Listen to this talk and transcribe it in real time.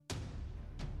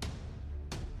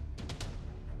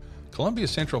Columbia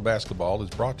Central Basketball is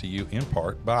brought to you in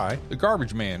part by The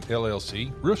Garbage Man,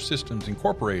 LLC, Roof Systems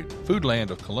Incorporated,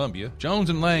 Foodland of Columbia, Jones &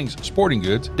 Lang's Sporting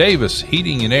Goods, Davis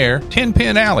Heating and Air, Ten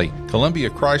Pin Alley, Columbia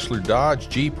Chrysler Dodge,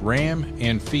 Jeep Ram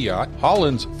and Fiat,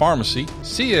 Holland's Pharmacy,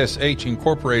 CSH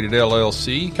Incorporated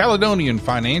LLC, Caledonian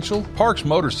Financial, Parks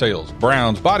Motor Sales,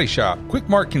 Brown's Body Shop, Quick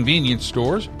Mart Convenience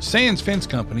Stores, Sands Fence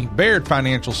Company, Baird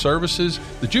Financial Services,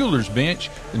 The Jewelers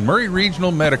Bench, and Murray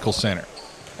Regional Medical Center.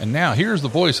 And now here's the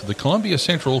voice of the Columbia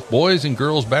Central boys and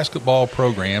girls basketball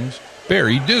programs,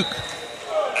 Barry Duke.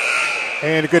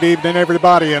 And good evening,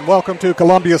 everybody, and welcome to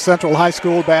Columbia Central High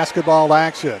School basketball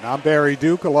action. I'm Barry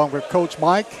Duke along with Coach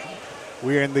Mike.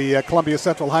 We're in the Columbia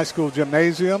Central High School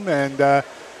gymnasium and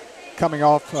coming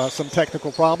off some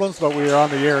technical problems, but we are on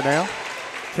the air now.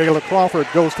 Kayla Crawford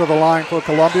goes to the line for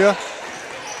Columbia,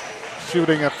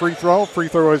 shooting a free throw. Free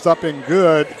throw is up and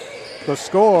good. The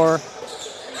score,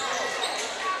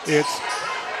 it's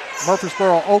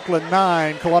Murfreesboro, Oakland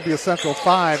 9, Columbia Central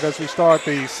 5 as we start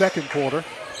the second quarter.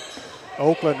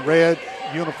 Oakland red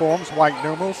uniforms, white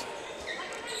numerals.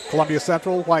 Columbia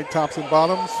Central, white tops and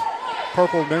bottoms,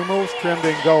 purple numerals, trimmed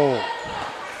in gold.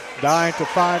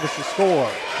 9-5 is the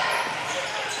score.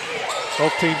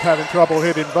 Both teams having trouble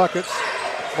hitting buckets.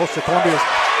 Most of Columbia's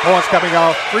points coming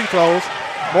off free throws.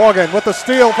 Morgan with the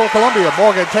steal for Columbia.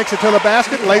 Morgan takes it to the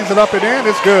basket, lays it up and in.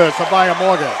 It's good. Sabaya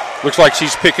Morgan. Looks like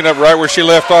she's picking up right where she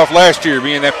left off last year,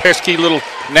 being that pesky little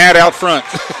gnat out front.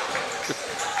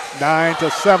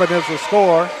 9-7 is the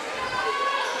score.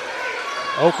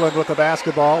 Oakland with the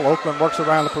basketball. Oakland works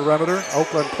around the perimeter.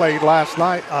 Oakland played last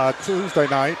night, Tuesday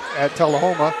night at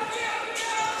Tullahoma.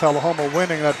 Tullahoma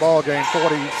winning that ball game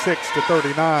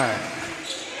 46-39.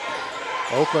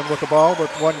 Oakland with the ball with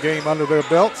one game under their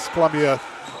belts. Columbia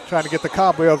trying to get the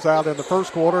cobwebs out in the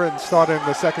first quarter and starting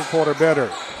the second quarter better.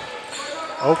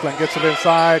 Oakland gets it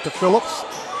inside to Phillips.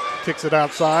 Kicks it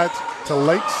outside to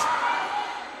Lakes.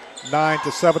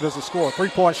 9-7 is the score.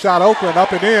 Three-point shot, Oakland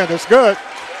up and in. It's good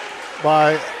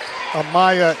by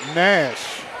Amaya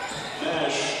Nash.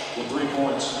 Nash with 3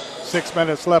 points. 6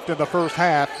 minutes left in the first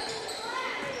half.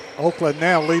 Oakland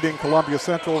now leading Columbia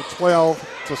Central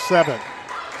 12-7.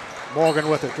 Morgan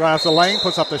with it. Drives the lane,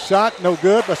 puts up the shot. No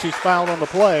good, but she's fouled on the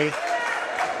play.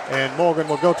 And Morgan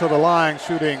will go to the line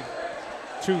shooting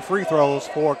 2 free throws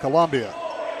for Columbia.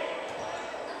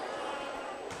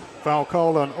 Foul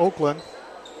call on Oakland.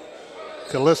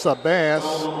 Kalissa Bass.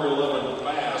 Foul number 11,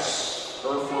 Bass.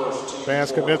 Her first.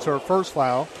 Bass commits her first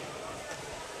foul.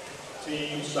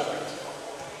 Team second.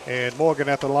 And Morgan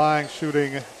at the line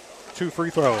shooting 2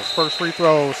 free throws. First free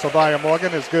throw, Savia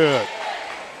Morgan, is good.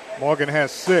 Morgan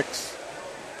has 6.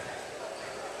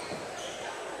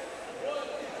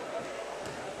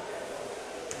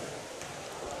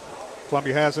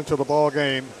 Columbia has into the ball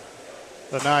game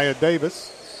Anaya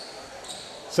Davis.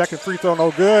 Second free throw,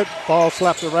 no good. Ball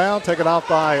slapped around, taken out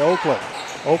by Oakland.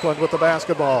 Oakland with the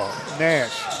basketball.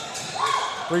 Nash.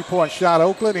 3-point shot,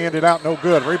 Oakland. He ended out no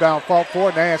good. Rebound fought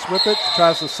for. Nash with it.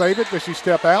 Tries to save it. Does she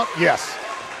step out? Yes.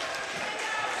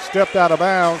 Stepped out of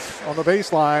bounds on the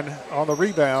baseline on the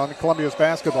rebound. Columbia's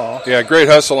basketball. Yeah, great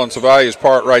hustle on Savaya's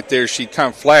part right there. She kind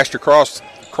of flashed across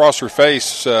her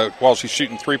face while she's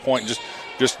shooting 3-point and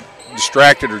just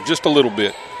distracted her just a little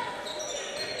bit.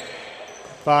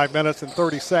 5 minutes and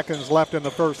 30 seconds left in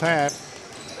the first half.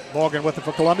 Morgan with it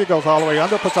for Columbia. Goes all the way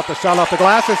under. Puts up the shot off the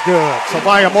glass. It's good.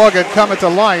 Savia Morgan coming to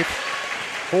life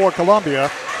for Columbia.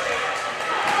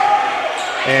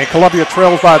 And Columbia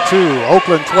trails by 2.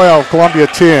 Oakland 12, Columbia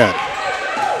 10.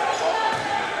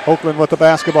 Oakland with the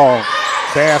basketball.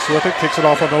 Bass with it. Kicks it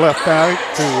off on the left side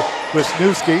to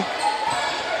Wisniewski.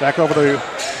 Back over to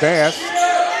Bass.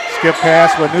 Skip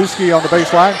pass. Wisniewski on the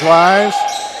baseline. Drives.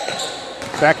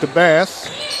 Back to Bass.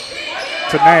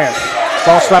 To Nash.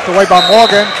 Ball slapped away by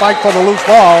Morgan. Fight for the loose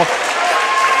ball.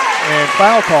 And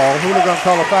foul call. Who are they going to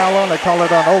call a foul on? They call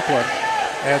it on Oakland.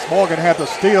 As Morgan had to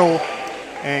steal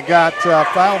and got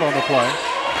fouled on the play.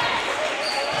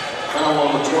 Foul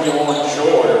on the 21,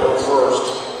 Joy, her first.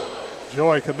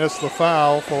 Joy commits the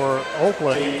foul for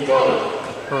Oakland. Team third.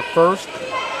 Her first.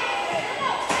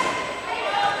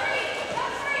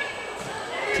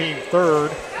 Team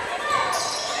third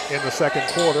in the second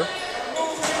quarter.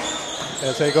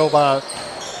 As they go by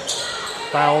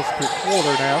fouls per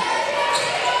quarter now.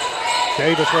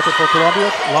 Davis with it for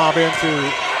Columbia. Lob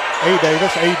into A.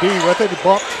 Davis. A.D. with it.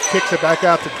 Bumped. Kicks it back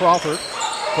out to Crawford.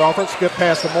 Crawford skip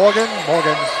past to Morgan.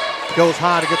 Morgan goes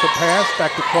high to get the pass.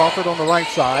 Back to Crawford on the right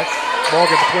side.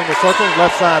 Morgan between the circles.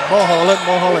 Left side Mulholland.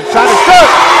 Mulholland shot is good.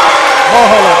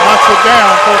 Mulholland knocks it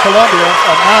down for Columbia.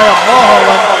 Anaya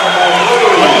Mulholland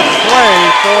with the tray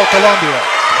for Columbia.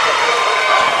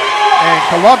 And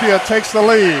Columbia takes the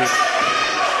lead.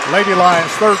 Lady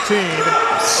Lions 13,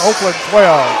 Oakland 12.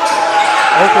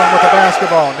 Oakland with the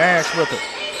basketball. Nash with it.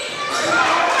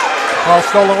 Ball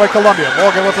stolen away Columbia.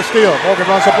 Morgan with the steal. Morgan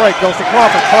runs a break. Goes to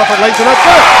Crawford. Crawford lays it up.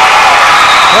 Good.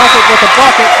 Crawford with the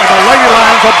bucket, and the Lady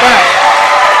Lions are back.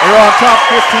 They're on top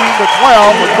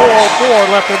 15-12 with 4:04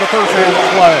 left in the first half of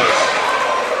play.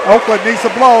 Oakland needs to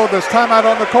blow. There's timeout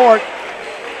on the court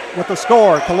with the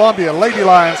score. Columbia, Lady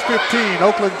Lions 15,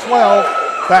 Oakland 12.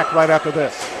 Back right after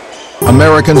this.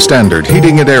 American Standard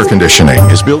Heating and Air Conditioning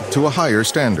is built to a higher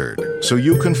standard, so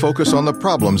you can focus on the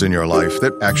problems in your life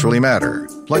that actually matter,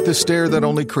 like the stair that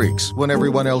only creaks when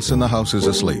everyone else in the house is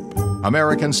asleep.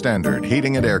 American Standard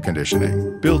Heating and Air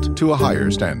Conditioning, built to a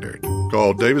higher standard.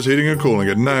 Call Davis Heating and Cooling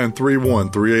at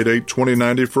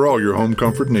 931-388-2090 for all your home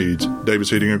comfort needs.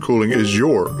 Davis Heating and Cooling is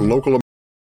your local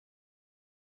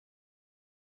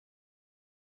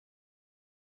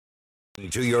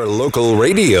to your local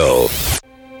radio.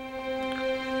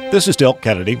 This is Del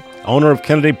Kennedy, owner of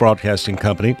Kennedy Broadcasting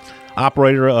Company,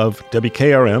 operator of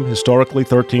WKRM, historically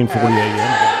 1340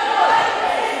 AM.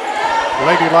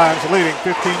 Lady Lions leading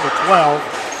 15-12.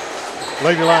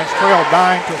 Lady Lions trail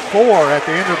 9-4 at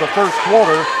the end of the first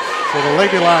quarter. So the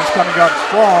Lady Lions coming up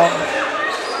strong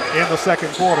in the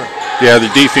second quarter. Yeah, the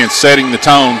defense setting the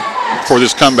tone for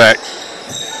this comeback.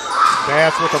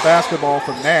 Bass with the basketball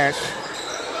from Nash.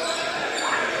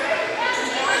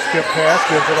 Skip pass,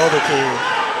 gives it over to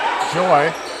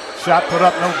Joy. Shot put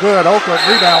up, no good. Oakland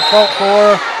rebound, fought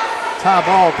for tie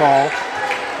ball call.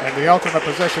 And the alternate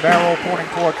possession arrow pointing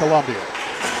toward Columbia.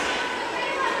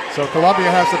 So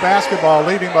Columbia has the basketball,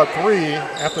 leading by 3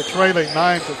 after trailing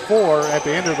 9-4 at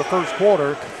the end of the first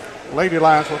quarter. Lady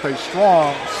Lions with a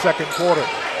strong second quarter.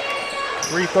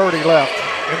 3:30 left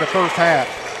in the first half.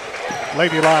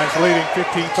 Lady Lions leading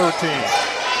 15-13.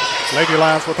 Lady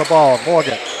Lions with the ball.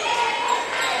 Morgan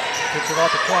picks it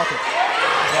off to Crawford.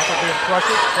 Crawford being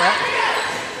pressured, trapped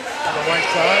on the right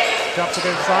side, jumps it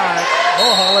inside.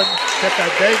 Mulholland kept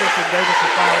that Davis, and Davis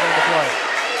is fouled on the play.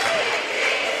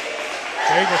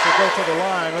 Davis will go to the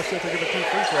line. Let's see if they give it 2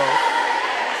 free throws.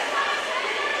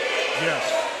 Yes.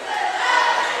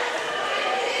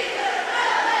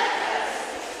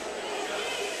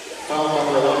 Foul on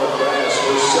Bass,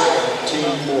 her second,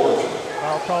 team fourth.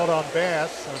 Foul called on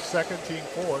Bass, her second, team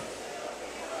fourth.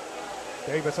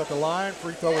 Davis at the line,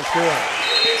 free throw is good.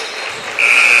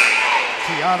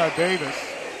 Tiana Davis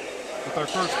with her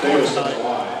first score tonight.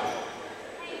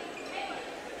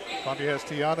 Columbia has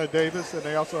Tiana Davis, and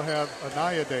they also have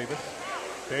Anaya Davis.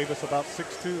 Davis about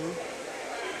 6'2".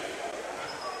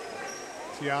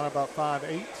 Tiana about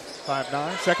 5'8",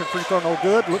 5'9". Second free throw no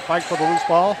good. Fight for the loose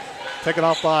ball. Taken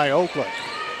off by Oakland.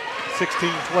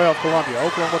 16-12 Columbia.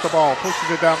 Oakland with the ball. Pushes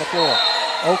it down the floor.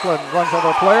 Oakland runs over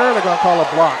a player. They're going to call a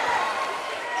block.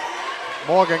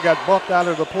 Morgan got bumped out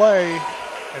of the play,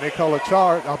 and they call a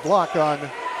block on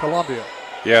Columbia.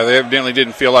 Yeah, they evidently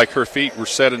didn't feel like her feet were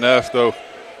set enough, though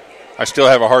I still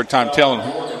have a hard time telling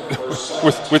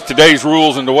with today's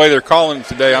rules and the way they're calling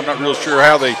today. I'm not real sure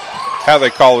how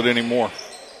they call it anymore.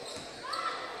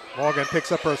 Morgan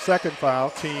picks up her second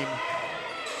foul, team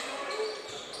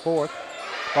fourth.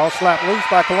 Ball slapped loose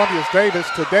by Columbia's Davis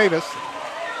to Davis.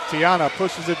 Tiana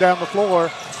pushes it down the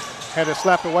floor. Had it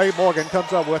slapped away. Morgan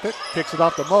comes up with it. Kicks it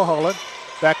off to Mulholland.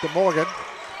 Back to Morgan.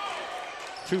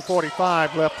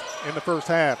 2:45 left in the first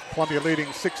half. Columbia leading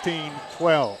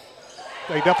 16-12.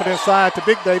 They dump it inside to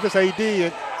Big Davis, AD.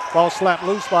 And ball slapped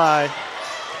loose by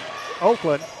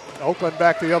Oakland. Oakland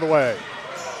back the other way.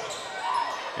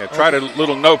 Yeah, tried a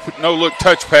little no-look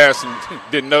touch pass and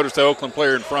didn't notice the Oakland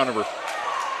player in front of her.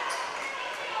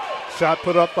 Shot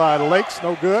put up by Lakes,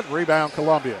 no good. Rebound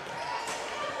Columbia.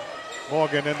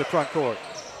 Morgan in the front court.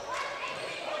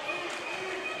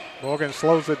 Morgan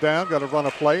slows it down, got to run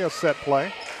a play, a set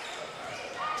play.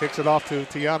 Takes it off to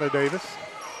Tiana Davis.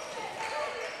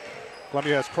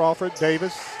 Columbia has Crawford,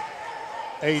 Davis,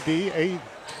 AD,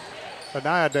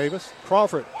 Anaya Davis.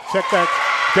 Crawford, check that.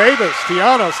 Davis,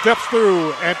 Tiana steps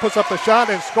through and puts up the shot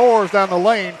and scores down the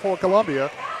lane for Columbia.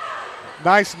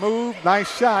 Nice move, nice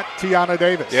shot, Tiana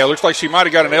Davis. Yeah, looks like she might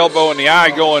have got an elbow in the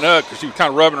eye going up because she was kind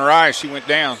of rubbing her eye as she went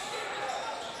down.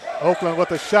 Oakland with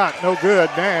a shot, no good.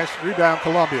 Nash, rebound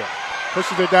Columbia.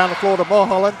 Pushes it down the floor to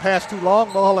Mulholland. Pass too long.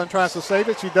 Mulholland tries to save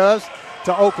it. She does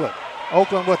to Oakland.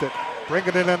 Oakland with it.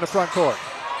 Bringing it in the front court.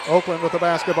 Oakland with the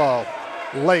basketball.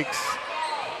 Lakes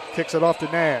kicks it off to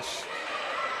Nash.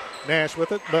 Nash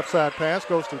with it. Left side pass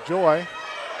goes to Joy.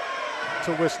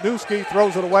 To Wisniewski.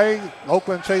 Throws it away.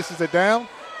 Oakland chases it down.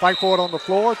 Fight for it on the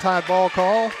floor. Tied ball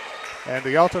call. And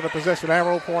the alternate possession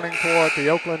arrow pointing toward the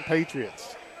Oakland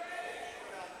Patriots.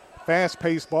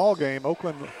 fast-paced ball game.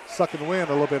 Oakland sucking the wind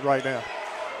a little bit right now.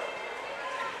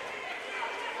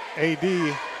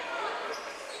 AD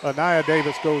Anaya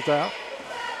Davis goes out.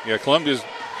 Yeah, Columbia's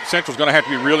Central's going to have to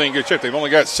be really in good shape. They've only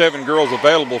got 7 girls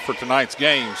available for tonight's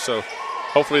game, so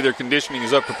hopefully their conditioning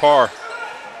is up to par.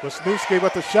 Wisniewski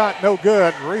with the shot, no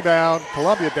good. Rebound.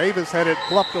 Columbia. Davis had it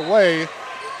bluffed away.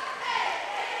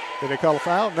 Did they call a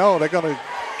foul? No, they're going to.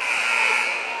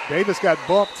 Davis got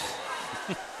bumped,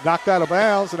 knocked out of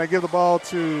bounds, and they give the ball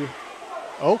to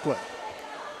Oakland.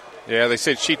 Yeah, they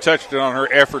said she touched it on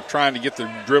her effort trying to get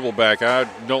the dribble back. I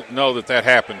don't know that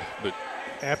happened, but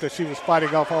after she was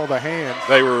fighting off all the hands,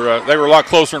 they were a lot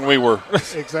closer than we were.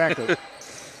 Exactly.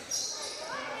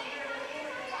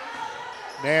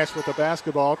 Nash with the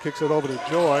basketball, kicks it over to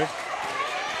Joy.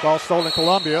 Ball stolen,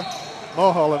 Columbia.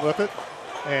 Mulholland with it,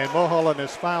 and Mulholland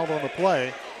is fouled on the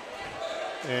play.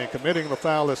 And committing the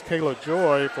foul is Kayla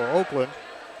Joy for Oakland,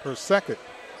 her second.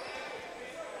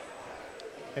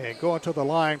 And going to the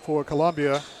line for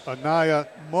Columbia, Anaya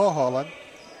Mulholland.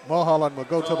 Mulholland will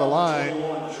go to the line.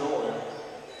 Joy,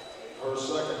 her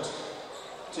second,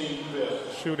 team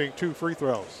fifth. Shooting 2 free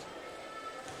throws.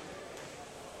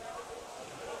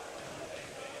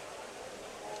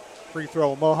 Free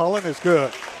throw, Mulholland is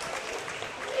good.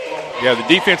 Yeah, the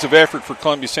defensive effort for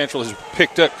Columbia Central has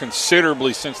picked up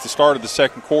considerably since the start of the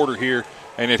second quarter here,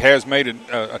 and it has made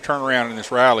a turnaround in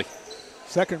this rally.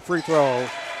 Second free throw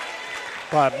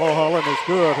by Mulholland is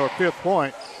good, her 5th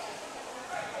point.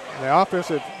 The offense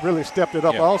had really stepped it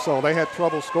up also. They had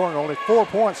trouble scoring. Only 4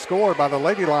 points scored by the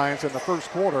Lady Lions in the first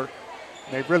quarter.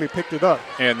 They've really picked it up.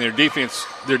 And their defense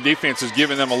has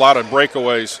given them a lot of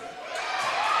breakaways,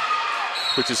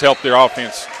 which has helped their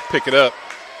offense pick it up.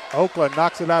 Oakland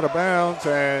knocks it out of bounds,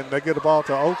 and they get the ball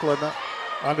to Oakland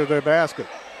under their basket.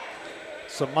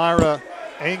 Samira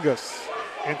Angus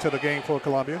into the game for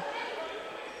Columbia.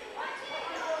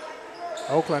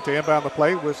 Oakland to inbound the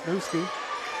play. Wisniewski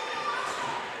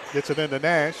gets it into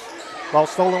Nash. Ball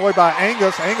stolen away by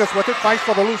Angus. Angus with it, fights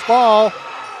for the loose ball.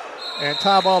 And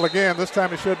tie ball again. This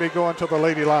time it should be going to the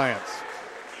Lady Lions.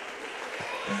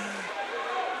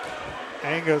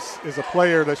 Angus is a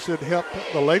player that should help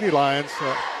the Lady Lions,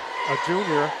 a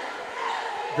junior,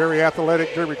 very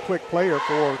athletic, very quick player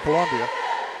for Columbia.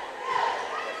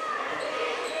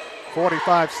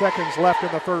 45 seconds left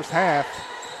in the first half.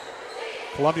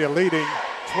 Columbia leading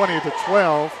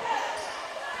 20-12.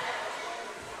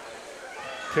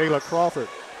 Kayla Crawford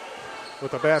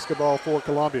with the basketball for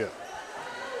Columbia.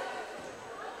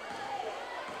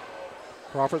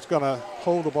 Crawford's going to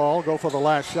hold the ball, go for the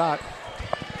last shot.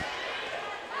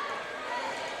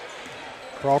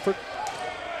 Crawford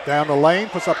down the lane,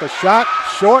 puts up the shot,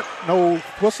 short, no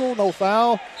whistle, no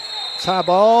foul. Tie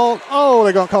ball. Oh,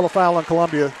 they're going to call a foul on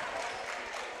Columbia.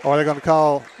 Or they're going to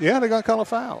call, they're going to call a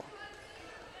foul.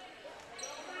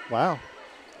 Wow.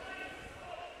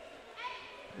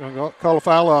 Going to call a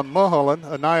foul on Mulholland.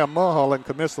 Anaya Mulholland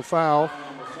commits the foul.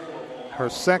 Her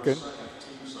second.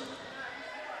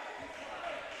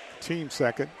 Team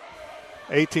second.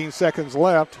 18 seconds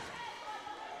left.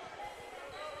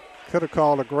 Could have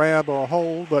called a grab or a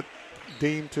hold, but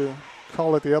deemed to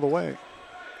call it the other way.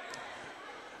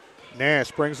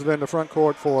 Nash brings it in the front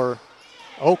court for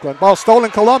Oakland. Ball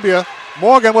stolen, Columbia.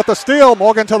 Morgan with the steal.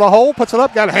 Morgan to the hole, puts it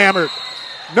up, got hammered.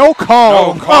 No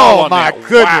call. No call oh, my that.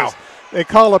 goodness. Wow. They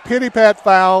call a pity-pat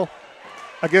foul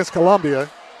against Columbia.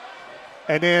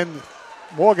 And then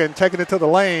Morgan taking it to the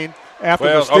lane after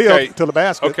the steal to the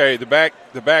basket. Okay, the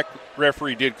back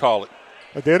referee did call it.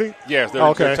 Did he? Yes,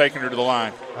 they're taking her to the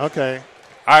line. Okay.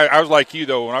 I was like you,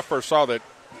 though, when I first saw that.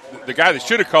 The guy that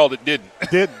should have called it didn't.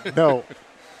 Didn't, no.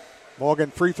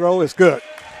 Morgan free throw is good.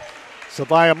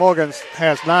 Savia Morgan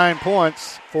has 9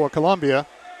 points for Columbia.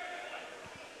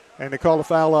 And they call a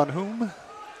foul on whom?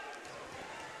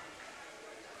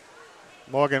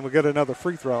 Morgan will get another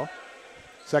free throw.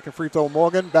 Second free throw,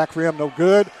 Morgan. Back for him, no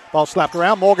good. Ball slapped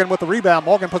around. Morgan with the rebound.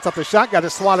 Morgan puts up the shot, got it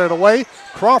swatted away.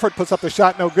 Crawford puts up the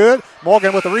shot, no good.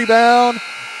 Morgan with the rebound.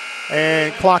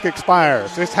 And clock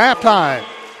expires. It's halftime.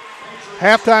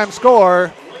 Halftime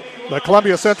score, the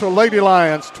Columbia Central Lady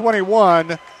Lions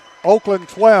 21, Oakland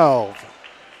 12.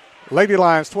 Lady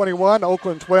Lions 21,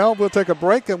 Oakland 12. We'll take a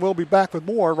break, and we'll be back with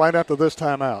more right after this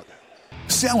timeout.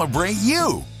 Celebrate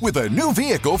you with a new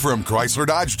vehicle from Chrysler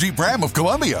Dodge Jeep Ram of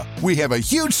Columbia. We have a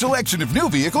huge selection of new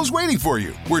vehicles waiting for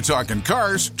you. We're talking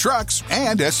cars, trucks,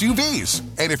 and SUVs.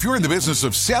 And if you're in the business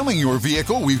of selling your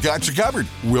vehicle, we've got you covered.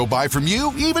 We'll buy from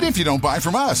you even if you don't buy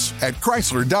from us. At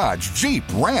Chrysler Dodge Jeep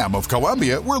Ram of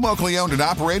Columbia, we're locally owned and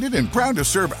operated and proud to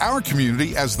serve our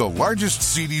community as the largest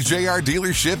CDJR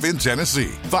dealership in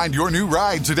Tennessee. Find your new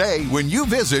ride today when you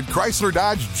visit Chrysler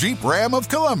Dodge Jeep Ram of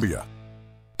Columbia.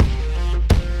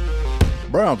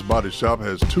 Brown's Body Shop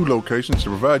has 2 locations to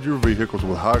provide your vehicles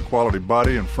with high-quality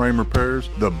body and frame repairs,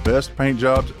 the best paint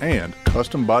jobs, and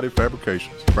custom body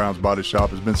fabrications. Brown's Body Shop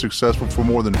has been successful for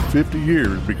more than 50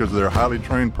 years because of their highly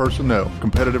trained personnel,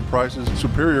 competitive prices,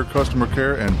 superior customer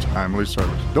care, and timely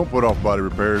service. Don't put off body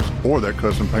repairs or that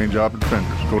custom paint job and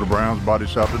fenders. Go to Brown's Body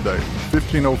Shop today,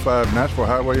 1505 Nashville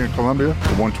Highway in Columbia,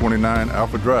 or 129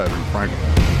 Alpha Drive in Franklin.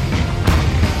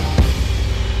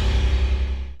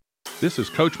 This is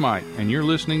Coach Mike, and you're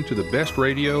listening to the best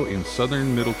radio in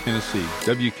southern Middle Tennessee,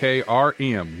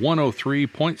 WKRM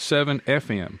 103.7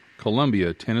 FM,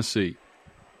 Columbia, Tennessee.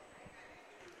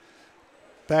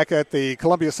 Back at the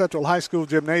Columbia Central High School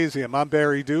Gymnasium, I'm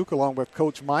Barry Duke along with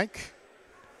Coach Mike.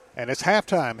 And it's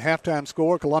halftime. Halftime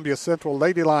score, Columbia Central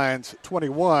Lady Lions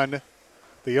 21,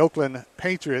 the Oakland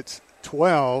Patriots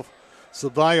 12.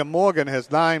 Savia Morgan has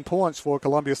 9 points for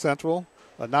Columbia Central.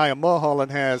 Anaya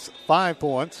Mulholland has 5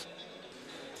 points.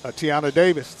 Tiana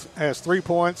Davis has 3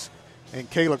 points, and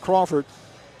Kayla Crawford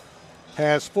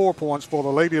has 4 points for the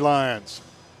Lady Lions.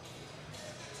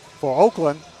 For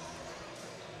Oakland,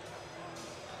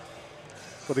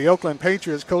 for the Oakland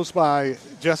Patriots, coached by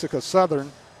Jessica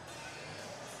Southern,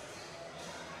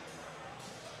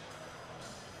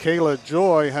 Kayla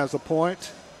Joy has a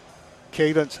point.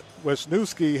 Cadence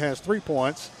Wisniewski has 3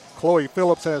 points. Chloe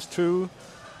Phillips has 2.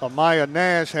 Amaya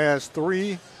Nash has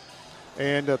 3.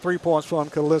 And 3 points from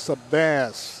Calissa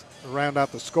Bass to round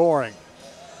out the scoring.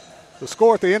 The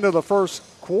score at the end of the first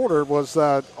quarter was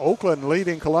Oakland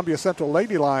leading Columbia Central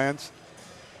Lady Lions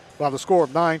by the score of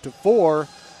 9-4.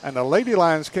 And the Lady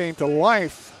Lions came to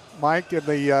life, Mike, in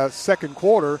the second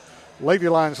quarter. Lady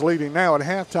Lions leading now at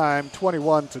halftime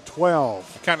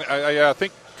 21-12. I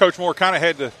think Coach Moore kind of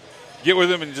had to get with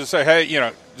them and just say, hey,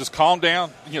 just calm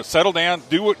down, settle down,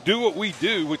 do what we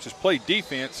do, which is play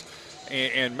defense.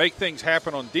 And make things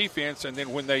happen on defense, and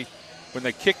then when they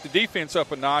kick the defense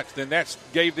up a notch, then that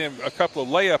gave them a couple of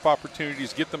layup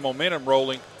opportunities, get the momentum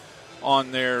rolling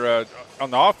on their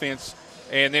on the offense,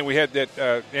 and then we had that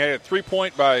they had a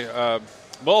 3-point by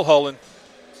Mulholland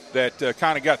that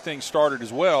kind of got things started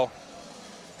as well,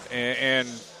 and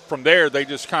from there they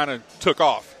just kind of took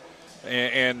off,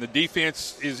 and the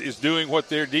defense is doing what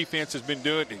their defense has been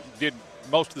doing. It did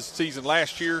most of the season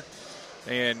last year.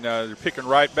 And they're picking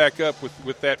right back up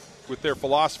with their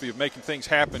philosophy of making things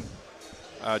happen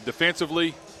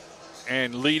defensively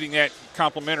and leading that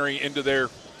complementary into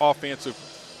their offensive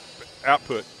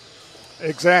output.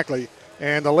 Exactly.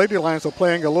 And the Lady Lions are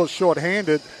playing a little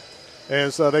short-handed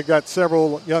as they've got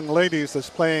several young ladies that's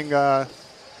playing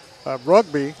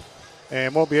rugby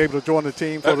and won't be able to join the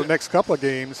team for the next couple of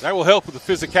games. That will help with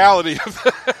the physicality of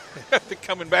the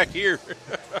coming back here.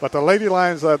 But the Lady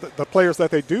Lions, the players that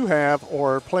they do have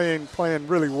are playing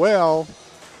really well,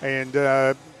 and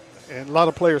a lot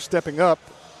of players stepping up.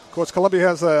 Of course, Columbia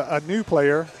has a new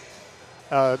player,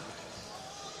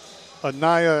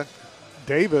 Anaya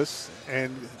Davis,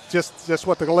 and just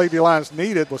what the Lady Lions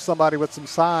needed was somebody with some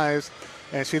size,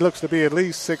 and she looks to be at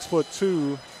least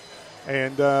 6'2",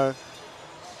 and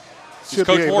is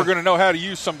Coach Moore going to know how to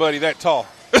use somebody that tall?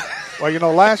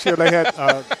 Well, last year they had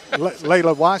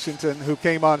Layla Washington, who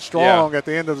came on strong at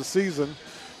the end of the season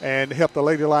and helped the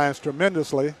Lady Lions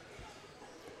tremendously.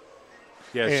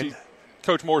 Yeah,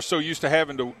 Coach Moore's so used to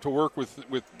having to work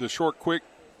with the short,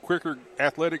 quicker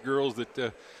athletic girls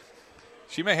that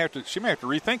she may have to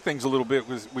rethink things a little bit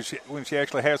when she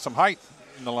actually has some height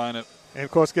in the lineup. And, of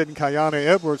course, getting Kayana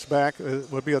Edwards back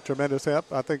would be a tremendous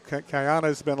help. I think Kayana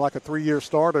has been like a 3-year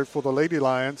starter for the Lady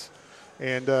Lions.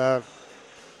 And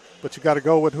but you got to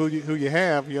go with who you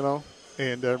have,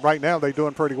 And right now they're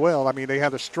doing pretty well. I mean, they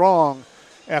had a strong,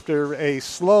 after a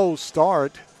slow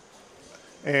start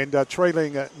and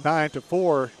trailing at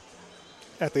 9-4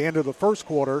 at the end of the first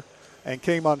quarter, and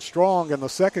came on strong in the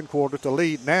second quarter to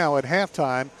lead now at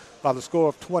halftime by the score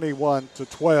of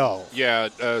 21-12. Yeah,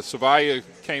 Savia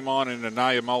came on and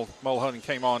Anaya Mulholland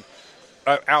came on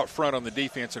out front on the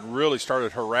defense and really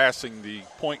started harassing the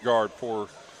point guard for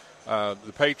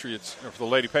the Patriots, for the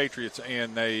Lady Patriots,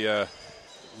 and they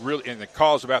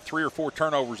caused about 3 or 4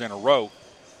 turnovers in a row,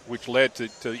 which led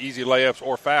to easy layups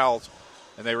or fouls,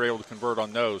 and they were able to convert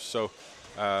on those. So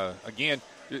Again,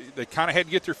 they kind of had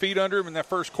to get their feet under them in that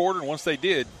first quarter, and once they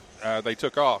did, they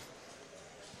took off.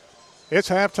 It's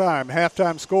halftime.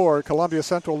 Halftime score, Columbia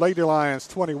Central Lady Lions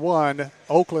 21,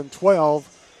 Oakland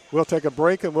 12. We'll take a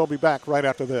break, and we'll be back right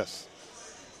after this.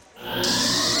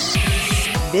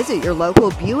 Visit your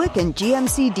local Buick and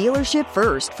GMC dealership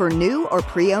first for new or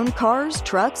pre-owned cars,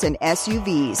 trucks, and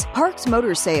SUVs. Parks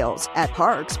Motor Sales. At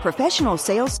Parks, professional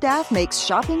sales staff makes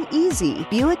shopping easy.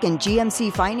 Buick and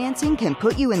GMC financing can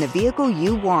put you in the vehicle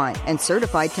you want, and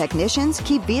certified technicians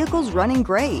keep vehicles running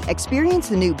great. Experience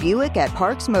the new Buick at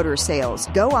Parks Motor Sales.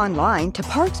 Go online to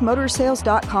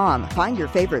parksmotorsales.com. Find your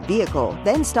favorite vehicle.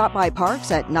 Then stop by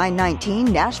Parks at 919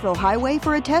 Nashville Highway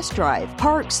for a test drive.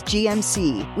 Parks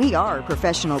GMC. We are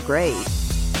professional grade.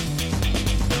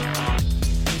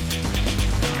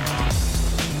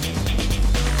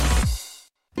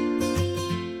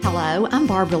 Hello, I'm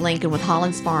Barbara Lincoln with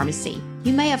Holland's Pharmacy.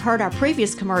 You may have heard our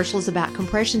previous commercials about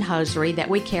compression hosiery that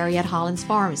we carry at Holland's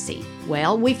Pharmacy.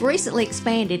 Well, we've recently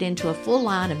expanded into a full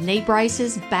line of knee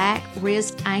braces, back,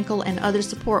 wrist, ankle, and other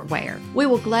support wear. We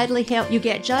will gladly help you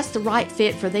get just the right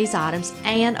fit for these items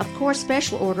and, of course,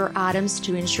 special order items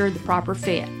to ensure the proper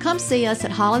fit. Come see us at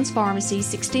Holland's Pharmacy,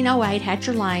 1608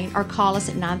 Hatcher Lane, or call us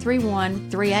at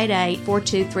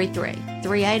 931-388-4233.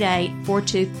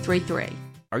 388-4233.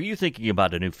 Are you thinking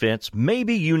about a new fence?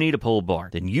 Maybe you need a pole barn.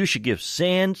 Then you should give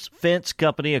Sands Fence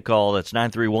Company a call. That's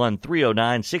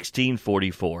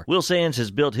 931-309-1644. Will Sands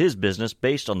has built his business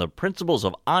based on the principles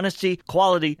of honesty,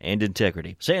 quality, and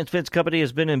integrity. Sands Fence Company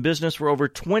has been in business for over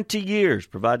 20 years,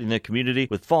 providing the community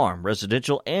with farm,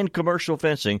 residential, and commercial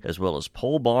fencing, as well as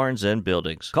pole barns and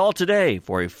buildings. Call today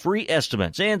for a free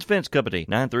estimate. Sands Fence Company,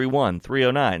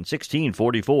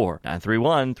 931-309-1644.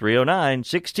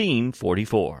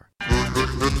 931-309-1644.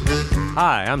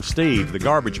 Hi, I'm Steve, the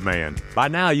garbage man. By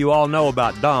now you all know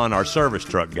about Don, our service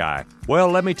truck guy. Well,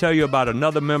 let me tell you about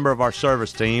another member of our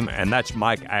service team, and that's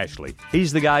Mike Ashley.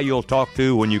 He's the guy you'll talk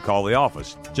to when you call the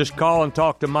office. Just call and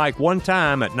talk to Mike one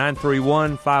time at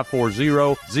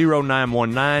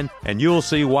 931-540-0919, and you'll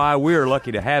see why we're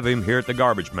lucky to have him here at the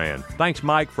Garbage Man. Thanks,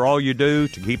 Mike, for all you do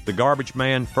to keep the Garbage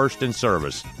Man first in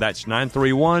service. That's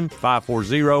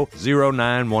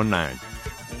 931-540-0919.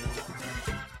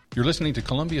 You're listening to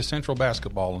Columbia Central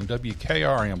Basketball on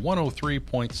WKRM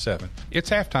 103.7. It's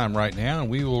halftime right now, and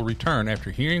we will return after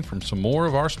hearing from some more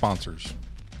of our sponsors.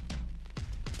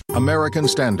 American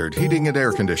Standard Heating and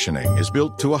Air Conditioning is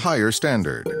built to a higher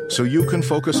standard, so you can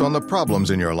focus on the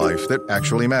problems in your life that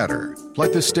actually matter,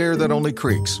 like the stair that only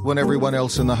creaks when everyone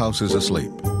else in the house is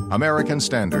asleep. American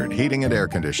Standard Heating and Air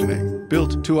Conditioning,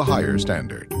 built to a higher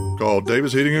standard. Call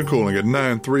Davis Heating and Cooling at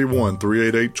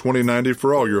 931-388-2090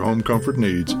 for all your home comfort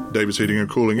needs. Davis Heating and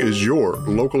Cooling is your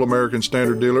local American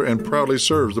Standard dealer and proudly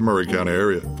serves the Murray County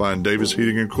area. Find Davis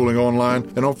Heating and Cooling online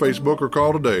and on Facebook or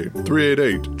call today,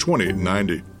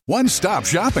 388-2090. One-stop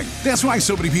shopping. That's why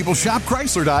so many people shop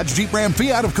Chrysler, Dodge, Jeep, Ram,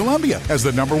 Fiat of Columbia. As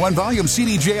the number one volume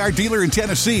CDJR dealer in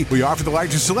Tennessee, we offer the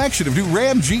largest selection of new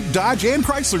Ram, Jeep, Dodge, and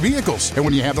Chrysler vehicles. And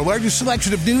when you have the largest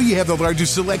selection of new, you have the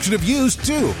largest selection of used,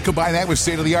 too. Combine that with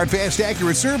state-of-the-art, fast,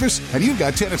 accurate service, and you've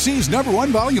got Tennessee's number one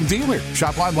volume dealer.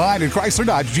 Shop online at Chrysler,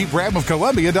 Dodge, Jeep, Ram of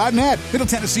Columbia.net. Middle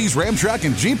Tennessee's Ram Truck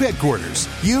and Jeep headquarters.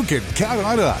 You can count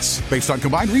on us. Based on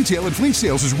combined retail and fleet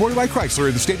sales as reported by Chrysler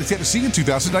in the state of Tennessee in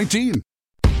 2019.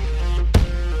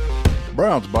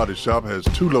 Brown's Body Shop has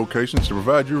 2 locations to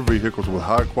provide your vehicles with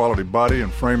high-quality body and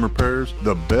frame repairs,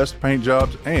 the best paint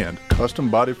jobs, and custom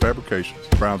body fabrications.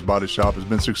 Brown's Body Shop has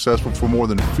been successful for more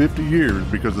than 50 years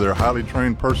because of their highly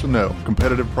trained personnel,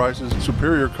 competitive prices,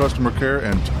 superior customer care,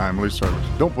 and timely service.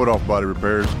 Don't put off body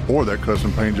repairs or that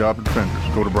custom paint job at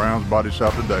Fenders. Go to Brown's Body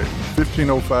Shop today,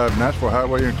 1505 Nashville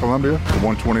Highway in Columbia, or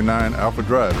 129 Alpha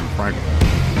Drive in Franklin.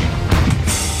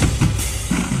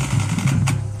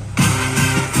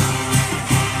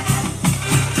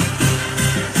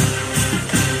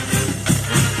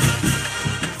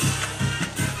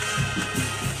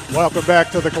 Welcome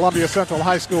back to the Columbia Central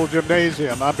High School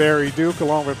Gymnasium. I'm Barry Duke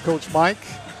along with Coach Mike.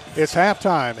 It's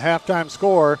halftime. Halftime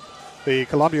score, the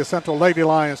Columbia Central Lady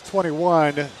Lions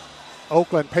 21,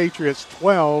 Oakland Patriots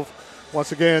 12.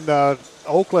 Once again,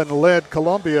 Oakland led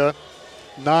Columbia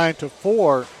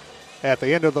 9-4 at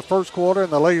the end of the first quarter,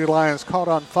 and the Lady Lions caught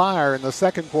on fire in the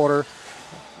second quarter.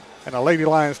 And the Lady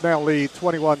Lions now lead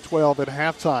 21-12 at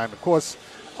halftime. Of course,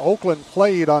 Oakland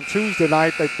played on Tuesday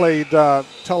night. They played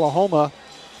Tullahoma.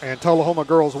 And Tullahoma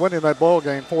girls winning that ball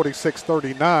game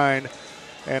 46-39.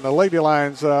 And the Lady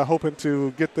Lions hoping to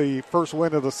get the first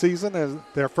win of the season as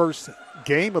their first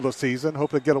game of the season. Hope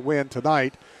to get a win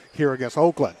tonight here against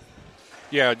Oakland.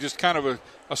 Yeah, just kind of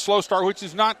a slow start, which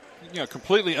is not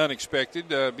completely unexpected,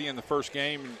 being the first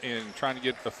game and trying to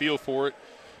get a feel for it.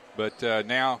 But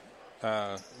now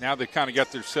they've kind of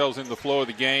got themselves in the flow of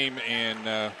the game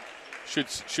and should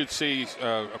see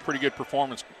a pretty good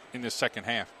performance in this second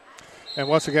half. And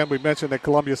once again, we mentioned that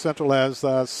Columbia Central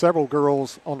has several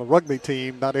girls on the rugby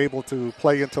team not able to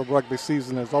play until rugby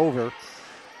season is over.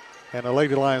 And the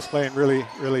Lady Lions playing really,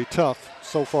 really tough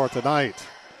so far tonight.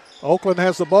 Oakland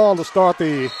has the ball to start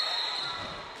the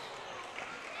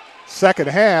second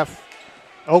half.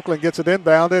 Oakland gets it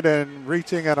inbounded and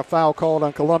reaching, and a foul called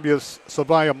on Columbia's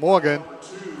Savia Morgan.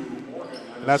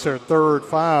 And that's her third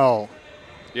foul.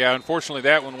 Yeah, unfortunately,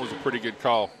 that one was a pretty good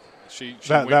call. She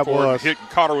went forward and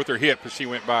caught her with her hip as she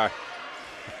went by.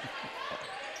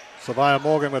 Savia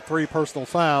Morgan with 3 personal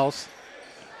fouls.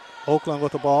 Oakland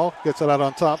with the ball. Gets it out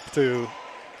on top to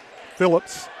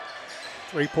Phillips.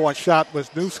 3-point shot was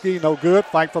Newski. No good.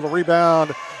 Fight for the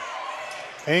rebound.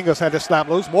 Angus had to snap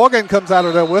loose. Morgan comes out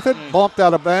of there with it. Bumped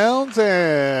out of bounds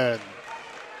and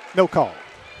no call.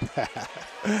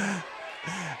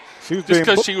 Just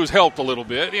because she was helped a little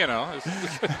bit,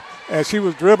 And she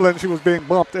was dribbling. She was being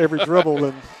bumped every dribble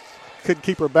and couldn't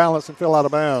keep her balance and fell out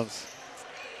of bounds.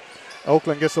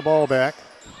 Oakland gets the ball back.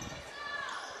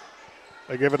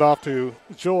 They give it off to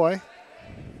Joy.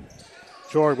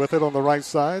 Joy with it on the right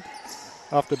side.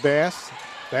 Off to Bass.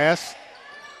 Bass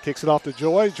kicks it off to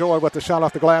Joy. Joy with the shot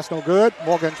off the glass, no good.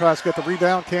 Morgan tries to get the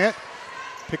rebound, can't.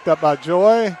 Picked up by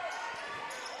Joy.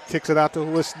 Kicks it out to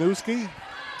Wisniewski.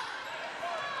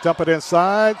 Dump it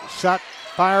inside. Shot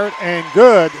fired and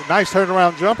good. Nice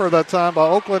turnaround jumper that time by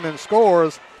Oakland and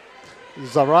scores.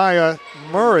 Zariah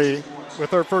Murray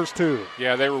with her first 2.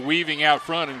 Yeah, they were weaving out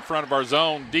front in front of our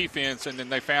zone defense, and then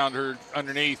they found her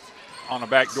underneath on a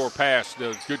backdoor pass.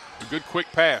 A good quick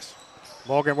pass.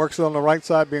 Morgan works it on the right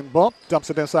side, being bumped. Dumps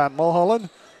it inside Mulholland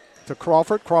to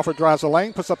Crawford. Crawford drives the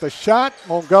lane, puts up the shot.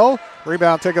 Won't go.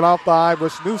 Rebound taken off by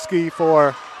Wisniewski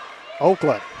for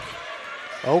Oakland.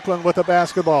 Oakland with the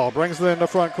basketball. Brings it in the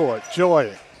front court.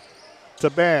 Joy to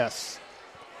Bass.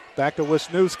 Back to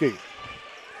Wisniewski.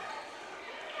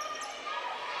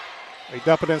 They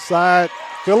dump it inside.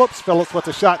 Phillips with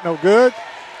the shot, no good.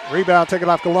 Rebound taken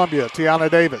off Columbia. Tiana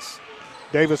Davis.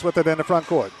 Davis with it in the front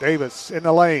court. Davis in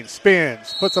the lane.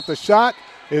 Spins. Puts up the shot.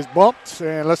 Is bumped.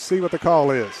 And let's see what the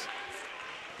call is.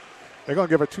 They're going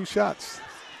to give her 2 shots.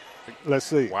 Let's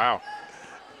see. Wow.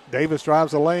 Davis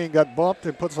drives the lane, got bumped,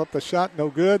 and puts up the shot. No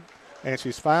good. And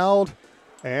she's fouled.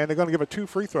 And they're going to give her 2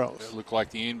 free throws. That looked like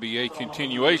the NBA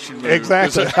continuation move.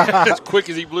 Exactly. As quick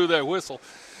as he blew that whistle.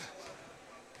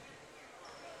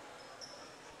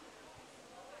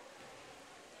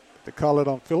 They call it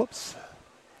on Phillips.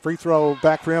 Free throw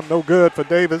back for him. No good for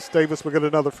Davis. Davis will get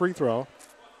another free throw.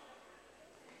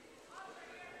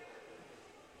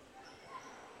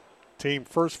 Team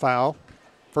first foul.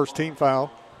 First team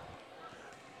foul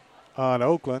on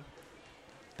Oakland.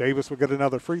 Davis will get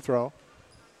another free throw.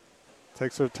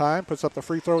 Takes her time. Puts up the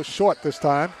free throw. Short this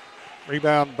time.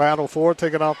 Rebound battle for.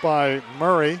 Taken off by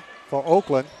Murray for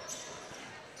Oakland.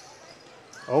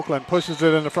 Oakland pushes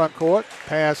it in the front court.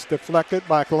 Pass deflected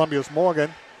by Columbia's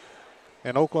Morgan.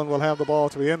 And Oakland will have the ball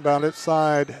to be inbounded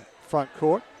side front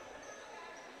court.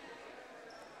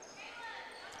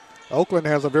 Oakland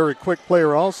has a very quick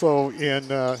player also in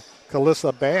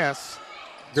Kalissa Bass.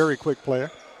 Very quick player.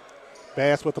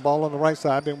 Bass with the ball on the right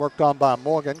side being worked on by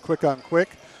Morgan. Quick on quick.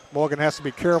 Morgan has to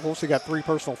be careful. She got 3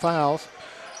 personal fouls.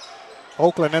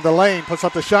 Oakland in the lane. Puts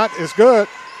up the shot. Is good.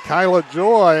 Kyla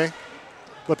Joy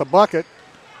with the bucket.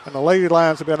 And the Lady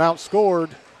Lions have been outscored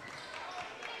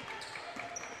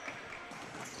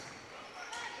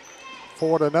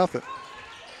 4-0.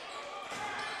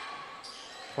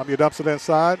 Columbia dumps it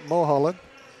inside. Mulholland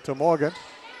to Morgan.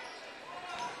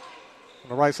 On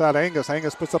the right side, Angus.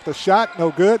 Angus puts up the shot.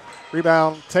 No good.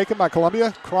 Rebound taken by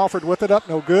Columbia. Crawford with it up.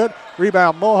 No good.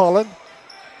 Rebound Mulholland.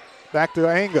 Back to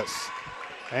Angus.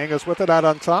 Angus with it out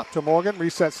on top to Morgan.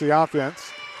 Resets the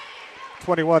offense.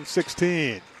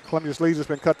 21-16. Columbia's lead has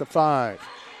been cut to 5.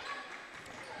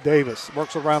 Davis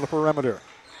works around the perimeter.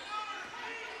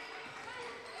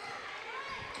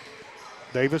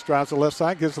 Davis drives the left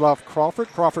side, gives it off Crawford.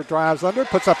 Crawford drives under,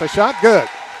 puts up the shot. Good.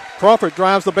 Crawford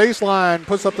drives the baseline,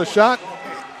 puts up the shot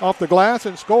off the glass,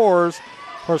 and scores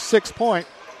her 6-point.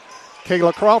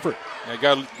 Kayla Crawford.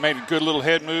 Made a good little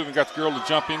head move and got the girl to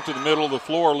jump into the middle of the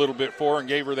floor a little bit for her and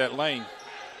gave her that lane.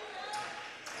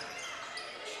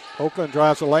 Oakland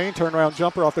drives the lane, turnaround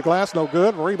jumper off the glass, no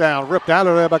good. Rebound ripped out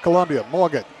of there by Columbia.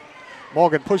 Morgan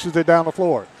pushes it down the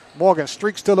floor. Morgan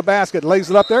streaks to the basket, lays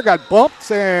it up there, got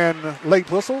bumped, and late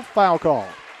whistle, foul call.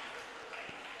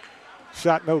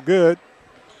 Shot no good.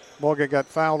 Morgan got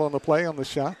fouled on the play on the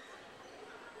shot.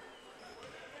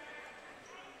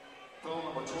 Foul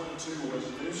number 22 was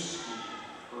Wisniewski,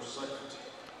 her second.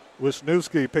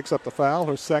 Wisniewski picks up the foul,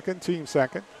 her second, team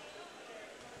second.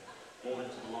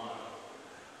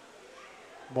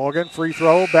 Morgan, free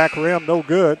throw, back rim, no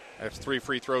good. That's 3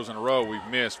 free throws in a row we've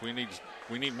missed. We need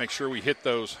to make sure we hit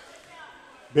those.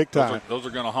 Big time. Those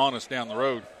are going to haunt us down the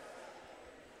road.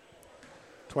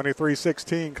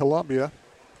 23-16 Columbia.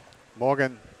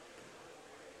 Morgan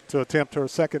to attempt her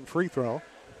second free throw.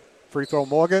 Free throw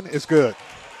Morgan is good.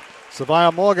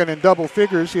 Savia Morgan in double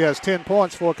figures. She has 10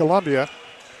 points for Columbia.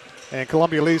 And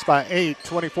Columbia leads by 8,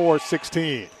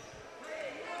 24-16.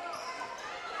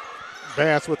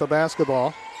 Bass with the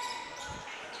basketball.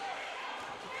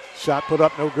 Shot put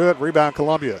up, no good. Rebound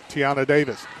Columbia. Tiana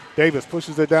Davis. Davis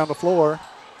pushes it down the floor.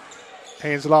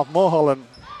 Hands it off Mulholland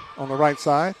on the right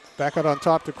side. Back out on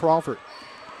top to Crawford.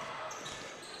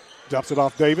 Dumps it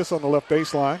off Davis on the left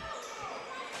baseline.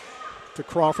 To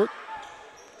Crawford.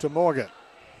 To Morgan.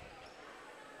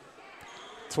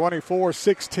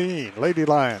 24-16. Lady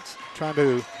Lions trying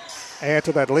to add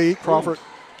to that lead. Crawford.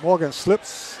 Morgan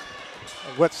slips.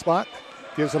 A wet spot.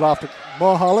 Gives it off to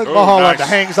Mulholland. Mulholland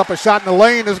hangs up a shot in the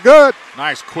lane. Is good.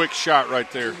 Nice quick shot right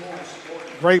there.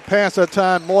 Great pass that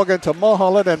time. Morgan to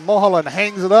Mulholland, and Mulholland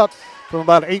hangs it up from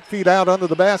about 8 feet out under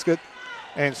the basket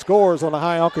and scores on a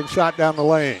high arcing shot down the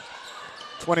lane.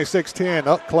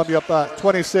 26-10. Columbia up by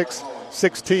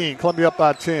 26-16. Columbia up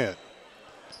by 10.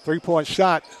 3-point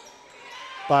shot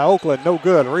by Oakland. No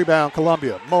good. Rebound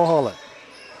Columbia. Mulholland.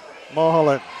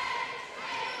 Mulholland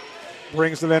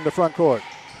brings it into front court.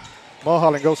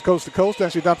 Mulholland goes coast to coast, then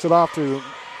she dumps it off to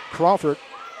Crawford.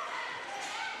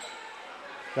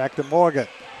 Back to Morgan.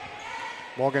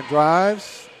 Morgan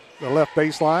drives the left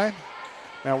baseline.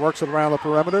 Now works it around the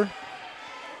perimeter.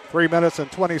 3 minutes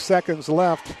and 20 seconds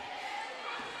left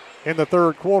in the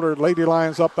third quarter. Lady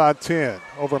Lions up by 10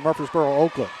 over Murfreesboro,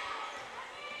 Oakland.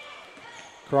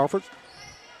 Crawford.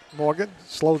 Morgan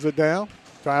slows it down.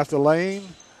 Drives the lane.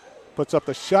 Puts up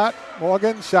the shot.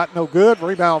 Morgan, shot no good.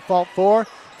 Rebound fought for.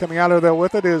 Coming out of there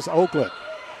with it is Oakland.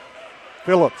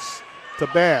 Phillips to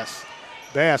Bass.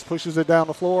 Bass pushes it down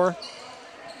the floor.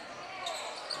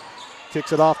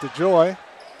 Kicks it off to Joy.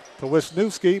 To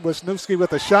Wisniewski. Wisniewski with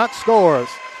the shot. Scores.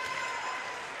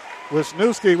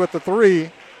 Wisniewski with the three.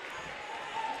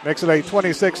 Makes it a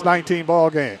 26-19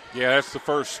 ball game. Yeah, that's the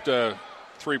first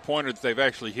three-pointer that they've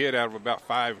actually hit out of about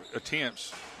 5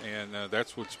 attempts. And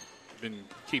that's what's been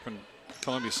keeping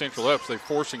Columbia Central up. So they're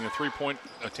forcing the three-point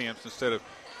attempts instead of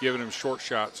giving them short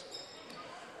shots.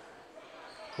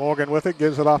 Morgan with it,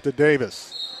 gives it off to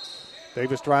Davis.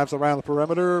 Davis drives around the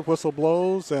perimeter, whistle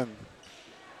blows, and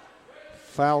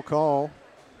foul call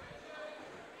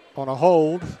on a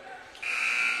hold.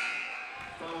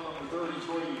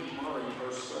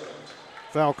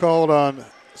 Foul called on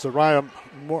Zariah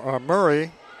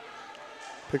Murray.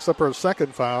 Picks up her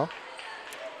second foul.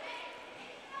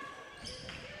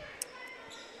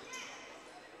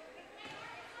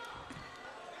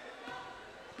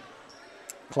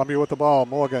 Columbia with the ball.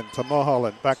 Morgan to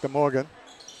Mulholland. Back to Morgan.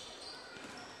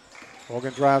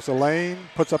 Morgan drives the lane.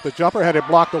 Puts up the jumper. Had it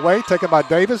blocked away. Taken by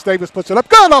Davis. Davis puts it up.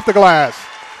 Good off the glass.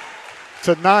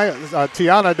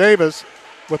 Tiana Davis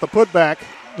with the putback.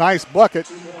 Nice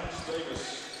bucket.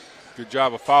 Good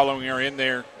job of following her in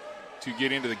there to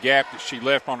get into the gap that she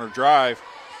left on her drive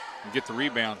and get the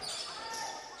rebound.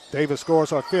 Davis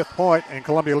scores her 5th point, and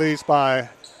Columbia leads by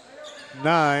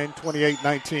 9,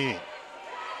 28-19.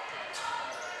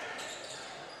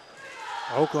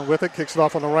 Oakland with it, kicks it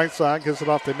off on the right side, gives it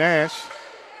off to Nash.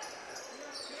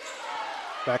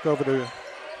 Back over to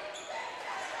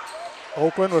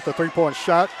Oakland with a 3-point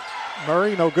shot.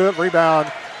 Murray, no good. Rebound.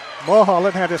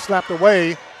 Mulholland had it slapped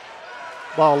away.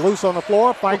 Ball loose on the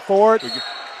floor, fight for it.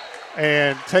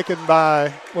 And taken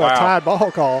by a tied ball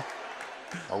call.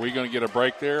 Are we going to get a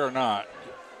break there or not?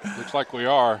 Looks like we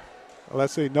are.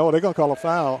 Let's see. No, they're going to call a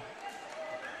foul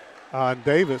on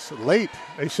Davis late.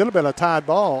 It should have been a tied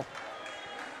ball.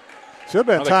 Should have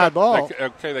been a tied ball.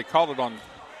 They called it on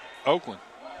Oakland.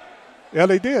 Yeah,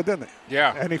 they did, didn't they?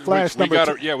 Yeah. And he flashed we got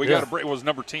a break. It was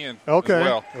number 10 okay. as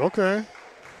well. Okay.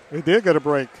 We did get a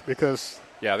break because.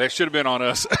 Yeah, that should have been on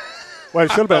us. Well,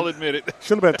 it should have been. I'll admit it.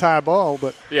 Should have been a tie ball,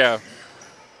 but. Yeah.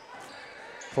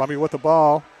 Columbia with the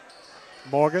ball.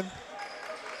 Morgan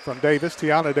from Davis,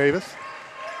 Tiana Davis.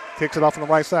 Kicks it off on the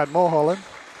right side, Mulholland.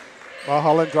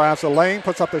 Mulholland drives the lane,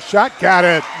 puts up the shot, got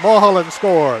it. Mulholland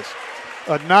scores.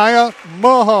 Anaya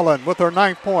Mulholland with her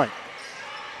 9th point.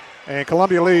 And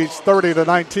Columbia leads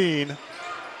 30-19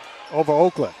 over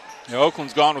Oakland. Yeah,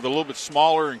 Oakland's gone with a little bit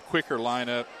smaller and quicker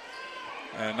lineup.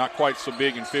 not quite so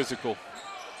big and physical,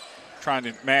 trying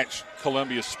to match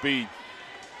Columbia's speed.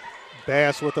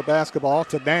 Bass with the basketball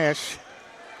to Nash.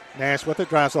 Nash with it,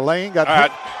 drives the lane,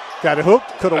 got it hooked,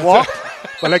 could have walked,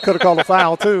 but they could have called a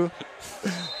foul too.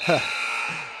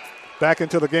 Back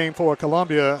into the game for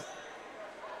Columbia,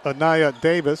 Anaya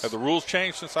Davis. Have the rules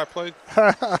changed since I played?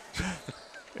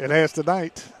 It has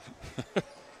tonight.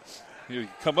 You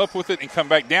come up with it and come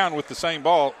back down with the same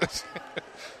ball.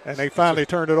 And they finally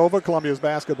turned it over, Columbia's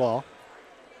basketball.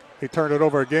 He turned it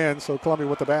over again, so Columbia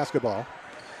with the basketball.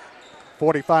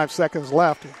 45 seconds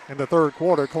left in the third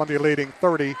quarter. Columbia leading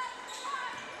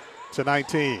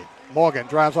 30-19. Morgan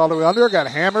drives all the way under, got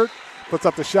hammered, puts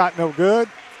up the shot, no good.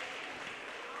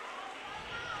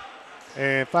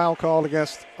 And foul call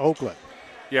against Oakland.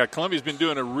 Yeah, Columbia's been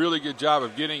doing a really good job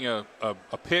of getting a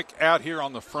pick out here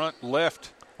on the front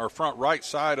left or front right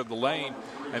side of the lane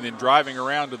and then driving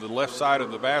around to the left side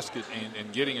of the basket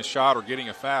and getting a shot or getting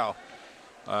a foul.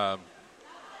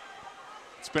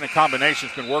 It's been a combination.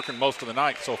 It's been working most of the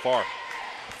night so far.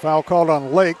 Foul called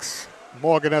on Lakes.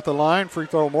 Morgan at the line. Free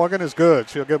throw Morgan is good.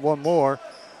 She'll get one more.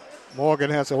 Morgan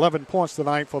has 11 points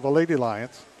tonight for the Lady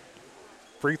Lions.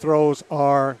 Free throws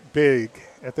are big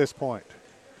at this point.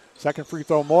 Second free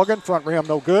throw Morgan. Front rim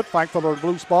no good. Fight for the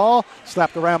loose ball.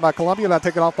 Slapped around by Columbia. Now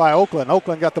taken off by Oakland.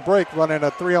 Oakland got the break, running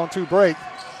a 3-on-2 break.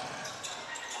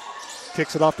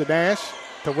 Kicks it off to Nash.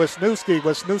 To Wisniewski.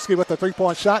 Wisniewski with the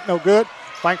three-point shot. No good.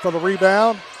 Fight for the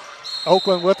rebound.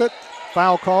 Oakland with it.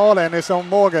 Foul called, and it's on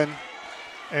Morgan.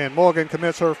 And Morgan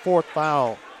commits her fourth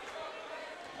foul.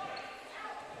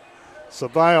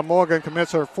 Savia Morgan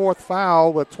commits her fourth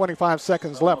foul with 25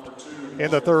 seconds left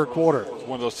in the third quarter. It's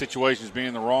one of those situations, being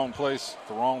in the wrong place at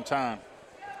the wrong time.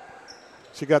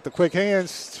 She got the quick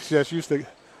hands. She's just used to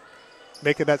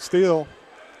making that steal.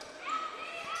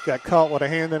 Got caught with a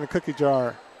hand in a cookie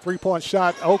jar. Three-point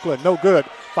shot, Oakland, no good.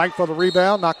 Fight for the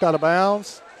rebound, knocked out of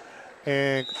bounds.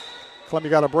 And Columbia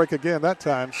got a break again that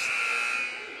time.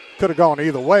 Could have gone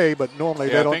either way, but normally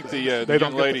they don't. I think the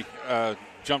young lady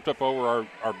jumped up over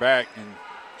our back and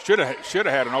should have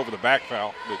had an over-the-back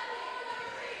foul. But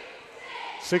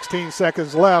 16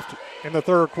 seconds left in the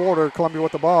third quarter. Columbia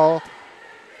with the ball.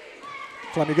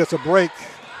 Columbia gets a break.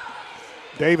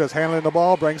 Davis handling the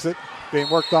ball, brings it, being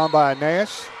worked on by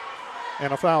Nash,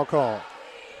 and a foul call.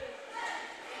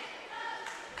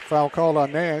 Foul called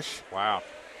on Nash. Wow.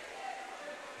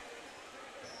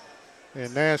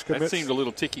 And Nash commits. That seemed a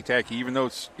little ticky-tacky, even though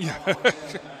it's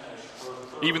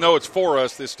for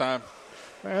us this time.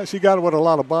 She got it with a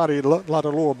lot of body, a lot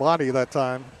of lower body that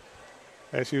time,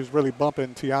 as she was really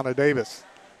bumping Tiana Davis.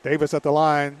 Davis at the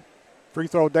line. Free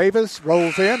throw Davis,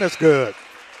 rolls in, it's good.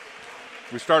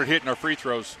 We started hitting our free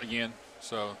throws again,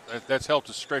 so that's helped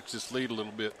us stretch this lead a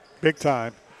little bit. Big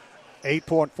time.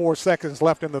 8.4 seconds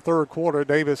left in the third quarter.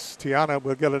 Davis, Tiana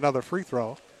will get another free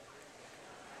throw.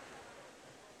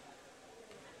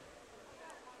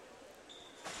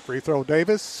 Free throw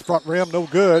Davis, front rim, no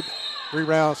good.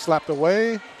 Rebound slapped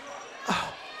away.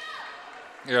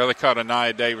 Yeah, they caught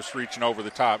Anaya Davis reaching over the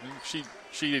top. She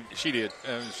did. She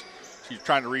was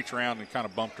trying to reach around and kind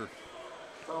of bumped her.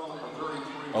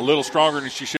 A little stronger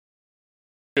than she should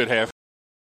have.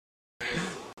 A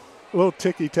little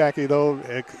ticky-tacky, though,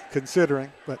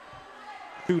 considering. But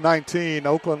 2:19,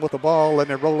 Oakland with the ball, and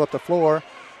they roll up the floor.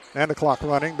 And the clock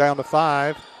running, down to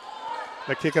 5.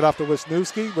 They kick it off to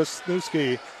Wisniewski.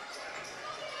 Wisniewski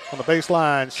on the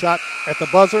baseline. Shot at the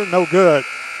buzzer, no good.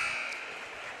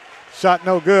 Shot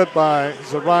no good by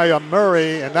Zariah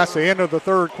Murray, and that's the end of the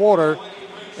third quarter.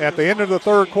 At the end of the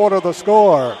third quarter, the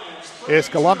score is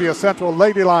Columbia Central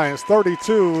Lady Lions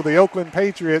 32, the Oakland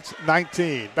Patriots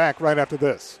 19. Back right after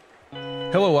this.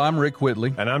 Hello, I'm Rick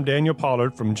Whitley. And I'm Daniel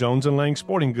Pollard from Jones & Lang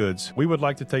Sporting Goods. We would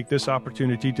like to take this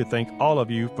opportunity to thank all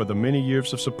of you for the many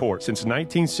years of support. Since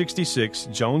 1966,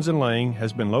 Jones & Lang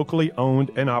has been locally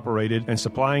owned and operated and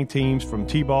supplying teams from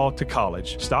T-ball to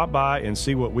college. Stop by and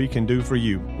see what we can do for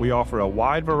you. We offer a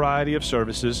wide variety of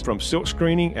services from silk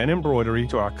screening and embroidery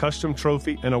to our custom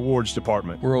trophy and awards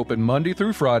department. We're open Monday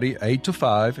through Friday, 8 to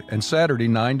 5, and Saturday,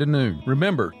 9 to noon.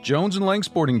 Remember, Jones & Lang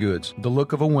Sporting Goods, the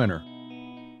look of a winner.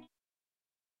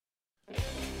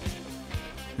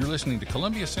 You're listening to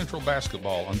Columbia Central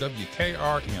Basketball on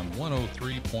WKRM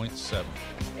 103.7.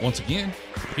 Once again,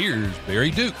 here's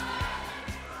Barry Duke.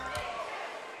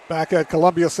 Back at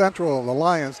Columbia Central, the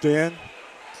Lions Den.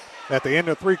 At the end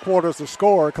of three quarters, the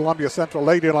score, Columbia Central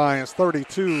Lady Lions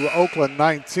 32, Oakland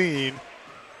 19.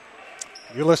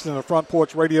 You're listening to Front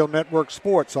Porch Radio Network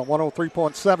Sports on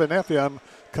 103.7 FM,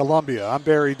 Columbia. I'm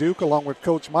Barry Duke along with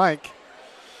Coach Mike.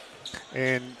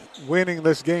 And winning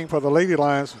this game for the Lady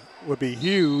Lions would be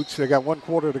huge. They got 1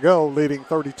 quarter to go, leading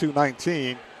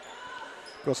 32-19.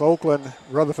 Because Oakland,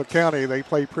 Rutherford County, they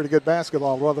play pretty good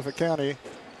basketball in Rutherford County,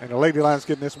 and the Lady Lions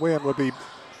getting this win would be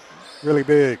really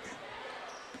big,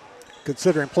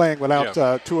 considering playing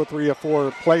without 2 or 3 or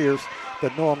 4 players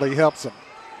that normally helps them.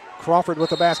 Crawford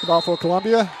with the basketball for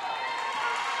Columbia.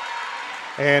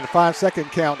 And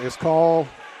 5-second count is called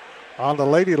on the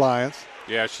Lady Lions.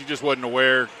 Yeah, she just wasn't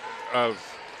aware of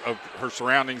her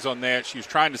surroundings on that. She was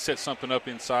trying to set something up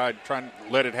inside, trying to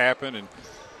let it happen, and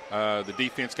the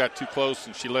defense got too close,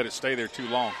 and she let it stay there too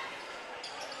long.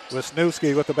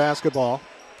 Wisniewski with the basketball.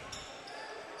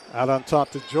 Out on top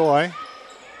to Joy.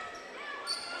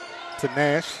 To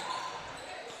Nash.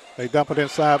 They dump it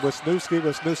inside Wisniewski.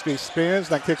 Wisniewski spins,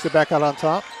 then kicks it back out on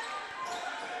top.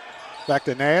 Back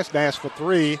to Nash. Nash for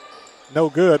 3. No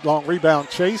good. Long rebound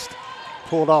chased.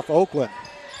 Pulled off Oakland.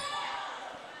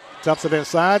 Dumps it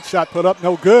inside. Shot put up.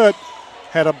 No good.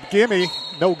 Had a gimme.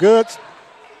 No good.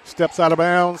 Steps out of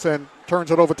bounds and turns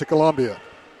it over to Columbia.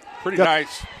 Pretty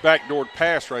nice backdoor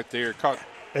pass right there.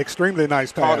 Extremely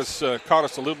nice pass. Caught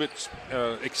us a little bit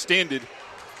extended.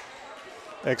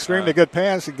 Extremely good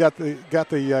pass. He got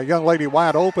the young lady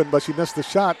wide open, but she missed the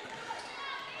shot.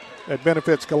 That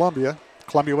benefits Columbia.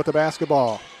 Columbia with the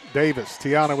basketball. Davis,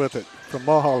 Tiana with it from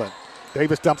Mulholland.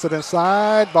 Davis dumps it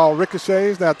inside. Ball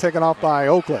ricochets. Now taken off by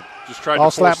Oakland. Just tried Ball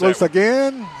to force slapped loose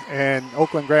again, and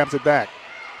Oakland grabs it back.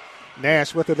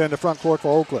 Nash with it in the front court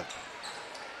for Oakland.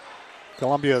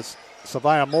 Columbia's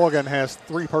Savia Morgan has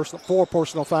 4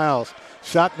 personal fouls.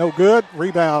 Shot no good.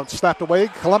 Rebound slapped away.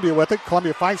 Columbia with it.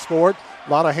 Columbia fights for it. A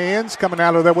lot of hands coming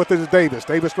out of there with it is Davis.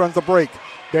 Davis runs the break.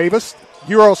 Davis,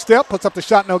 Euro step, puts up the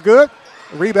shot, no good.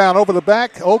 Rebound over the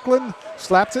back. Oakland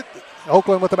slaps it.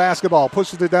 Oakland with the basketball,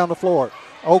 pushes it down the floor.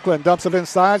 Oakland dumps it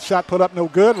inside. Shot put up, no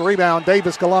good. Rebound,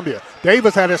 Davis, Columbia.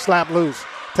 Davis had it slapped loose.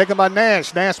 Taken by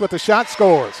Nash. Nash with the shot,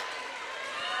 scores.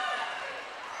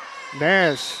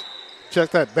 Nash, check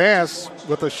that, Bass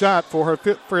with a shot for her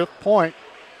 5th point.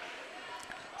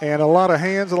 And a lot of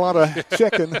hands, a lot of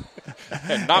checking.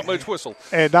 And not much whistle.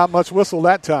 And not much whistle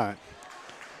that time.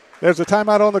 There's a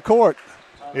timeout on the court.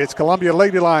 It's Columbia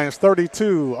Lady Lions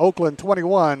 32, Oakland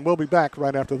 21. We'll be back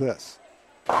right after this.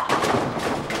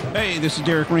 Hey, this is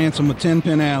Derek Ransom with 10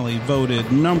 Pin Alley, voted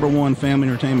 #1 family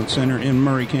entertainment center in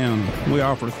Murray County. We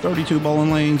offer 32 bowling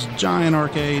lanes, giant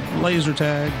arcade, laser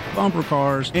tag, bumper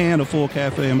cars, and a full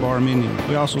cafe and bar menu.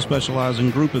 We also specialize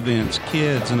in group events,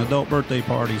 kids and adult birthday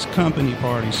parties, company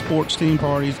parties, sports team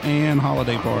parties, and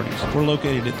holiday parties. We're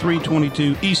located at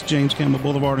 322 East James Campbell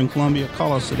Boulevard in Columbia.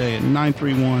 Call us today at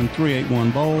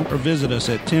 931-381-BOWL or visit us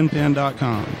at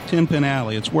 10pin.com. 10 Pin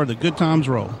Alley, it's where the good times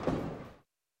roll.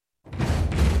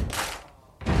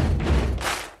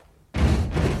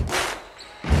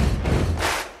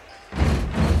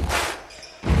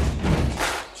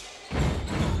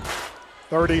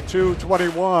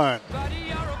 (32-21).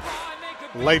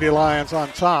 Lady Lions on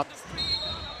top.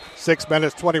 6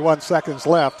 minutes, 21 seconds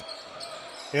left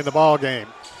in the ball game.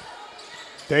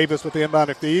 Davis with the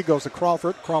inbound feed goes to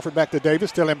Crawford. Crawford back to Davis,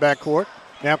 still in backcourt.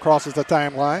 Now crosses the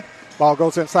timeline. Ball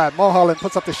goes inside. Mulholland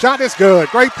puts up the shot. It's good.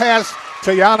 Great pass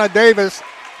to Yana Davis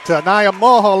to Anaya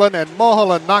Mulholland, and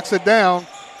Mulholland knocks it down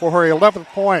for her 11th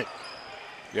point.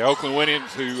 Yeah, Oakland went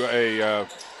into a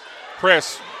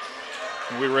press,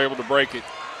 and we were able to break it.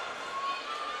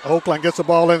 Oakland gets the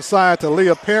ball inside to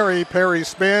Leah Perry. Perry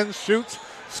spins, shoots,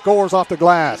 scores off the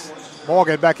glass.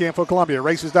 Morgan back in for Columbia.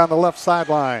 Races down the left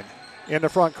sideline in the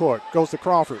front court. Goes to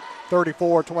Crawford.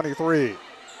 34-23.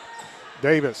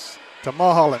 Davis to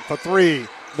Mulholland for 3.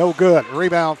 No good.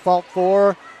 Rebound fought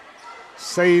for.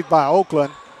 Saved by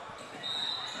Oakland.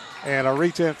 And a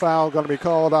reach-in foul going to be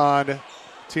called on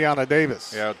Tiana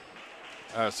Davis. Yeah.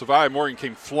 Savia Morgan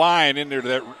came flying in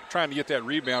there trying to get that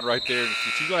rebound right there. And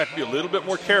she's going to have to be a little bit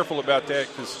more careful about that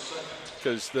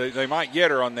because they might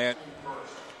get her on that.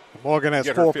 Morgan has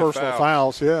 4 personal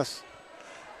fouls, yes.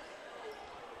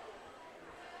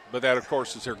 But that, of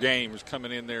course, is her game, is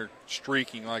coming in there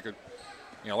streaking like a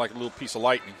little piece of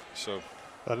lightning. So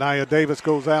Anaya Davis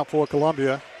goes out for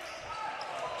Columbia.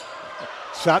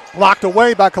 Shot blocked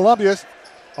away by Columbia.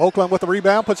 Oakland with the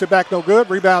rebound, puts it back, no good.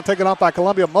 Rebound taken off by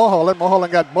Columbia. Mulholland.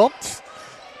 Mulholland got bumped.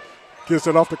 Gives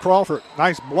it off to Crawford.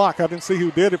 Nice block. I didn't see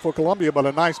who did it for Columbia, but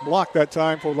a nice block that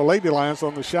time for the Lady Lions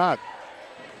on the shot.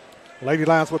 Lady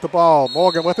Lions with the ball.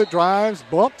 Morgan with it, drives,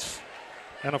 bumps,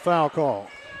 and a foul call.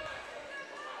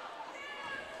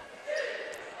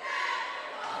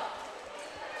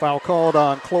 Foul called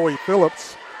on Chloe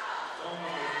Phillips.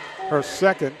 Her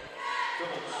second.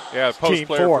 Yeah, post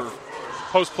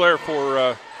player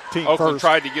for Team Oakland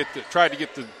first. tried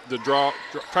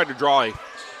to draw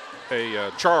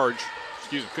charge.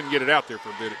 Couldn't get it out there for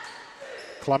a bit.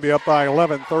 Columbia up by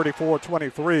 11,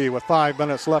 34-23 with 5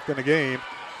 minutes left in the game.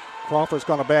 Crawford's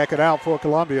going to back it out for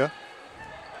Columbia.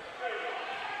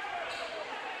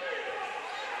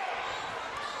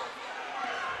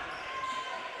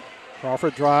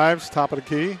 Crawford drives, top of the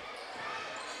key.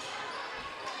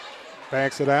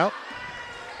 Backs it out.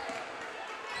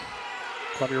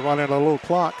 Columbia running a little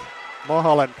clock.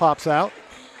 Mulholland pops out.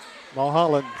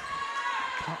 Mulholland.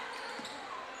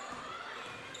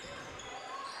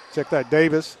 Check that,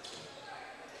 Davis.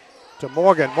 To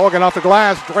Morgan. Morgan off the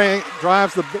glass,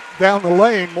 drives down the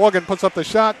lane. Morgan puts up the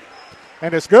shot,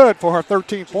 and it's good for her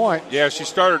 13th point. Yeah, she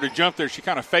started to jump there. She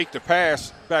kind of faked the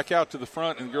pass back out to the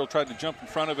front, and the girl tried to jump in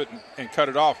front of it and cut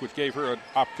it off, which gave her an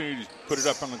opportunity to put it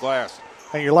up on the glass.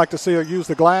 And you like to see her use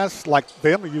the glass, like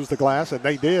them to use the glass, and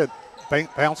they did.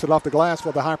 Bounce it off the glass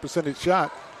for the high percentage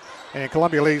shot. And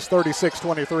Columbia leads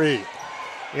 36-23.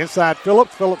 Inside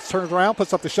Phillips. Phillips turns around,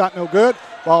 puts up the shot, no good.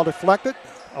 Ball deflected.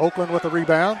 Oakland with the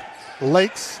rebound.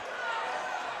 Lakes.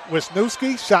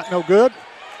 Wisniewski, shot no good.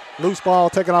 Loose ball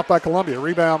taken off by Columbia.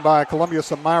 Rebound by Columbia,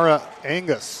 Samara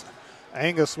Angus.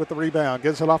 Angus with the rebound.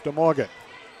 Gives it off to Morgan.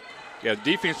 Yeah, the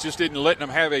defense just didn't let them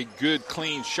have a good,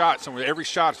 clean shot. Every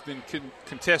shot's been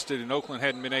contested, and Oakland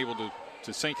hadn't been able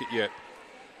to sink it yet.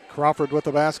 Crawford with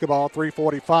the basketball.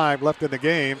 3:45 left in the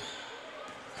game.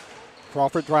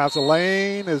 Crawford drives the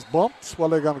lane. Is bumped. What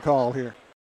are they going to call here?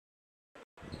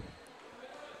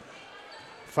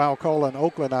 Foul call on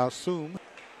Oakland, I assume.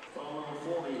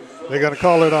 They're going to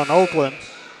call it on Oakland.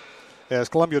 As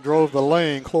Columbia drove the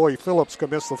lane, Chloe Phillips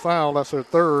commits the foul. That's her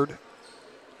third.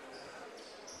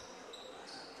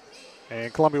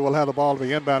 And Columbia will have the ball to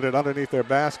be inbounded underneath their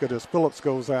basket as Phillips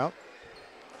goes out.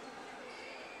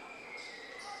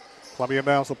 Columbia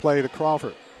inbounds the play to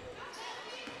Crawford.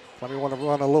 Columbia want to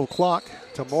run a little clock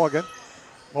to Morgan.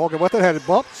 Morgan with it, had it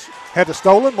bumped, had it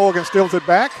stolen. Morgan steals it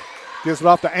back, gives it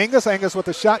off to Angus. Angus with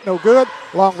the shot, no good.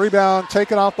 Long rebound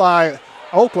taken off by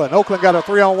Oakland. Oakland got a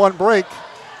 3-on-1 break.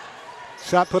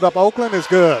 Shot put up Oakland is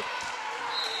good.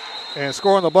 And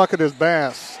scoring the bucket is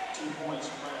Bass.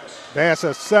 Bass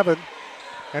has 7.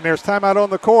 And there's timeout on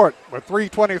the court with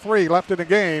 3:23 left in the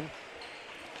game.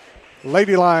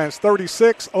 Lady Lions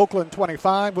 36, Oakland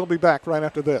 25. We'll be back right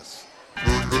after this.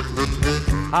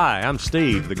 Hi, I'm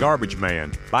Steve, the garbage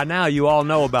man. By now you all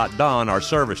know about Don, our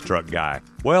service truck guy.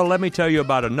 Well, let me tell you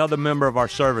about another member of our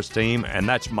service team, and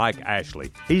that's Mike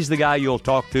Ashley. He's the guy you'll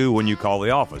talk to when you call the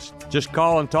office. Just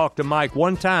call and talk to Mike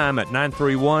one time at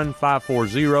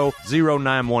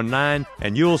 931-540-0919,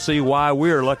 and you'll see why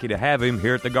we're lucky to have him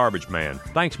here at the Garbage Man.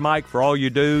 Thanks, Mike, for all you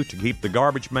do to keep the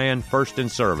Garbage Man first in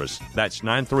service. That's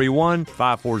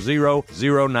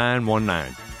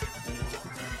 931-540-0919.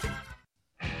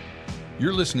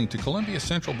 You're listening to Columbia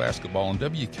Central Basketball on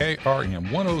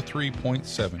WKRM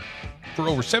 103.7. For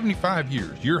over 75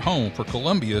 years, you're home for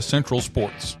Columbia Central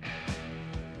Sports.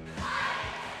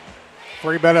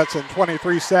 3 minutes and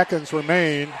 23 seconds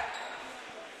remain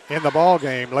in the ball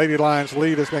game. Lady Lions'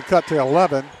 lead has been cut to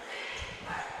 11.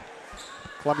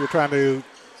 Columbia trying to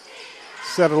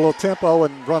set a little tempo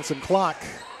and run some clock.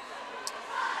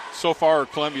 So far,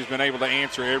 Columbia's been able to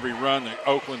answer every run that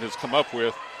Oakland has come up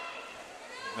with.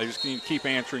 They just need to keep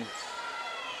answering.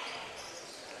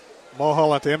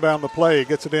 Mulholland to inbound the play.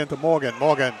 Gets it into Morgan.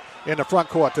 Morgan in the front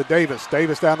court to Davis.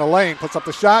 Davis down the lane. Puts up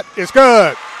the shot. It's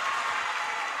good.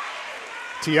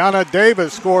 Tiana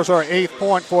Davis scores her 8th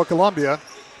point for Columbia.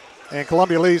 And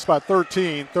Columbia leads by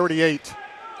 13,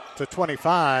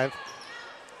 38-25.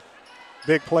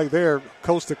 Big play there,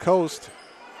 coast to coast.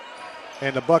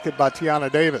 And the bucket by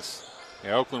Tiana Davis.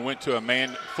 Yeah, Oakland went to a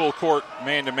full court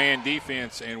man-to-man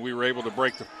defense, and we were able to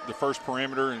break the first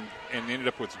perimeter and ended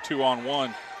up with a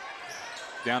 2-on-1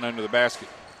 down under the basket.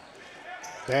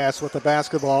 Bass with the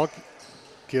basketball.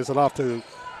 Gives it off to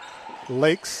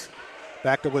Lakes.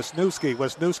 Back to Wisniewski.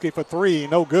 Wisniewski for 3,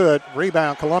 no good.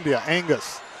 Rebound, Columbia.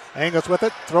 Angus. Angus with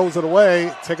it, throws it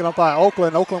away. Taken up by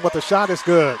Oakland. Oakland with the shot is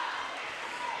good.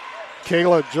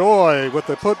 Kayla Joy with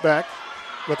the putback,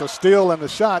 with the steal and the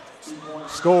shot,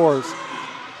 scores.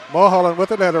 Mulholland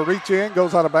with it, had a reach in,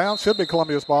 goes out of bounds. Should be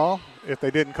Columbia's ball if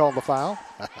they didn't call the foul.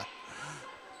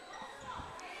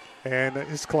 And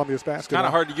it's Columbia's basketball. It's kind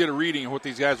of hard to get a reading of what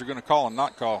these guys are going to call and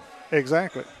not call.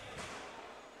 Exactly.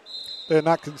 They're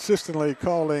not consistently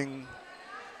calling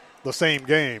the same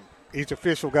game. Each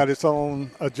official got its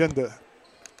own agenda.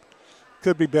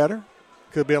 Could be better.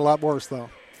 Could be a lot worse, though.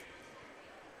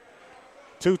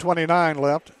 2:29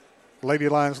 left. Lady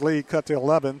Lions lead cut to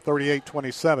 11,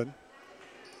 38-27.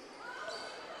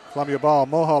 Columbia ball.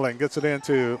 Mulholland gets it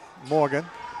into Morgan.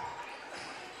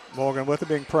 Morgan with it,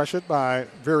 being pressured by a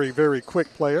very, very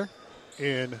quick player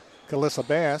in Calissa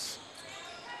Bass.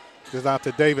 Gives out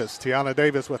to Davis. Tiana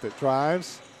Davis with it.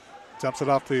 Drives. Jumps it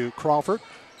off to Crawford.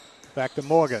 Back to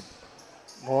Morgan.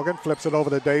 Morgan flips it over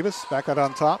to Davis. Back out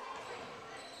on top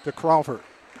to Crawford.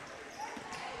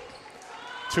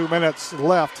 2 minutes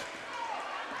left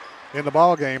in the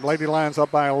ball game. Lady Lions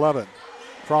up by 11.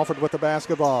 Crawford with the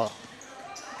basketball.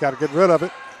 Got to get rid of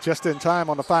it just in time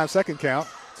on the 5-second count.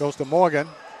 Goes to Morgan,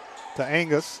 to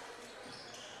Angus.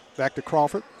 Back to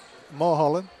Crawford.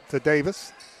 Mulholland to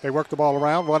Davis. They work the ball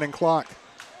around, running clock.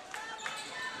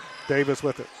 Davis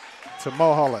with it to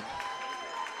Mulholland.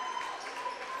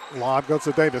 Lob goes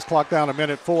to Davis. Clock down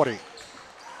 1:40.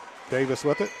 Davis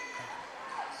with it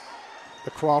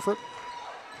to Crawford.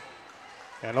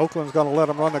 And Oakland's going to let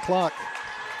them run the clock.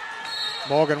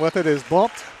 Morgan with it is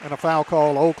bumped, and a foul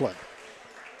called Oakland.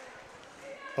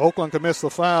 Oakland commits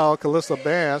the foul. Calissa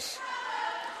Bass,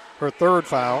 her third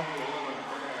foul.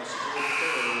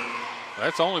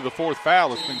 That's only the fourth foul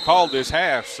that's been called this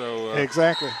half. So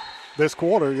exactly. This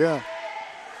quarter, yeah.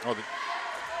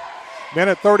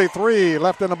 Minute 33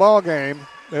 left in the ball game.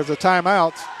 There's a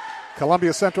timeout.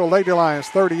 Columbia Central Lady Lions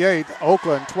 38,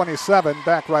 Oakland 27.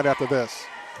 Back right after this.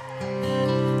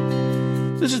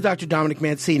 This is Dr. Dominic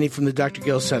Mancini from the Dr.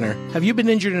 Gill Center. Have you been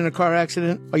injured in a car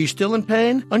accident? Are you still in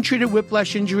pain? Untreated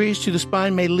whiplash injuries to the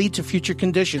spine may lead to future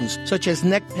conditions, such as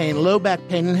neck pain, low back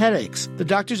pain, and headaches. The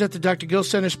doctors at the Dr. Gill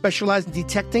Center specialize in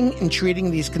detecting and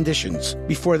treating these conditions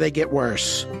before they get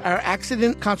worse. Our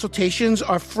accident consultations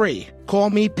are free. Call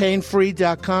me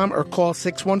painfree.com or call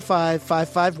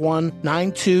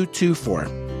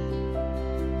 615-551-9224.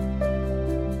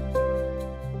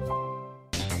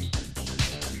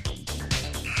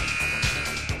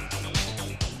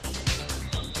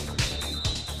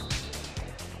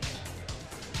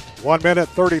 1 minute,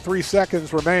 33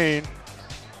 seconds remain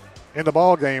in the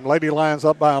ball game. Lady Lions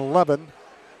up by 11.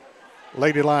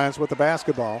 Lady Lions with the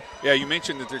basketball. Yeah, you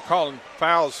mentioned that they're calling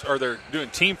fouls, or they're doing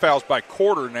team fouls by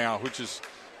quarter now, which is,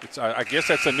 I guess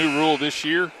that's a new rule this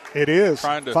year. It is.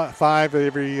 Five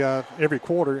every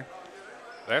quarter.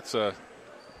 That's a.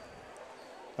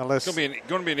 Unless it's going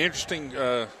to be an interesting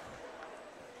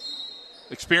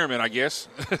experiment, I guess.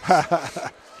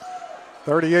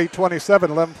 38-27,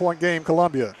 11-point game,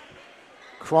 Columbia.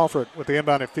 Crawford with the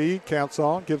inbounded feed, counts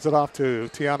on, gives it off to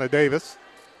Tiana Davis.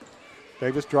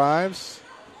 Davis drives,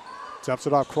 jumps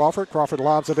it off Crawford. Crawford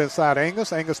lobs it inside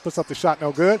Angus. Angus puts up the shot,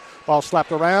 no good. Ball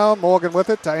slapped around. Morgan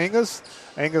with it to Angus.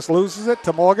 Angus loses it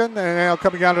to Morgan, and now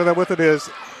coming out of there with it is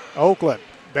Oakland.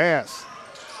 Bass.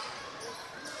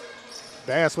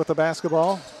 Bass with the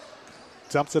basketball.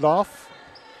 Jumps it off.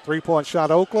 3-point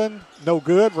shot, Oakland. No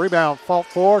good. Rebound, fought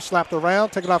for, slapped around,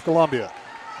 taken off Columbia.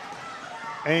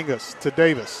 Angus to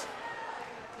Davis.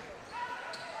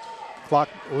 Clock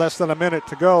less than a minute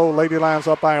to go. Lady Lions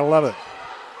up by 11.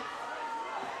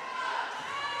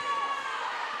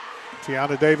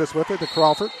 Tiana Davis with it to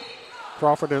Crawford.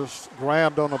 Crawford is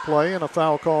grabbed on the play, and a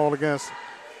foul called against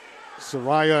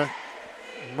Soraya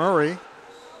Murray.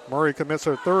 Murray commits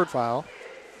her third foul.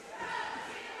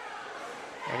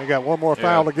 And they got one more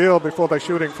foul to give before they're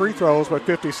shooting free throws with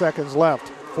 50 seconds left.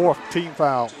 Fourth team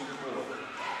foul.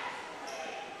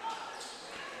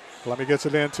 Columbia gets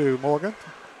it into Morgan.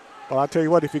 Well, I tell you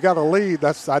what, if you got a lead,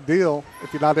 that's ideal.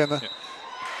 If you're not in the... Yeah.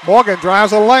 Morgan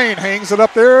drives a lane, hangs it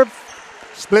up there,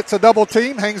 splits a double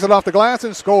team, hangs it off the glass,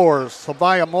 and scores.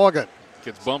 Savia Morgan.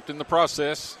 Gets bumped in the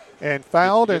process. And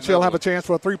fouled, and she'll have a chance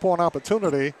for a three-point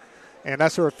opportunity. And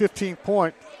that's her 15th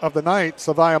point of the night,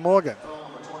 Savia Morgan.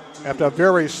 After a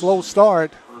very slow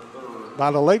start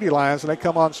by the Lady Lions, and they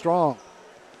come on strong.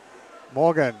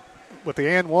 Morgan with the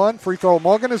and one. Free throw,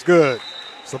 Morgan is good.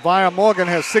 Savia Morgan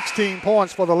has 16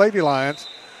 points for the Lady Lions.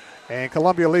 And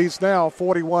Columbia leads now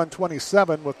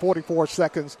 41-27 with 44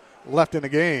 seconds left in the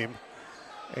game.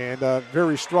 And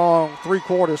very strong three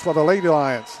quarters for the Lady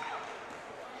Lions.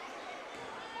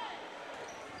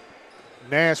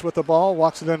 Nash with the ball,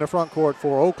 walks it in the front court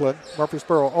for Oakland,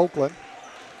 Murfreesboro, Oakland.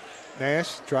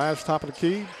 Nash drives top of the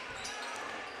key,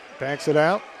 backs it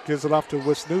out, gives it off to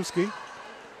Wisniewski.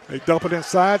 They dump it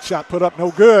inside, shot put up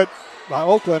no good by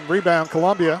Oakland. Rebound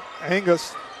Columbia.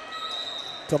 Angus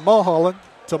to Mulholland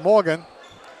to Morgan.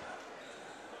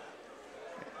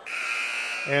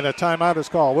 And a timeout is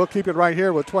called. We'll keep it right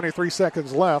here with 23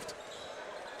 seconds left.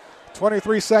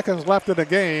 23 seconds left in the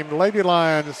game. Lady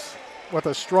Lions with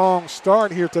a strong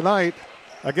start here tonight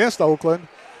against Oakland.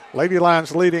 Lady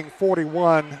Lions leading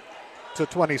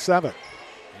 41-27.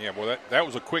 Yeah, well, that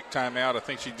was a quick timeout. I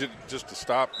think she did it just to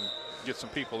stop and get some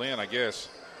people in, I guess.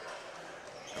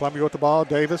 Columbia with the ball.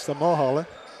 Davis to Mulholland.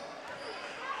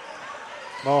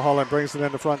 Mulholland brings it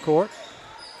into front court.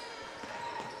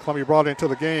 Columbia brought into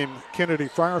the game Kennedy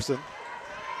Frierson.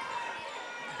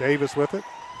 Davis with it.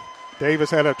 Davis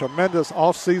had a tremendous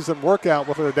off-season workout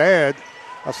with her dad.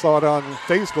 I saw it on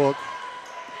Facebook.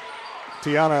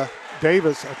 Tiana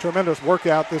Davis, a tremendous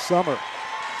workout this summer.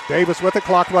 Davis with the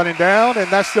clock running down, and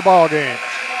that's the ball game.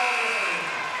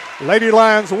 Lady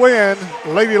Lions win.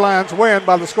 Lady Lions win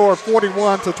by the score of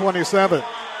 41-27.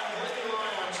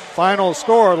 Final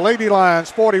score, Lady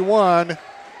Lions 41,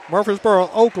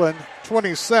 Murfreesboro, Oakland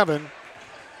 27.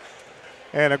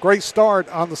 And a great start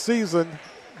on the season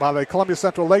by the Columbia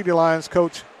Central Lady Lions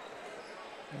coach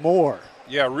Moore.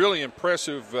 Yeah, really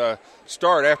impressive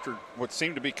start after what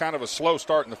seemed to be kind of a slow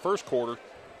start in the first quarter.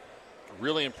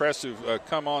 Really impressive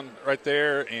come on right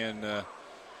there, and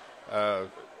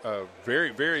very,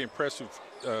 very impressive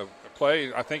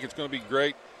play. I think it's going to be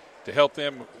great to help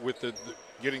them with the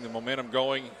getting the momentum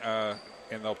going, and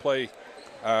they'll play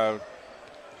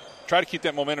try to keep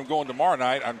that momentum going tomorrow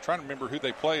night. I'm trying to remember who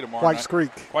they play tomorrow night.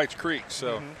 Whites Creek.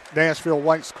 So Nashville,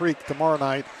 Whites Creek tomorrow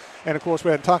night. And, of course, we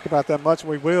hadn't talked about that much.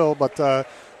 We will, but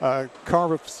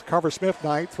Carver Smith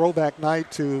night, throwback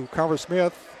night to Carver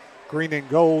Smith, green and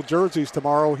gold jerseys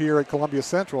tomorrow here at Columbia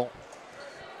Central.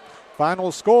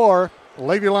 Final score,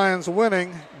 Lady Lions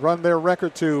winning, run their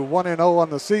record to 1-0 on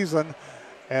the season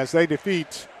as they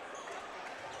defeat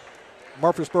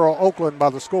Murfreesboro, Oakland by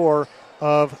the score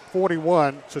of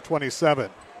 41-27.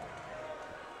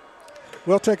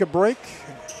 We'll take a break.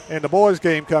 And the boys'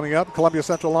 game coming up, Columbia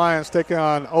Central Lions taking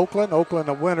on Oakland. Oakland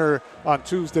a winner on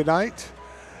Tuesday night.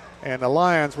 And the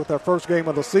Lions with their first game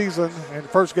of the season and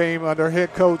first game under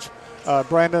head coach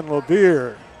Brandon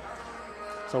LeVere.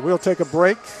 So we'll take a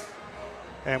break,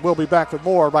 and we'll be back with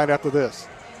more right after this.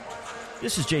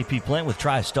 This is J.P. Plant with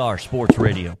TriStar Sports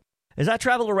Radio. As I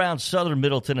travel around southern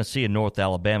Middle Tennessee and North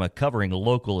Alabama covering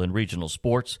local and regional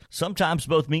sports, sometimes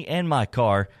both me and my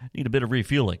car need a bit of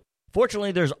refueling.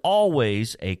 Fortunately, there's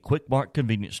always a Quick Mart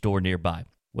convenience store nearby,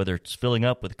 whether it's filling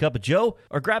up with a cup of joe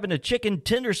or grabbing a chicken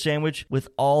tender sandwich with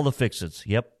all the fixins.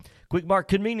 Yep, Quick Mart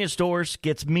convenience stores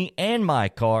gets me and my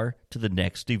car to the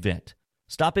next event.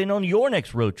 Stop in on your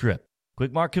next road trip.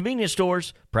 Quick Mart convenience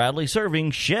stores, proudly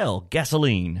serving Shell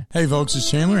gasoline. Hey folks, it's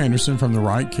Chandler Anderson from the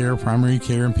Right Care Primary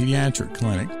Care and Pediatric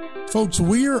Clinic. Folks,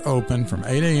 we are open from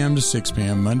 8 a.m. to 6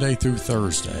 p.m. Monday through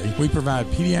Thursday. We provide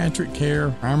pediatric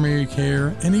care, primary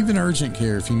care, and even urgent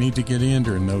care if you need to get in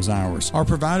during those hours. Our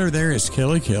provider there is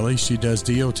Kelly Kelly. She does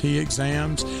DOT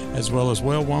exams as well as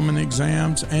well woman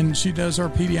exams, and she does our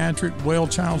pediatric well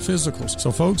child physicals. So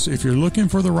folks, if you're looking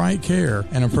for the right care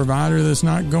and a provider that's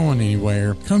not going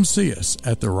anywhere, come see us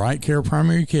at the Right Care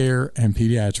Primary Care and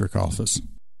Pediatric Office.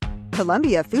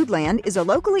 Columbia Foodland is a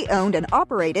locally owned and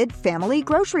operated family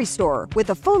grocery store with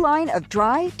a full line of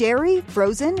dry, dairy,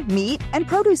 frozen, meat, and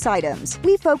produce items.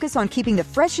 We focus on keeping the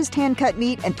freshest hand-cut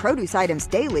meat and produce items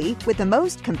daily with the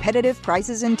most competitive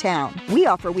prices in town. We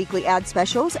offer weekly ad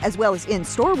specials as well as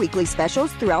in-store weekly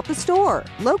specials throughout the store.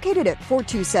 Located at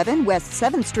 427 West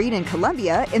 7th Street in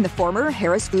Columbia in the former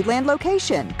Harris Foodland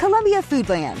location. Columbia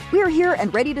Foodland. We are here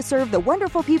and ready to serve the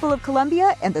wonderful people of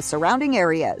Columbia and the surrounding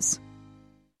areas.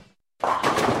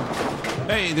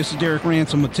 Hey, this is Derek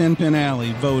Ransom with 10 Pin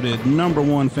Alley, voted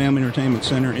 #1 family entertainment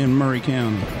center in Murray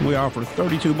County. We offer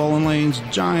 32 bowling lanes,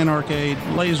 giant arcade,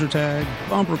 laser tag,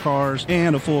 bumper cars,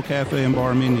 and a full cafe and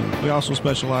bar menu. We also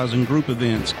specialize in group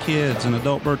events, kids and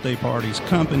adult birthday parties,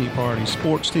 company parties,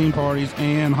 sports team parties,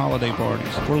 and holiday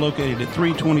parties. We're located at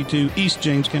 322 East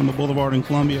James Campbell Boulevard in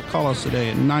Columbia. Call us today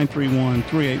at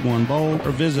 931-381-BOWL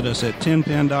or visit us at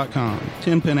 10pin.com.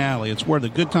 10 Pin Alley, it's where the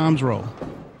good times roll.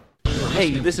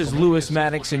 Hey, this is Lewis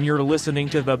Maddox, and you're listening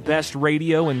to the best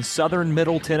radio in southern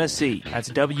Middle Tennessee. That's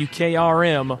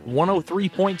WKRM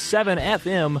 103.7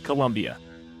 FM, Columbia.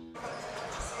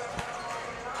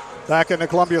 Back in the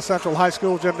Columbia Central High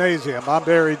School Gymnasium, I'm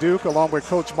Barry Duke along with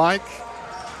Coach Mike.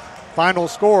 Final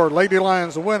score, Lady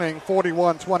Lions winning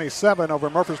 41-27 over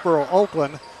Murfreesboro,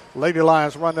 Oakland. Lady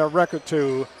Lions run their record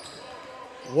to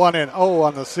 1-0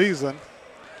 on the season.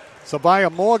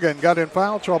 Savia Morgan got in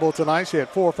foul trouble tonight. She had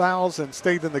 4 fouls and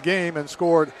stayed in the game and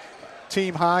scored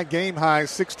team high, game high,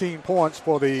 16 points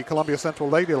for the Columbia Central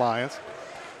Lady Lions.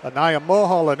 Anaya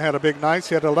Mulholland had a big night.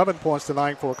 She had 11 points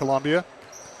tonight for Columbia.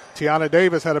 Tiana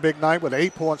Davis had a big night with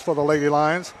 8 points for the Lady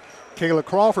Lions. Kayla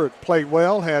Crawford played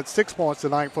well, had 6 points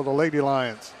tonight for the Lady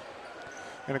Lions.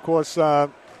 And, of course,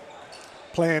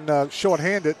 playing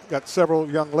shorthanded, got several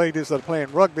young ladies that are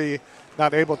playing rugby,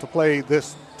 not able to play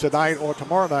this tonight or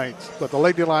tomorrow night. But the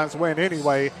Lady Lions win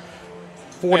anyway,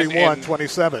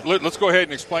 41-27. Let's go ahead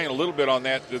and explain a little bit on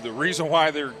that. The reason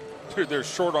why they're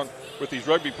short on with these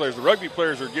rugby players. The rugby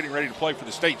players are getting ready to play for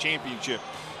the state championship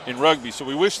in rugby, so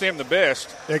we wish them the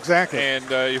best. Exactly. And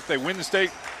if they win the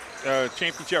state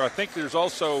championship, I think there's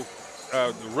also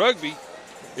the rugby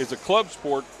is a club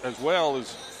sport as well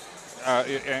as,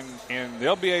 and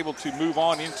they'll be able to move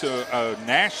on into a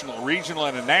regional,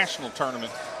 and a national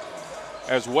tournament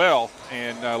as well.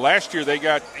 And last year they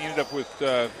ended up with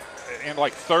and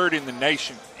like third in the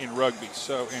nation in rugby,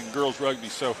 so in girls rugby.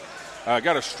 So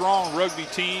got a strong rugby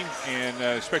team, and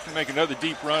expect to make another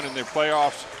deep run in their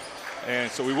playoffs.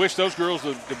 And so we wish those girls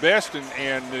the best,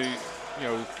 and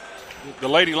the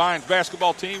Lady Lions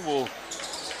basketball team will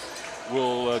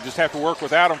just have to work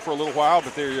without them for a little while.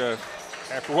 But they're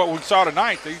after what we saw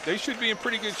tonight, they should be in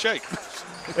pretty good shape.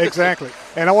 Exactly.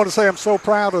 And I want to say I'm so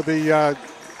proud of the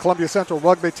Columbia Central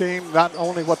rugby team, not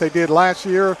only what they did last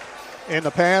year in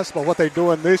the past, but what they're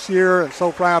doing this year, and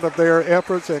so proud of their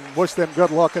efforts and wish them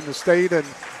good luck in the state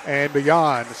and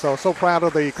beyond. So proud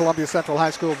of the Columbia Central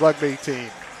High School rugby team.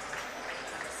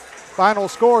 Final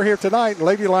score here tonight,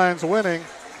 Lady Lions winning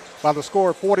by the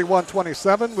score of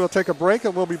 41-27. We'll take a break,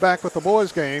 and we'll be back with the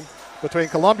boys' game between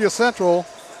Columbia Central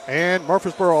and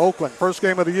Murfreesboro, Oakland. First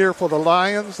game of the year for the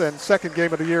Lions and second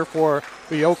game of the year for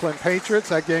the Oakland Patriots.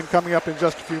 That game coming up in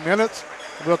just a few minutes.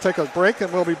 We'll take a break,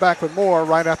 and we'll be back with more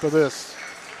right after this.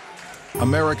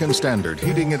 American Standard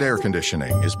Heating and Air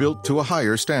Conditioning is built to a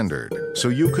higher standard, so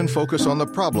you can focus on the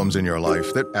problems in your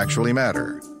life that actually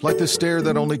matter, like the stair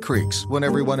that only creaks when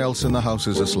everyone else in the house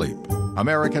is asleep.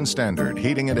 American Standard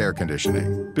Heating and Air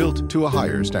Conditioning, built to a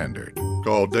higher standard.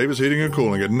 Call Davis Heating and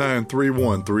Cooling at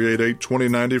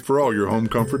 931-388-2090 for all your home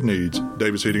comfort needs.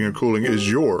 Davis Heating and Cooling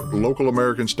is your local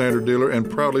American Standard dealer and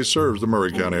proudly serves the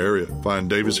Murray County area. Find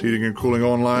Davis Heating and Cooling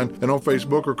online and on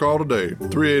Facebook, or call today,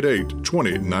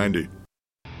 388-2090.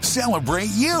 Celebrate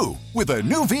you with a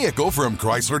new vehicle from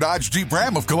Chrysler Dodge Jeep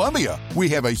Ram of Columbia. We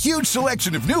have a huge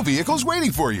selection of new vehicles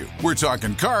waiting for you. We're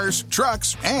talking cars,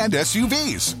 trucks, and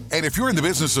SUVs. And if you're in the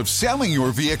business of selling your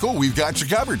vehicle, we've got you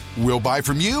covered. We'll buy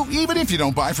from you even if you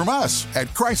don't buy from us. At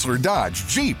Chrysler Dodge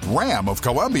Jeep Ram of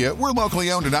Columbia, we're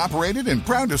locally owned and operated and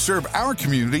proud to serve our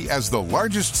community as the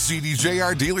largest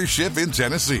CDJR dealership in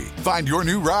Tennessee. Find your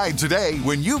new ride today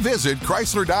when you visit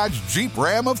Chrysler Dodge Jeep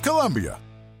Ram of Columbia.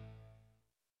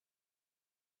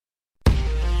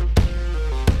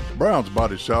 Brown's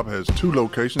Body Shop has 2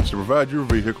 locations to provide your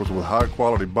vehicles with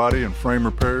high-quality body and frame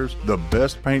repairs, the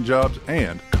best paint jobs,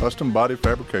 and custom body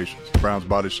fabrications. Brown's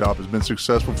Body Shop has been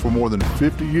successful for more than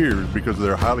 50 years because of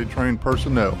their highly trained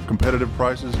personnel, competitive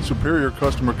prices, superior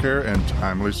customer care, and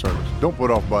timely service. Don't put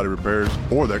off body repairs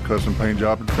or that custom paint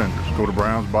job at Fenders. Go to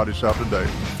Brown's Body Shop today.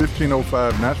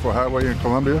 1505 Nashville Highway in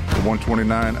Columbia, to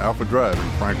 129 Alpha Drive in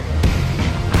Franklin.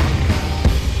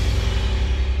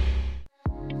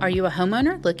 Are you a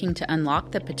homeowner looking to unlock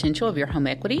the potential of your home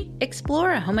equity? Explore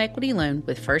a home equity loan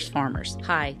with First Farmers.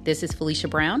 Hi, this is Felicia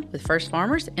Brown with First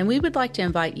Farmers, and we would like to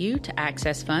invite you to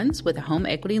access funds with a home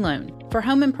equity loan. For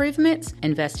home improvements,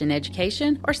 invest in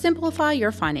education, or simplify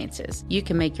your finances, you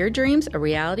can make your dreams a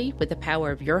reality with the power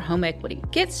of your home equity.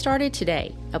 Get started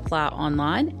today. Apply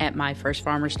online at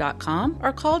myfirstfarmers.com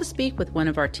or call to speak with one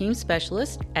of our team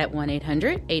specialists at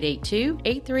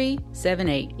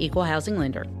 1-800-882-8378. Equal Housing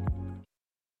Lender.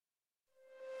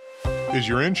 Is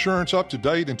your insurance up to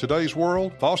date in today's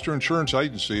world? Foster Insurance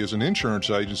Agency is an insurance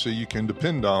agency you can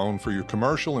depend on for your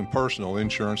commercial and personal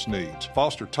insurance needs.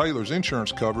 Foster tailors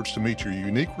insurance coverage to meet your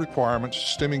unique requirements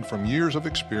stemming from years of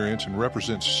experience and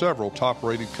represents several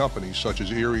top-rated companies such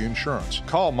as Erie Insurance.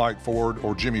 Call Mike Ford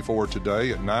or Jimmy Ford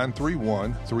today at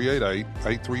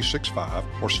 931-388-8365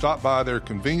 or stop by their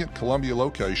convenient Columbia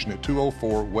location at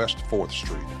 204 West 4th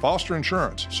Street. Foster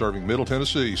Insurance, serving Middle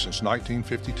Tennessee since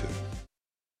 1952.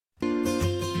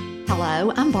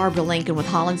 Hello, I'm Barbara Lincoln with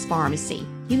Hollins Pharmacy.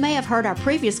 You may have heard our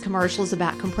previous commercials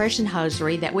about compression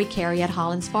hosiery that we carry at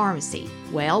Hollins Pharmacy.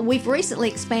 Well, we've recently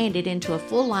expanded into a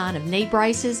full line of knee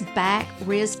braces, back,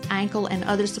 wrist, ankle, and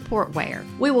other support wear.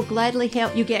 We will gladly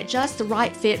help you get just the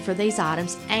right fit for these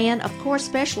items and, of course,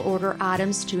 special order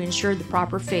items to ensure the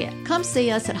proper fit. Come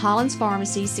see us at Hollins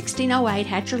Pharmacy, 1608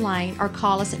 Hatcher Lane, or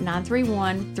call us at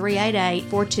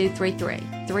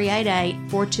 931-388-4233.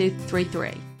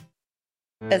 388-4233.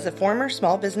 As a former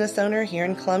small business owner here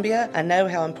in Columbia, I know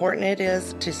how important it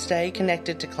is to stay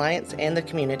connected to clients and the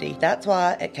community. That's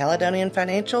why at Caledonian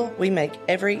Financial, we make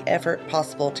every effort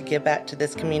possible to give back to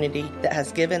this community that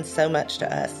has given so much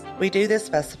to us. We do this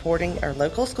by supporting our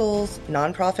local schools,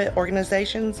 nonprofit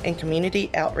organizations, and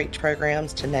community outreach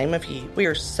programs, to name a few. We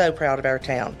are so proud of our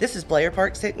town. This is Blair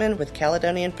Park-Sickman with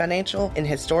Caledonian Financial in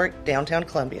historic downtown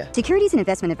Columbia. Securities and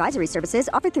investment advisory services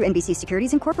offered through NBC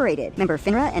Securities Incorporated. Member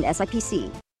FINRA and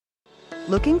SIPC.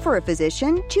 Looking for a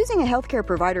physician? Choosing a healthcare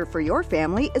provider for your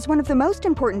family is one of the most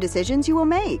important decisions you will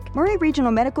make. Murray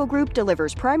Regional Medical Group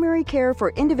delivers primary care for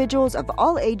individuals of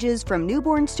all ages from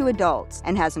newborns to adults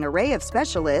and has an array of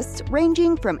specialists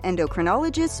ranging from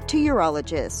endocrinologists to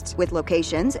urologists. With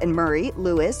locations in Murray,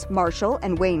 Lewis, Marshall,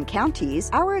 and Wayne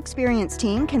counties, our experienced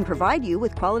team can provide you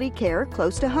with quality care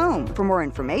close to home. For more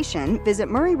information, visit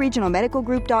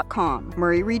murrayregionalmedicalgroup.com.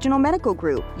 Murray Regional Medical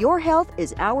Group. Your health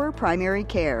is our primary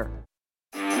care.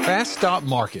 Fast Stop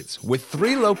Markets, with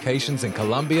 3 locations in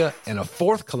Columbia and a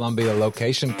 4th Columbia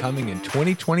location coming in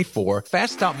 2024,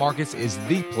 Fast Stop Markets is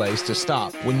the place to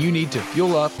stop when you need to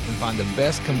fuel up and find the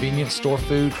best convenience store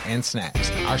food and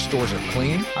snacks. Our stores are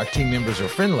clean, our team members are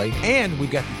friendly, and we've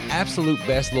got the absolute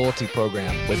best loyalty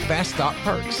program with Fast Stop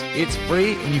Perks. It's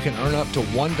free and you can earn up to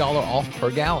 $1 off per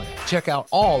gallon. Check out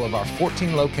all of our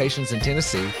 14 locations in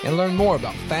Tennessee and learn more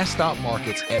about Fast Stop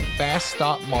Markets at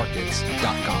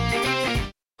faststopmarkets.com.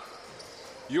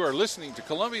 You are listening to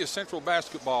Columbia Central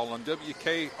Basketball on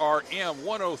WKRM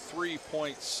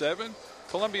 103.7.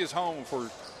 Columbia's home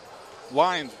for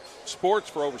Lions sports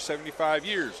for over 75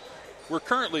 years. We're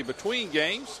currently between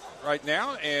games right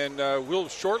now, and we'll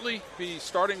shortly be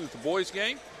starting with the boys'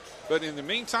 game. But in the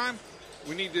meantime,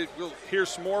 we'll hear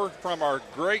some more from our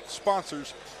great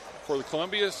sponsors for the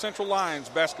Columbia Central Lions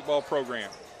basketball program.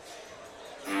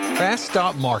 Fast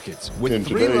Stop Markets. With In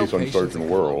 3 today's locations uncertain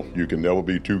world, you can never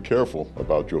be too careful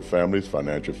about your family's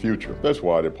financial future. That's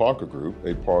why the Parker Group,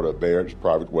 a part of Baird's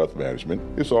Private Wealth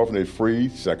Management, is offering a free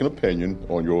second opinion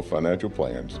on your financial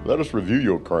plans. Let us review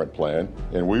your current plan,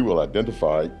 and we will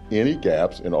identify any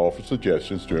gaps and offer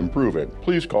suggestions to improve it.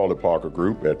 Please call the Parker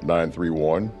Group at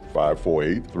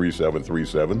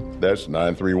 931-548-3737. That's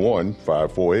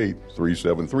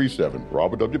 931-548-3737.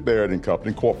 Robert W. Baird &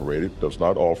 Company Incorporated does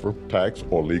not offer tax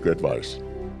or legal advice.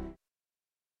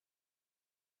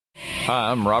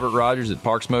 Hi, I'm Robert Rogers at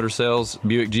Parks Motor Sales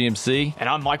Buick GMC. And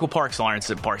I'm Michael Parks Lawrence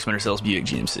at Parks Motor Sales Buick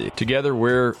GMC. Together,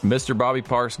 we're Mr. Bobby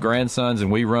Parks' grandsons, and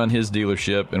we run his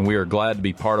dealership, and we are glad to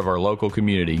be part of our local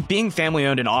community. Being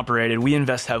family-owned and operated, we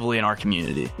invest heavily in our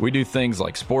community. We do things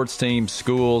like sports teams,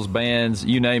 schools, bands,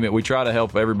 you name it. We try to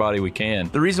help everybody we can.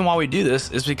 The reason why we do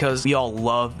this is because we all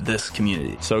love this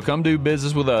community. So come do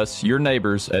business with us, your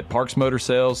neighbors, at Parks Motor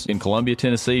Sales in Columbia,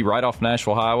 Tennessee, right off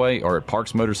Nashville Highway, or at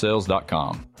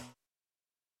parksmotorsales.com.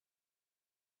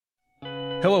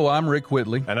 Hello, I'm Rick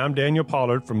Whitley. And I'm Daniel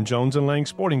Pollard from Jones & Lang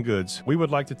Sporting Goods. We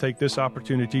would like to take this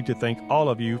opportunity to thank all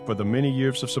of you for the many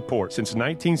years of support. Since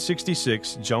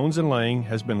 1966, Jones & Lang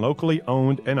has been locally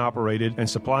owned and operated and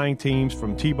supplying teams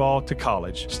from T-ball to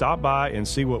college. Stop by and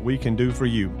see what we can do for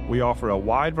you. We offer a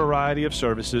wide variety of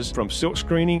services from silk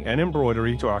screening and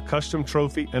embroidery to our custom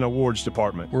trophy and awards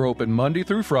department. We're open Monday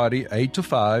through Friday, 8 to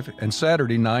 5, and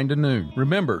Saturday, 9 to noon.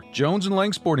 Remember, Jones &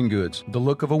 Lang Sporting Goods, the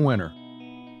look of a winner.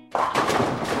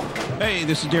 Hey,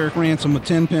 this is Derek Ransom with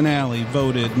 10 Pin Alley,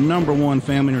 voted #1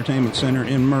 family entertainment center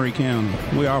in Murray County.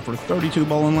 We offer 32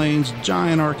 bowling lanes,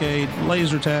 giant arcade,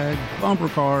 laser tag, bumper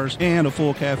cars, and a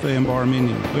full cafe and bar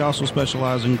menu. We also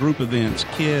specialize in group events,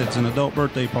 kids and adult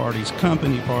birthday parties,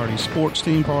 company parties, sports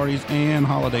team parties, and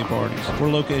holiday parties. We're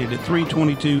located at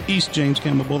 322 East James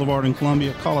Campbell Boulevard in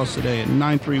Columbia. Call us today at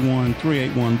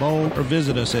 931-381-BOWL or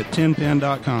visit us at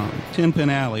 10pin.com. 10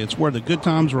 Pin Alley, it's where the good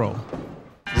times roll.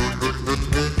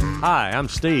 Hi, I'm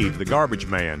Steve, the garbage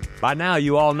man. By now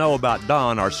you all know about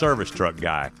Don, our service truck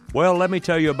guy. Well, let me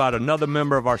tell you about another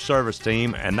member of our service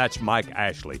team, and that's Mike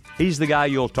Ashley. He's the guy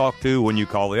you'll talk to when you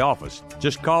call the office.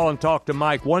 Just call and talk to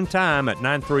Mike one time at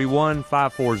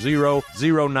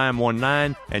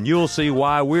 931-540-0919, and you'll see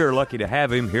why we're lucky to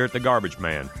have him here at the Garbage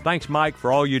Man. Thanks, Mike,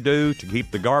 for all you do to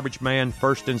keep the Garbage Man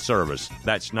first in service.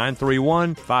 That's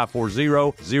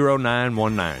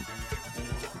 931-540-0919.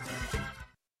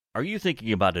 Are you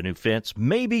thinking about a new fence?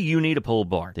 Maybe you need a pole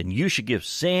barn. Then you should give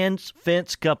Sands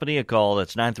Fence Company a call.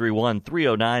 That's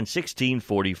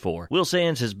 931-309-1644. Will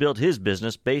Sands has built his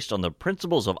business based on the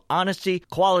principles of honesty,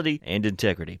 quality, and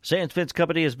integrity. Sands Fence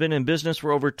Company has been in business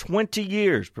for over 20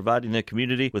 years, providing the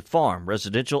community with farm,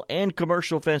 residential, and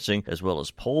commercial fencing, as well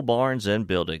as pole barns and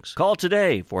buildings. Call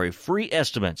today for a free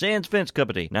estimate. Sands Fence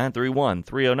Company,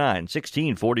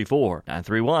 931-309-1644.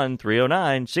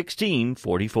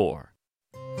 931-309-1644.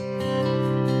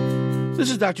 This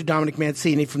is Dr. Dominic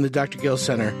Mancini from the Dr. Gill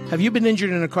Center. Have you been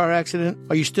injured in a car accident?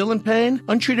 Are you still in pain?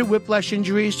 Untreated whiplash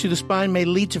injuries to the spine may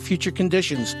lead to future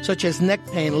conditions, such as neck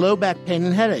pain, low back pain,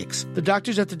 and headaches. The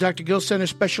doctors at the Dr. Gill Center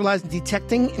specialize in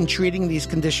detecting and treating these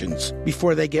conditions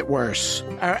before they get worse.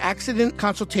 Our accident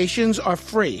consultations are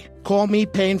free. Call me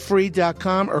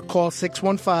painfree.com or call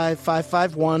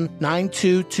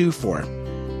 615-551-9224.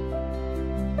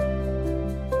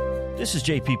 This is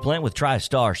JP Plant with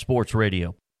TriStar Sports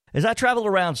Radio. As I travel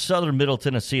around southern Middle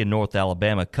Tennessee and North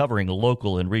Alabama covering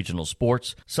local and regional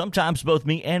sports, sometimes both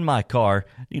me and my car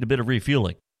need a bit of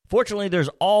refueling. Fortunately, there's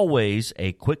always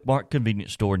a Quick Mart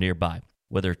convenience store nearby.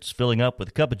 Whether it's filling up with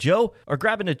a cup of joe or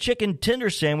grabbing a chicken tender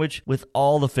sandwich with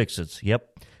all the fixins. Yep,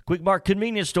 Quick Mart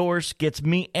convenience stores gets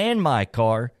me and my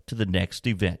car to the next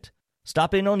event.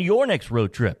 Stop in on your next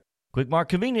road trip. Quick Mart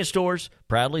convenience stores,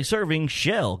 proudly serving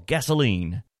Shell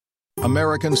gasoline.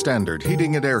 American Standard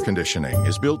Heating and Air Conditioning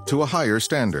is built to a higher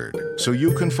standard, so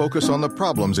you can focus on the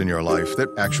problems in your life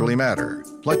that actually matter,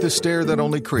 like the stair that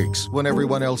only creaks when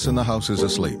everyone else in the house is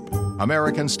asleep.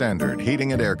 American Standard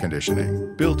Heating and Air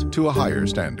Conditioning, built to a higher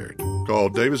standard. Call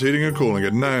Davis Heating and Cooling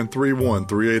at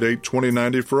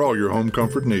 931-388-2090 for all your home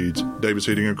comfort needs. Davis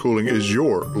Heating and Cooling is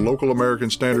your local American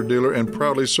Standard dealer and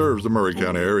proudly serves the Murray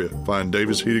County area. Find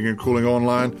Davis Heating and Cooling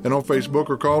online and on Facebook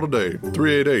or call today,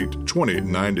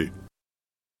 388-2090.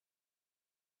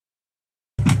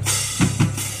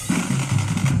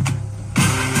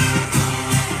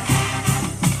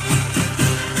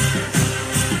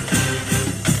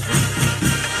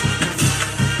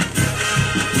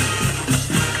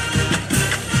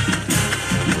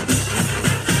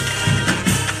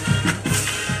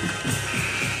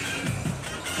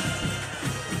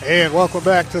 And welcome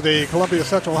back to the Columbia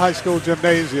Central High School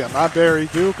Gymnasium. I'm Barry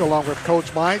Duke along with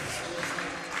Coach Mike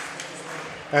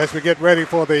as we get ready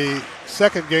for the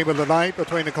second game of the night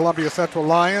between the Columbia Central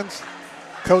Lions,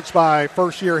 coached by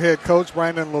first-year head coach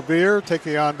Brandon LeVere,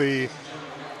 taking on the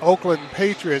Oakland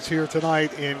Patriots here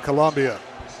tonight in Columbia.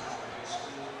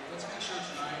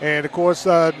 And, of course,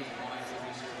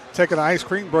 taking an ice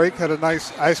cream break, had a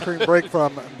nice ice cream break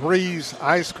from Breeze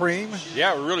Ice Cream.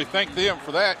 Yeah, we really thank them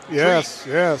for that. Yes,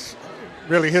 yes.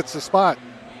 Really hits the spot.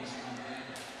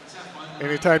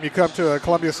 Anytime you come to a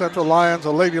Columbia Central Lions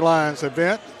or Lady Lions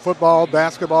event, football,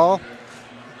 basketball,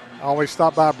 always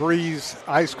stop by Breeze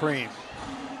Ice Cream.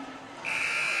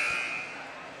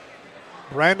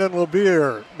 Brandon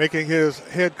LeVere making his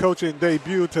head coaching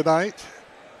debut tonight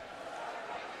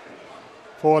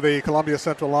for the Columbia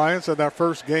Central Lions in their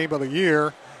first game of the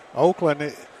year.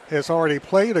 Oakland has already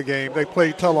played a game. They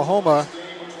played Tullahoma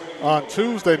on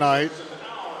Tuesday night,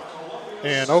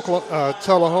 and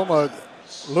Tullahoma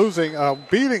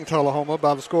beating Tullahoma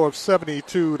by the score of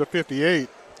 72-58,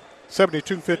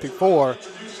 72-54.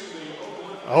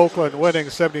 Oakland winning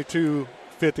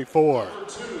 72-54.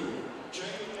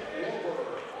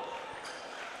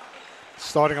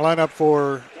 Starting lineup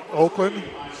for Oakland.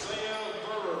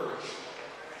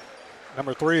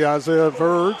 Number 3, Isaiah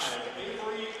Verge.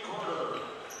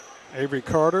 Avery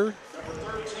Carter.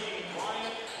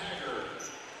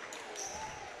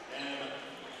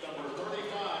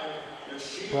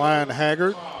 Brian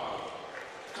Haggard.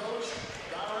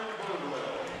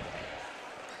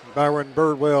 Byron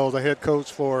Birdwell, the head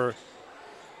coach for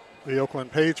the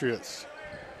Oakland Patriots.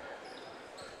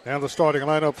 Now the starting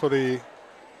lineup for the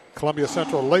Columbia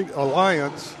Central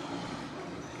Lions.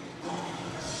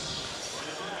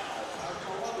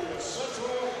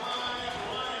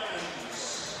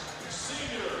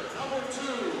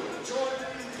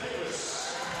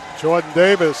 Jordan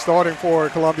Davis starting for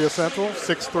Columbia Central,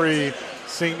 6'3"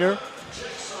 senior.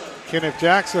 Kenneth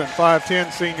Jackson,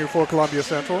 5'10" senior for Columbia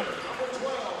Central.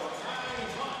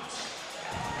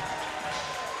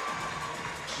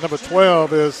 Number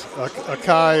 12 is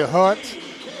Akai Hunt.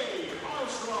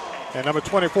 And number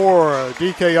 24,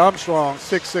 D.K. Armstrong,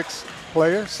 6'6"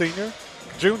 player,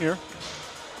 junior.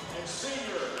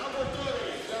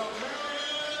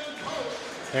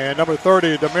 And number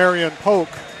 30, Demarion Polk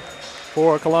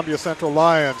for Columbia Central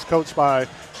Lions, coached by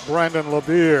Brandon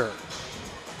LeVere.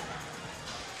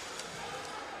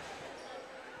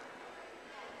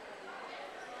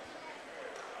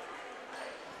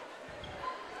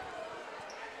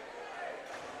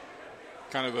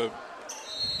 Kind of a,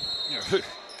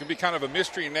 can be kind of a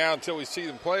mystery now until we see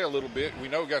them play a little bit. We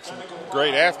know we got some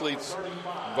great athletes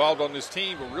involved on this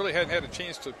team, but really hadn't had a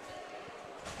chance to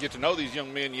get to know these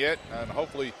young men yet, and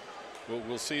hopefully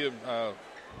we'll see them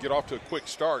get off to a quick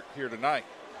start here tonight.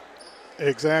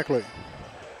 Exactly.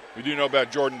 We do know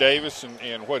about Jordan Davis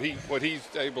and what he's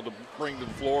able to bring to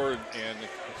the floor, and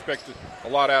expect a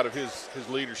lot out of his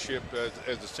leadership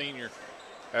as a senior,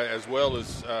 as well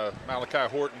as Malachi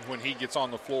Horton when he gets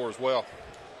on the floor as well.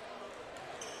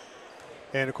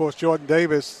 And, of course, Jordan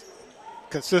Davis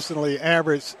consistently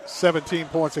averaged 17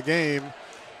 points a game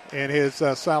in his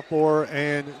sophomore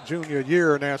and junior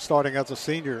year, now starting as a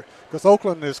senior. Because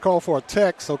Oakland is called for a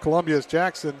tech, so Columbia's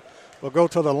Jackson will go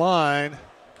to the line.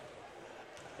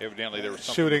 Evidently, there was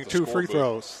something shooting with the 2 free scorebook.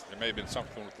 throws. There may have been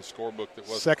something with the scorebook that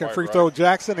wasn't Second quite free right. throw,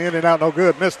 Jackson, in and out, no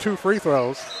good. Missed 2 free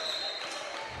throws.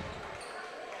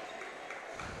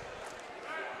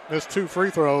 Missed 2 free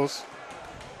throws.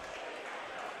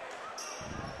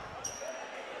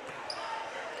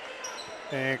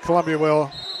 And Columbia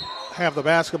will have the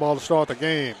basketball to start the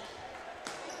game.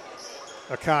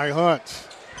 Akai Hunt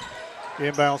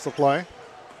inbounds the play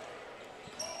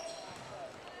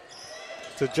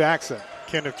to Jackson.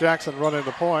 Kenneth Jackson running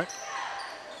the point.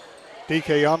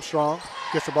 DK Armstrong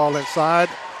gets the ball inside,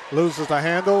 loses the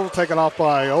handle, taken off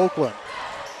by Oakland.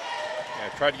 Yeah,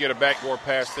 tried to get a backdoor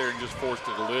pass there and just forced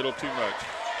it a little too much.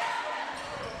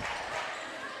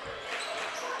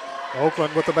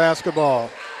 Oakland with the basketball.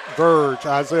 Verge,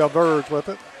 Isaiah Verge with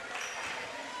it.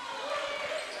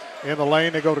 In the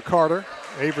lane, they go to Carter,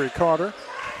 Avery Carter.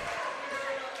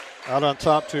 Out on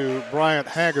top to Bryant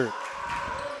Haggard.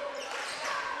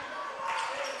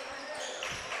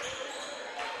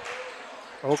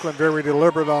 Oakland very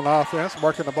deliberate on offense,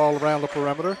 working the ball around the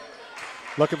perimeter,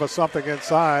 looking for something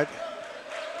inside.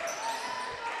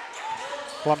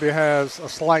 Columbia has a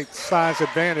slight size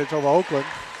advantage over Oakland.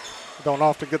 Don't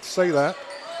often get to say that.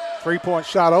 3-point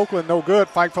shot, Oakland, no good.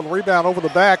 Fight for the rebound over the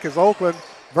back is Oakland.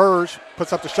 Verge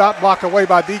puts up the shot, blocked away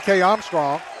by DK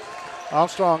Armstrong.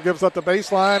 Armstrong gives up the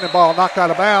baseline and ball knocked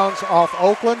out of bounds off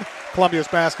Oakland. Columbia's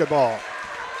basketball.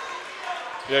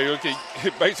 Yeah, you look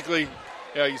at, basically,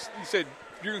 yeah, you said,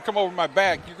 you're going to come over my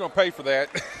back, you're going to pay for that.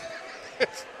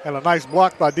 And a nice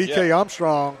block by DK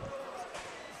Armstrong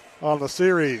on the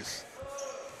series.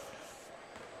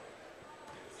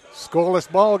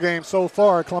 Scoreless ball game so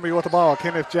far. Columbia with the ball.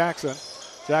 Kenneth Jackson.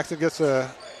 Jackson gets a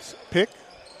pick.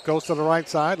 Goes to the right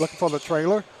side. Looking for the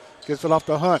trailer. Gets it off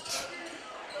to Hunt.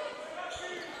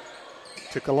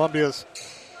 To Columbia's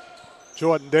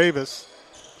Jordan Davis,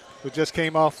 who just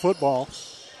came off football.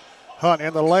 Hunt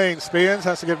in the lane. Spins.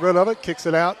 Has to get rid of it. Kicks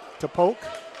it out to Polk.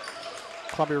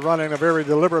 Columbia running a very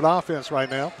deliberate offense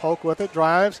right now. Polk with it.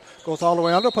 Drives. Goes all the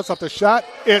way under. Puts up the shot.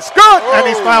 It's good. And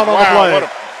he's fouled on the play.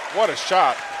 What a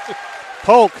shot.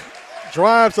 Polk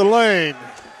drives the lane,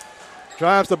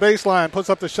 drives the baseline, puts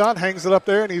up the shot, hangs it up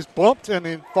there, and he's bumped and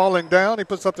he's falling down. He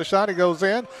puts up the shot, he goes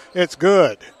in. It's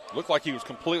good. Looked like he was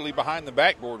completely behind the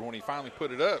backboard when he finally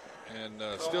put it up and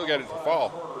still got it to fall.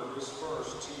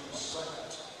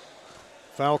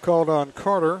 Foul called on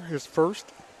Carter, his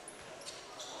first.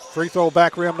 Free throw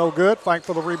back rim, no good. Fight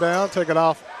for the rebound, take it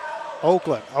off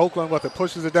Oakland. Oakland with it,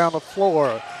 pushes it down the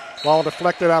floor. Ball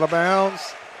deflected out of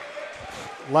bounds.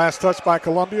 Last touch by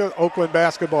Columbia, Oakland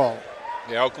basketball.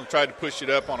 Yeah, Oakland tried to push it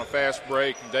up on a fast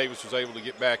break, and Davis was able to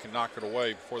get back and knock it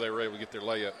away before they were able to get their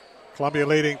layup. Columbia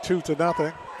leading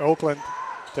 2-0. Oakland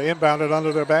to inbound it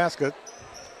under their basket.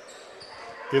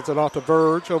 Gives it off to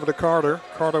Verge, over to Carter.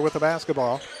 Carter with the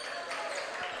basketball.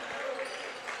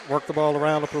 Work the ball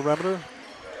around the perimeter.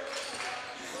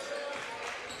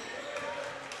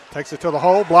 Takes it to the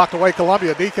hole, blocked away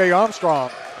Columbia. DK Armstrong.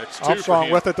 That's 2 Armstrong for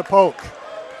him. with it to Polk.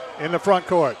 In the front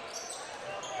court.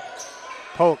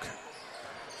 Polk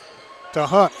to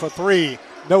Hunt for 3.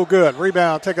 No good.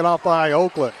 Rebound taken off by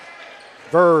Oakland.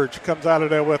 Verge comes out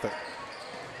of there with it.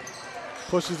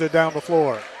 Pushes it down the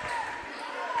floor.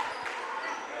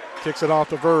 Kicks it off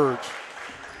to Verge.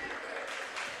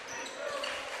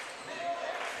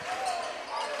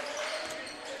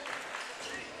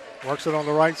 Works it on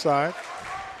the right side.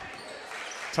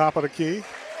 Top of the key.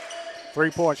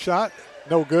 3-point shot.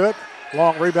 No good.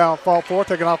 Long rebound, fall forward,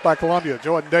 taken off by Columbia.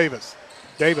 Jordan Davis.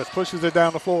 Davis pushes it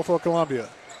down the floor for Columbia.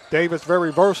 Davis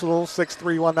very versatile,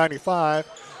 6'3", 195.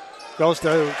 Goes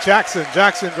to Jackson.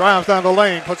 Jackson drives down the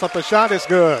lane, puts up the shot. It's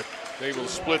good. They will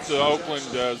split the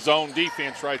Oakland zone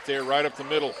defense right there, right up the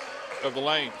middle of the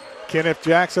lane. Kenneth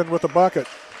Jackson with the bucket.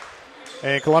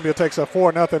 And Columbia takes a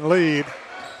 4-0 lead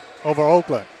over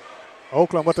Oakland.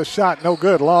 Oakland with the shot, no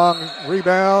good. Long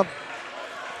rebound.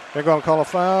 They're going to call a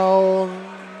foul.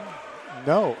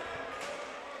 No.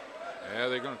 Yeah,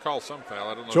 they're going to call some foul.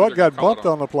 I don't know. Jordan got bumped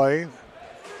on the play.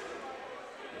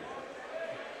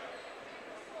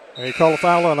 And he called a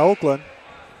foul on Oakland.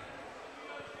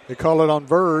 They call it on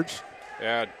Verge.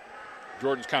 Yeah,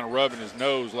 Jordan's kind of rubbing his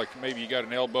nose like maybe he got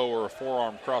an elbow or a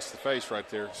forearm across the face right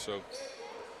there. So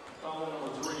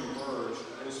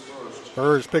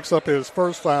Verge picks up his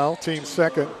first foul, team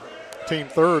second, team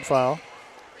third foul.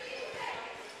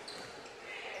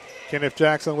 Kenneth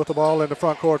Jackson with the ball in the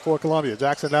front court for Columbia.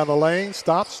 Jackson down the lane,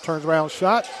 stops, turns around,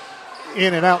 shot.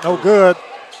 In and out, no good.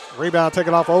 Rebound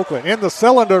taken off Oakland. In the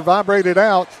cylinder, vibrated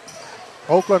out.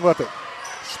 Oakland with it.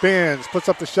 Spins, puts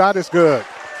up the shot, it's good.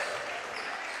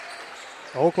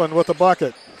 Oakland with the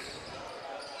bucket.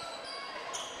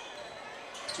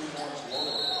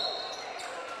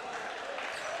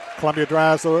 Columbia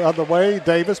drives the other way.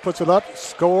 Davis puts it up,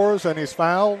 scores, and he's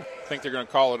fouled. I think they're going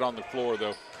to call it on the floor,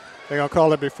 though. They're going to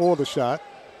call it before the shot.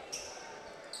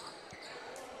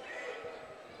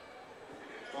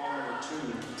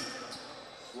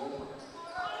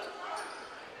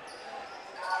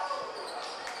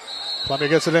 Columbia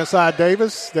gets it inside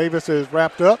Davis. Davis is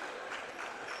wrapped up.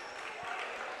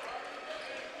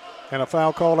 And a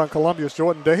foul called on Columbia's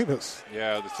Jordan Davis.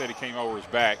 Yeah, they said he came over his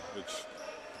back, which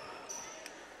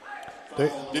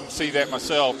didn't see that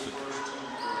myself.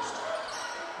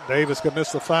 Davis could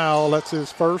miss the foul. That's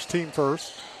his first, team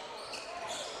first.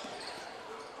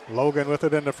 Logan with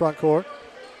it in the front court.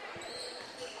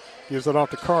 Gives it off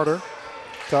to Carter,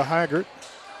 to Haggard.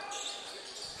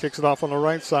 Kicks it off on the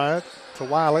right side to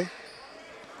Wiley.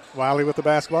 Wiley with the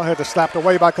basketball. Had to slapped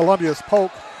away by Columbia's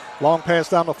Polk. Long pass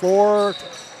down the floor.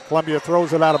 Columbia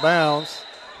throws it out of bounds.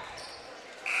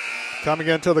 Coming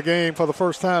into the game for the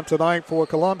first time tonight for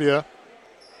Columbia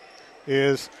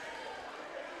is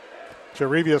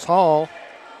Jaravius Hall.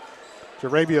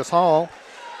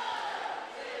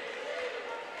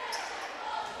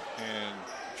 And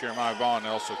Jeremiah Vaughn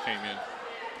also came in.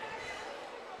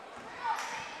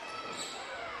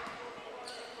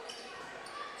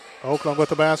 Oakland with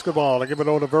the basketball. They give it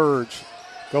over to Verge.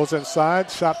 Goes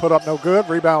inside. Shot put up no good.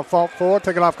 Rebound fought for.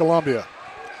 Taken off Columbia.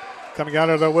 Coming out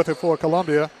of there with it for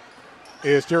Columbia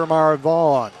is Jeremiah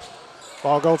Vaughn.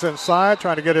 Ball goes inside.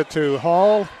 Trying to get it to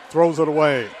Hall. Throws it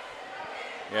away.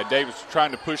 Yeah, Davis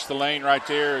trying to push the lane right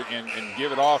there and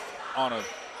give it off on a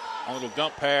little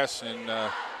dump pass, and the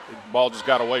ball just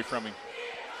got away from him.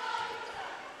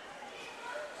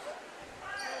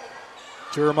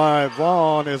 Jeremiah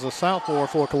Vaughn is a sophomore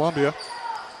for Columbia.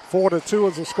 4-2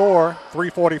 is the score.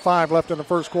 3:45 left in the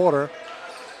first quarter.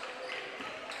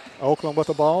 Oakland with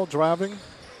the ball, driving.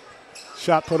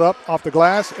 Shot put up off the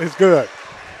glass is good.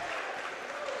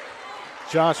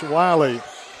 Josh Wiley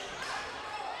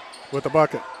with the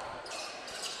bucket.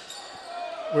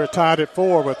 We're tied at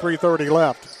 4 with 3:30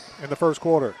 left in the first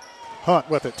quarter. Hunt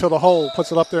with it to the hole,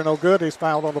 puts it up there, no good. He's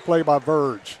fouled on the play by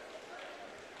Verge.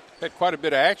 Had quite a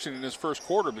bit of action in this first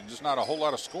quarter, but just not a whole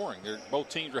lot of scoring. Both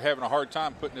teams are having a hard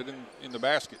time putting it in the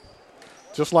basket.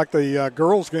 Just like the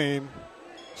girls' game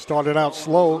started out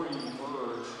slow.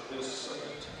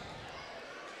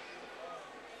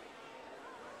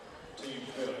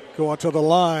 Going to the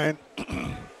line,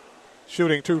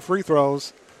 shooting 2 free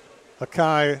throws,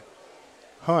 Akai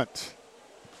Hunt.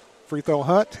 Free throw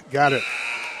Hunt, got it.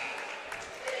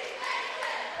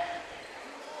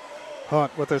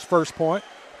 Hunt with his first point.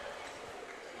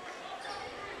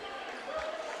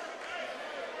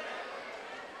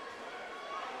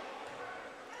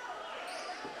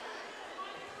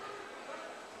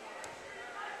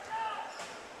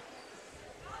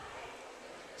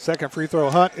 Second free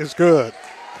throw Hunt is good.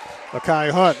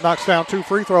 Akai Hunt knocks down 2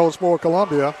 free throws for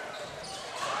Columbia.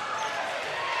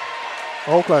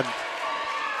 Oakland.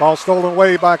 Ball stolen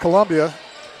away by Columbia.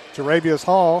 Jaravius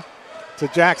Hall to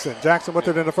Jackson. Jackson with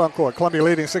it in the front court. Columbia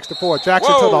leading 6-4.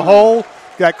 Jackson to the hole.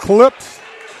 Got clipped.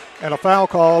 And a foul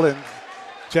call. And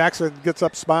Jackson gets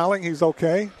up smiling. He's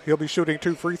okay. He'll be shooting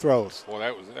 2 free throws. Boy,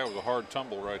 that was a hard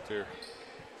tumble right there.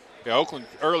 Yeah, Oakland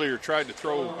earlier tried to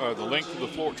throw the length of the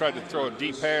floor, tried to throw a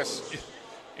deep pass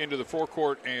into the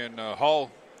forecourt, and Hall,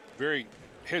 very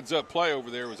heads-up play over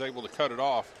there, was able to cut it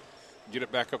off, get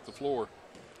it back up the floor,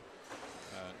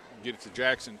 get it to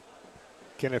Jackson.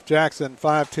 Kenneth Jackson,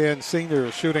 5'10",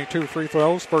 senior, shooting 2 free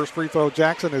throws. First free throw,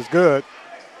 Jackson, is good.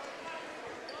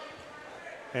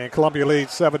 And Columbia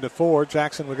leads 7-4.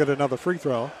 Jackson will get another free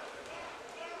throw.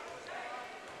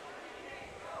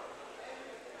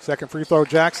 Second free throw,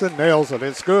 Jackson nails it.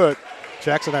 It's good.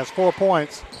 Jackson has 4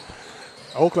 points.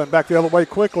 Oakland back the other way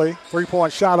quickly.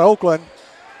 3-point shot, Oakland.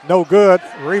 No good.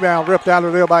 Rebound ripped out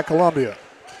of there by Columbia.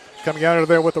 Coming out of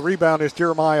there with the rebound is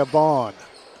Jeremiah Vaughn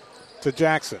to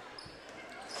Jackson.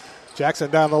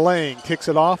 Jackson down the lane, kicks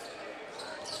it off.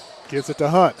 Gives it to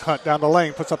Hunt. Hunt down the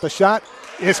lane, puts up the shot.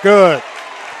 It's good.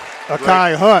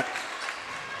 Akai Hunt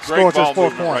scores his 4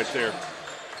 points. Right there.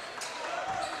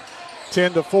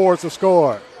 10-4 is the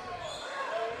score.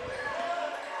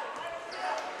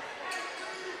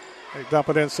 They dump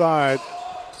it inside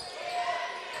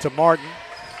to Martin.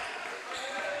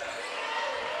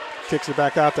 Kicks it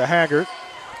back out to Haggard.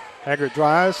 Haggard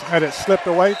drives, had it slipped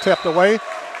away, tipped away.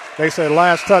 They say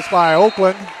last touch by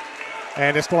Oakland,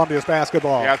 and it's Columbia's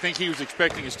basketball. Yeah, I think he was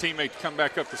expecting his teammate to come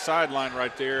back up the sideline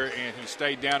right there, and he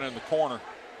stayed down in the corner.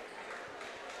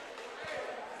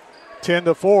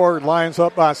 10-4, lines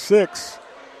up by 6.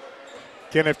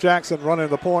 Kenneth Jackson running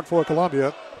the point for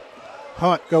Columbia.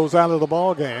 Hunt goes out of the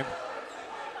ball game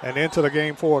and into the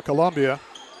game for Columbia.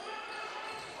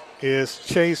 is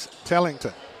Chase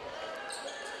Tellington.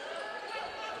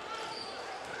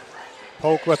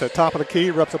 Polk with it, top of the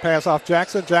key, rips a pass off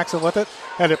Jackson. Jackson with it,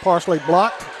 had it partially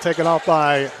blocked, taken off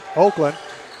by Oakland.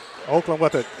 Oakland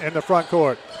with it in the front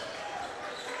court.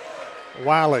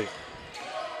 Wiley.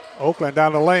 Oakland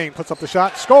down the lane, puts up the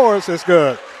shot, scores, is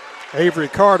good. Avery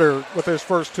Carter with his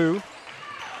first two.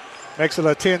 Makes it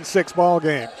a 10-6 ball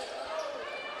game.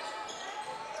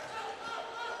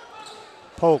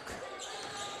 Polk,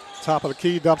 top of the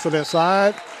key, dumps it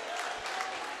inside.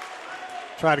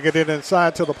 Trying to get it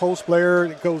inside to the post player.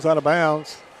 It goes out of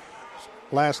bounds.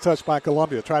 Last touch by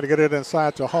Columbia. Try to get it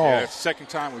inside to Hall. Yeah, it's the second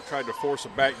time we've tried to force a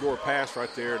backdoor pass right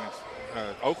there.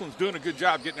 And Oakland's doing a good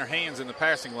job getting their hands in the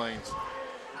passing lanes.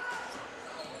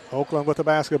 Oakland with the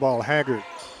basketball. Haggard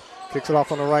kicks it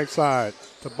off on the right side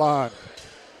to Bond.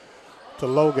 To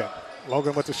Logan.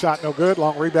 Logan with the shot, no good.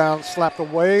 Long rebound slapped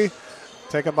away.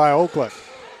 Taken by Oakland.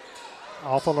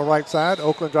 Off on the right side.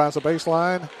 Oakland drives the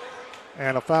baseline.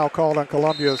 And a foul called on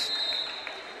Columbia's.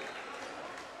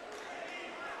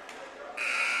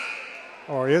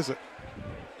 Or is it?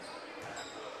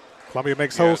 Columbia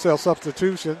makes wholesale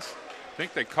substitutions. I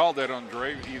think they called that on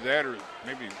Dre, either that or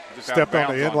maybe just stepped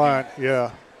out of on the bounds inline. him.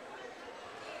 Yeah.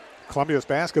 Columbia's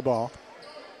basketball.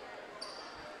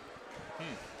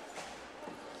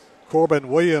 Corbin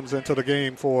Williams into the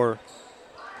game for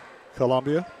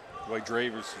Columbia. The way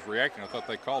Dravis is reacting, I thought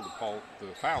they called the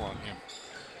foul on him.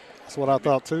 That's what I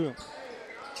thought too.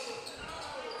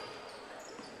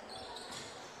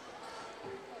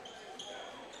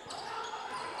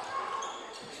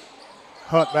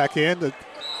 Hunt back in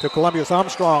to Columbia's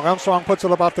Armstrong. Armstrong puts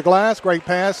it up off the glass. Great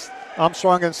pass.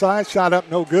 Armstrong inside. Shot up,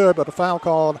 no good, but a foul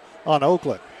called on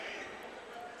Oakland.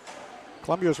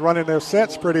 Columbia's running their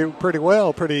sets pretty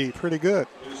well, pretty good.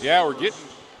 Yeah, we're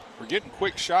getting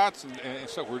quick shots, and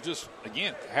so we're just,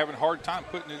 again, having a hard time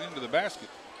putting it into the basket.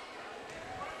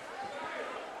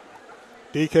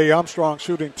 DK Armstrong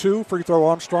shooting two. Free throw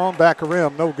Armstrong, back of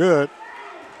rim, no good.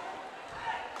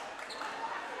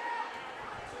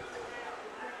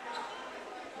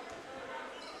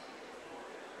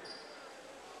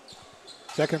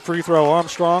 Second free throw,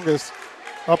 Armstrong is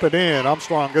up and in.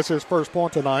 Armstrong gets his first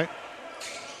point tonight.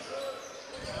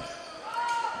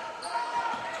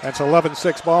 That's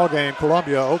 11-6 ball game.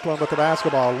 Columbia, Oakland with the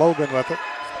basketball. Logan with it.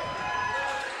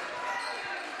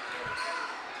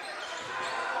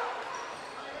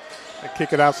 They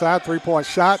kick it outside. 3-point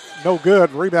shot. No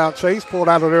good. Rebound chase. Pulled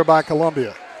out of there by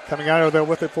Columbia. Coming out of there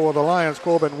with it for the Lions,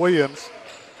 Corbin Williams.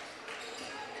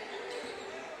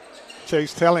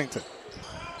 Chase Tellington.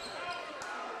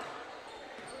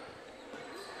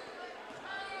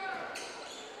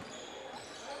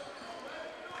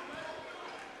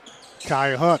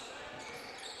 Kai Hunt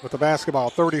with the basketball.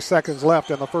 30 seconds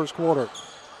left in the first quarter.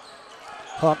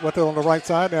 Hunt with it on the right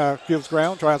side. Now gives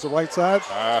ground, tries the right side,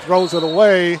 throws it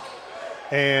away,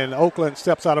 and Oakland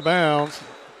steps out of bounds.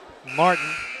 Martin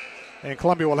and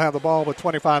Columbia will have the ball with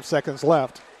 25 seconds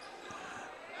left.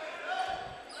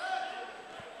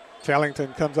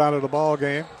 Tellington comes out of the ball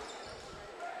game.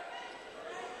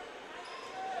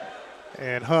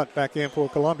 And Hunt back in for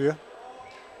Columbia.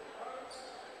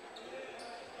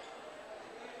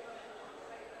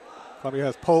 Columbia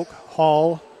has Polk,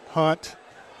 Hall, Hunt,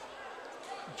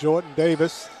 Jordan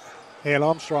Davis, and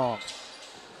Armstrong.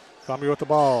 Columbia with the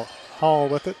ball. Hall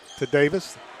with it to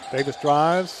Davis. Davis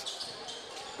drives,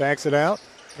 backs it out.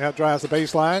 Now drives the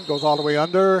baseline, goes all the way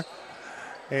under.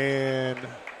 And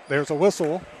there's a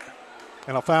whistle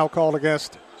and a foul called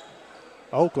against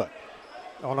Oakland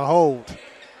on a hold.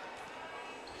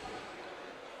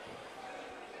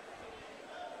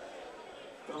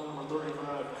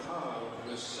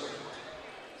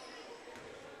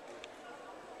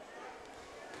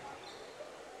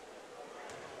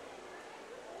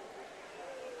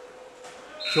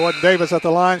 Jordan Davis at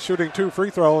the line shooting two free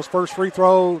throws. First free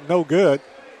throw, no good.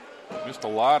 Missed a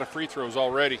lot of free throws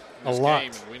already in this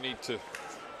game, and we need to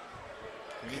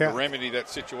remedy that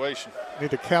situation.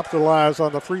 Need to capitalize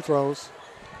on the free throws.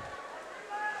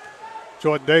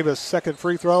 Jordan Davis, second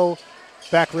free throw.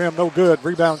 Back rim, no good.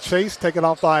 Rebound chase, taken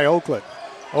off by Oakland.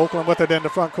 Oakland with it in the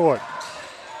front court.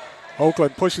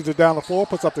 Oakland pushes it down the floor,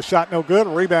 puts up the shot, no good.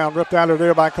 Rebound ripped out of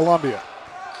there by Columbia.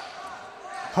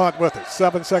 Hunt with it,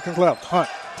 7 seconds left. Hunt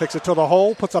takes it to the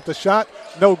hole, puts up the shot,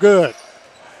 no good.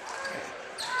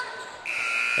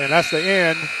 And that's the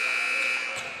end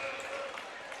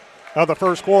of the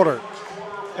first quarter.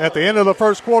 At the end of the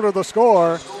first quarter, the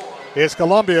score is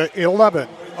Columbia 11,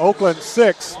 Oakland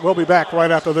 6. We'll be back right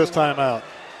after this timeout.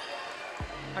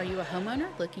 Are you a homeowner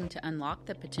looking to unlock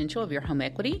the potential of your home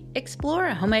equity? Explore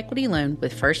a home equity loan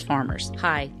with First Farmers.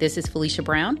 Hi, this is Felicia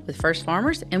Brown with First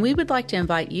Farmers, and we would like to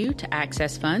invite you to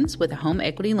access funds with a home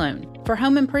equity loan. For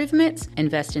home improvements,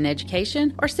 invest in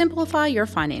education, or simplify your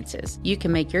finances, you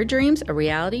can make your dreams a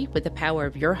reality with the power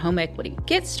of your home equity.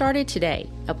 Get started today.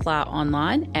 Apply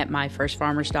online at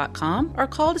myfirstfarmers.com or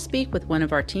call to speak with one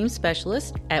of our team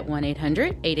specialists at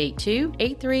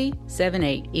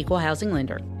 1-800-882-8378. Equal Housing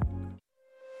Lender.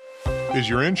 Is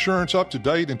your insurance up to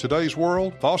date in today's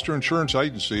world? Foster Insurance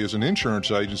Agency is an insurance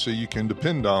agency you can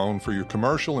depend on for your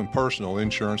commercial and personal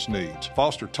insurance needs.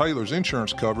 Foster tailors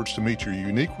insurance coverage to meet your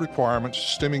unique requirements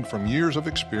stemming from years of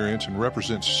experience and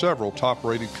represents several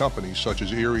top-rated companies such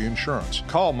as Erie Insurance.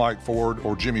 Call Mike Ford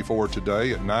or Jimmy Ford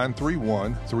today at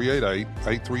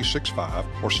 931-388-8365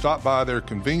 or stop by their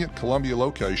convenient Columbia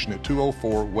location at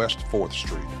 204 West 4th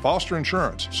Street. Foster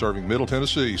Insurance, serving Middle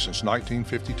Tennessee since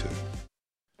 1952.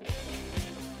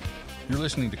 You're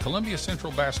listening to Columbia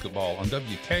Central Basketball on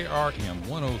WKRM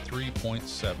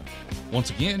 103.7. Once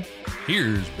again,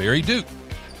 here's Barry Duke.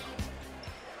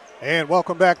 And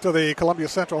welcome back to the Columbia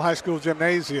Central High School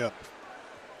Gymnasium.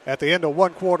 At the end of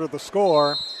one quarter, the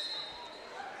score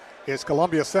is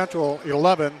Columbia Central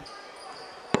 11,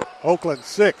 Oakland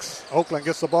 6. Oakland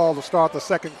gets the ball to start the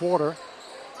second quarter.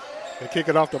 They kick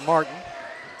it off to Martin.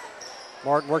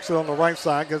 Martin works it on the right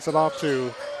side, gets it off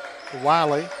to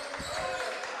Wiley.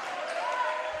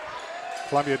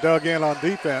 Columbia dug in on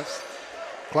defense.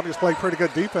 Columbia's played pretty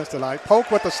good defense tonight.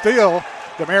 Polk with the steal.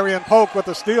 Demarion Polk with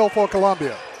the steal for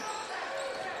Columbia.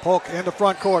 Polk in the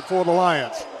front court for the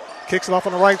Lions. Kicks it off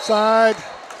on the right side.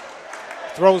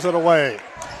 Throws it away.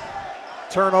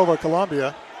 Turnover,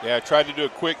 Columbia. Yeah, I tried to do a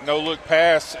quick no-look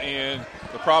pass, and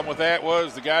the problem with that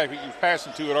was the guy he was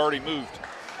passing to had already moved.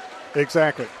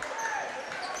 Exactly.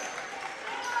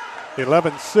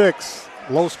 11-6.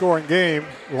 Low-scoring game.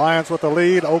 Lions with the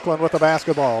lead. Oakland with the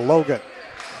basketball. Logan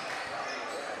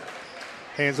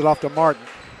hands it off to Martin.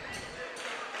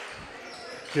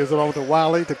 Gives it over to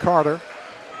Wiley to Carter.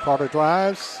 Carter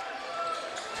drives.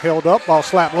 Held up. Ball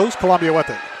slapped loose. Columbia with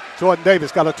it. Jordan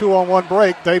Davis got a 2-on-1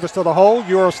 break. Davis to the hole.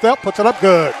 Euro step. Puts it up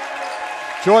good.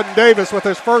 Jordan Davis with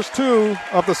his first two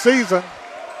of the season.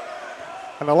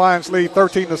 And the Lions lead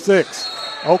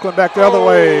 13-6. Oakland back the other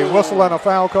way. Whistle and a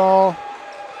foul call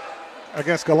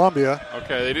against Columbia.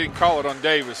 Okay, they didn't call it on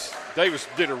Davis. Davis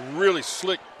did a really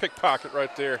slick pickpocket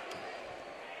right there.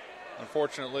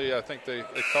 Unfortunately, I think they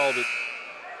called it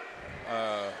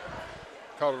on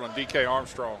DK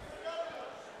Armstrong.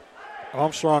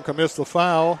 Armstrong commits the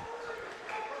foul.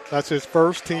 That's his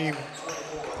first, team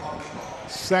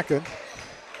second.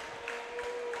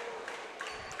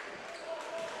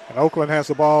 And Oakland has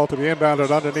the ball to be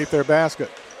inbounded underneath their basket.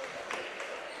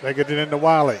 They get it into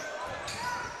Wiley.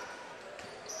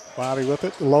 Wiley with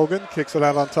it. Logan kicks it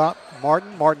out on top.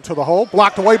 Martin to the hole.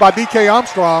 Blocked away by DK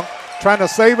Armstrong. Trying to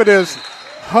save it is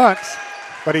Hunt,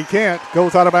 but he can't.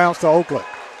 Goes out of bounds to Oakland.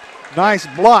 Nice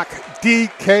block,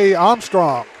 DK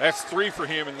Armstrong. That's 3 for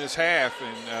him in this half,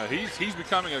 and he's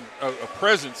becoming a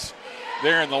presence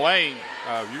there in the lane.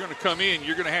 You're going to come in.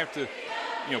 You're going to have to,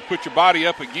 put your body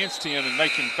up against him and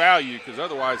make him foul you, because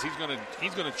otherwise he's going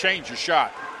to change your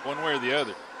shot one way or the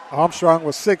other. Armstrong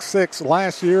was 6'6"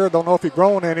 last year. Don't know if he's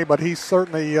grown any, but he's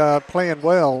certainly playing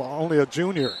well. Only a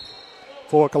junior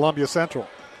for Columbia Central.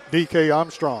 DK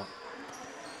Armstrong.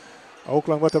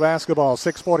 Oakland with the basketball.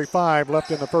 6:45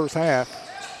 left in the first half.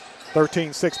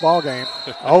 13-6 ball game.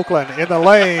 Oakland in the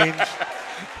lane.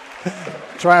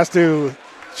 Tries to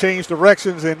change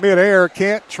directions in midair.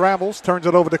 Can't. Travels. Turns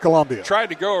it over to Columbia. Tried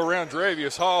to go around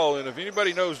Dravius Hall, and if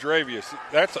anybody knows Dravius,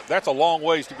 that's a long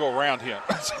ways to go around him.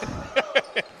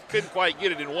 Couldn't quite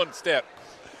get it in one step.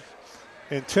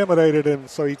 Intimidated him,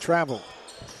 so he traveled.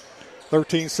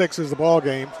 13-6 is the ball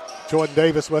game. Jordan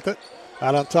Davis with it.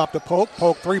 Out on top to Polk.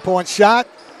 Polk three-point shot.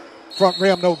 Front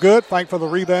rim no good. Fight for the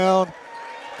rebound.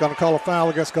 Going to call a foul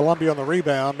against Columbia on the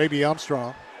rebound. Maybe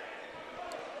Armstrong.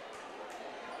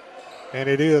 And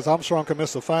it is. Armstrong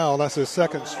commits a foul. That's his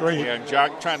second straight. Yeah, and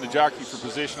trying to jockey for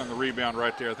position on the rebound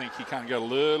right there. I think he kind of got a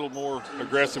little more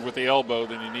aggressive with the elbow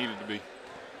than he needed to be.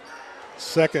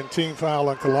 Second team foul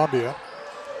on Columbia.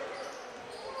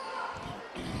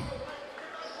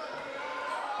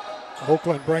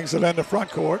 Oakland brings it into front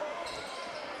court.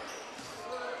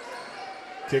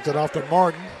 Kicks it off to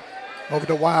Martin. Over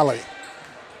to Wiley.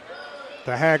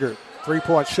 To Haggard.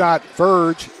 Three-point shot.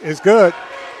 Verge is good.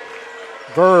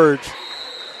 Verge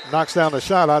knocks down the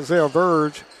shot. Isaiah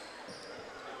Verge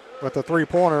with the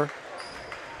three-pointer.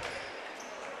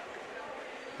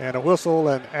 And a whistle,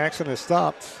 and action is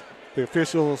stopped. The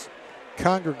officials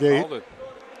congregate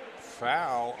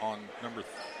foul on number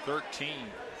 13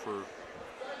 for.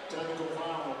 Technical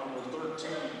foul on number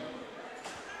 13.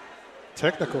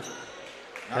 Technical.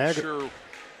 Not sure.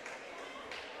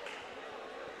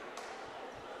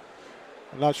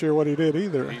 I'm not sure what he did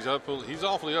either. He's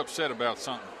awfully upset about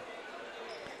something.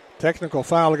 Technical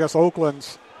foul against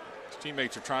Oakland's. His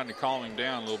teammates are trying to calm him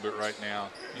down a little bit right now.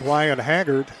 Brian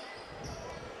Haggard.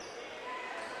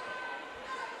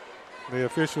 The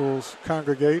officials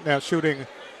congregate now, shooting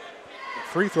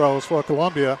free throws for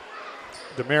Columbia.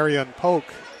 Demarion Polk.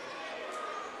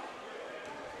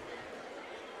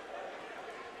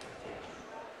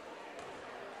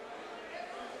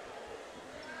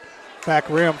 Back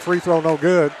rim, free throw no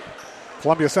good.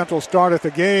 Columbia Central started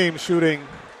the game shooting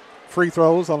free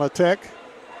throws on a tech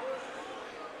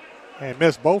and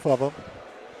missed both of them.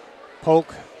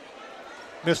 Polk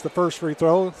missed the first free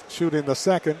throw, shooting the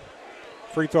second.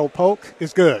 Free throw Polk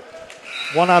is good.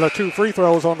 1 out of 2 free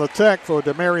throws on the tech for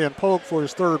Demarion Polk for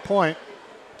his third point.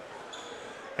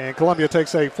 And Columbia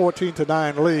takes a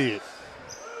 14-9 lead.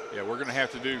 Yeah, we're going to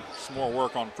have to do some more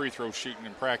work on free throw shooting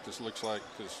in practice, looks like,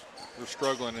 because we're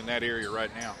struggling in that area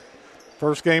right now.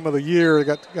 First game of the year,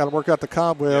 got to work out the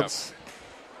cobwebs. Yep.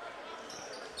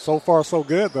 So far, so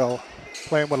good, though.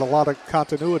 Playing with a lot of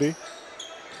continuity.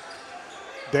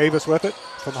 Davis with it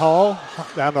from Hall.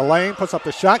 Down the lane, puts up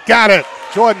the shot. Got it!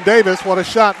 Jordan Davis, what a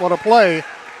shot, what a play.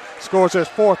 Scores his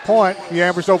 4th point. He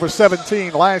averaged over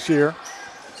 17 last year.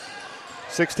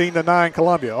 16-9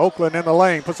 Columbia. Oakland in the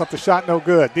lane, puts up the shot, no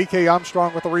good. DK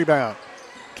Armstrong with the rebound.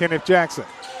 Kenneth Jackson.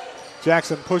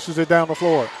 Jackson pushes it down the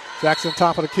floor. Jackson,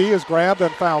 top of the key, is grabbed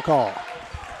and foul call.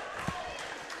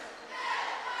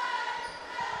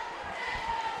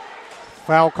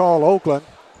 Foul call, Oakland.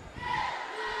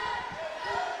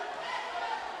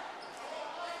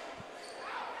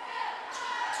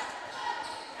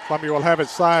 Columbia will have it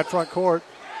side front court.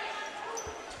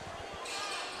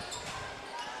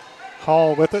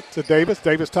 Hall with it to Davis.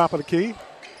 Davis, top of the key.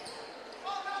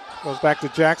 Goes back to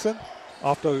Jackson.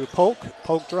 Off to Polk.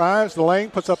 Polk drives the lane,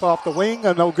 puts up off the wing,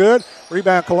 and no good.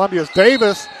 Rebound Columbia's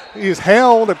Davis. He's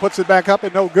held and puts it back up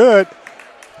and no good.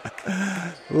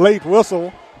 Late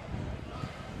whistle.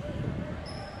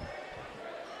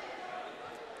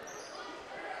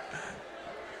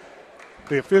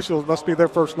 The officials must be their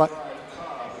first night.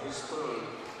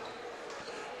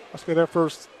 Must be their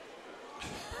first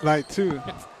night too.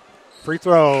 Free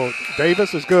throw.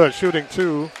 Davis is good, shooting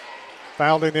 2.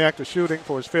 Fouled in the act of shooting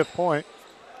for his 5th point.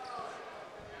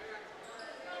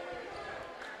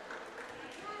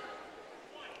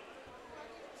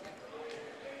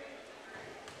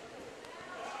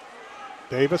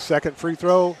 Davis, second free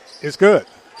throw is good.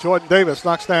 Jordan Davis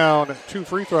knocks down 2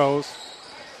 free throws,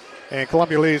 and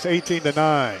Columbia leads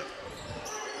 18-9.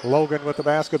 Logan with the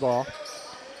basketball.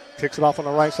 Kicks it off on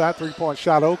the right side. 3-point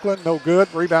shot, Oakland. No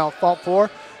good. Rebound fought for.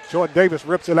 Jordan Davis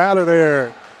rips it out of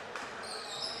there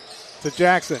to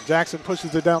Jackson. Jackson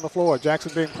pushes it down the floor.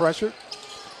 Jackson being pressured.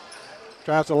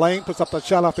 Drives the lane, puts up the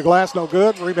shot off the glass. No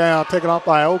good. Rebound taken off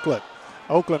by Oakland.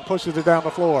 Oakland pushes it down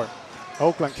the floor.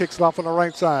 Oakland kicks it off on the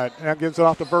right side. Now gives it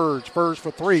off to Verge. Verge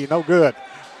for 3. No good.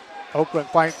 Oakland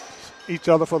fights each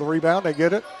other for the rebound. They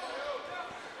get it.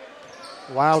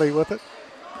 Wiley with it.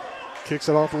 Kicks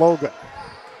it off Logan.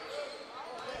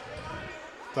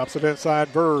 Dumps it inside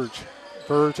Verge.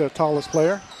 Verge, the tallest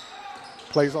player.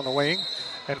 Plays on the wing.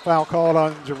 And foul called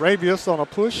on Jaravius on a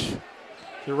push.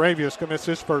 Jaravius commits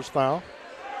his first foul.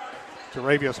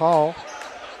 Jaravius Hall.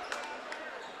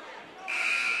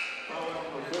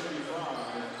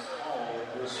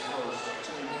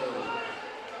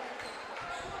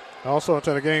 Also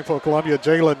into the game for Columbia,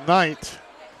 Jalen Knight.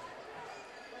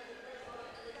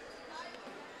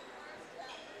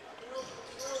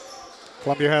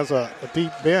 Columbia has a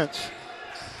deep bench.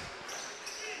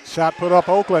 Shot put up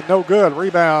Oakland, no good.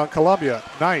 Rebound Columbia.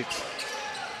 Knight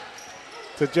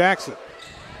to Jackson.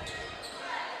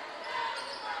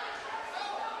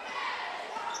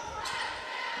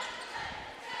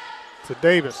 To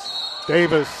Davis.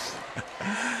 Davis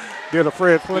did a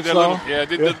Fred Flintstone.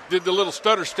 Did the little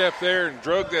stutter step there and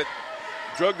drug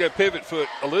that pivot foot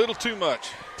a little too much.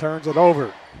 Turns it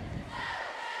over.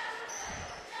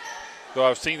 Though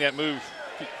I've seen that move,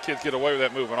 kids get away with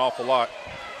that move an awful lot.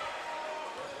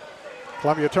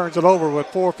 Columbia turns it over with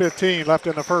 4:15 left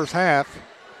in the first half.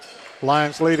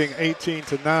 Lions leading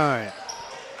 18-9.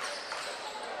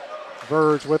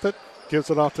 Verge with it.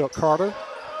 Gives it off to Carter.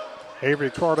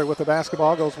 Avery Carter with the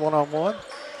basketball. Goes one-on-one.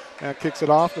 And kicks it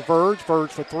off to Verge.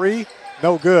 Verge for 3.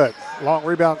 No good. Long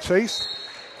rebound chase.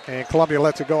 And Columbia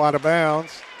lets it go out of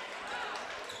bounds.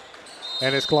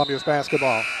 And it's Columbia's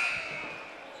basketball.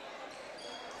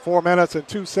 4 minutes and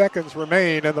 2 seconds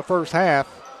remain in the first half.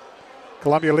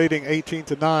 Columbia leading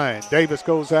 18-9. Davis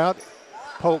goes out.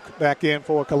 Polk back in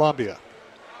for Columbia.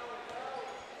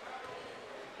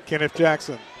 Kenneth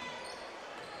Jackson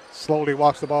slowly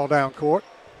walks the ball down court.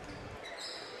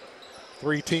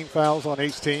 3 team fouls on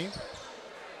each team.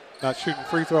 Not shooting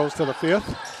free throws to the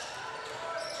 5th.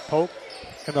 Polk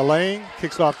in the lane,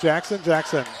 kicks it off Jackson.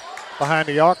 Jackson behind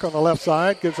the arc on the left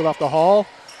side, gives it off to Hall.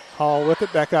 Hall with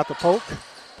it, back out to Polk.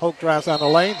 Polk drives down the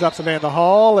lane, dumps it in the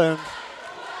Hall, and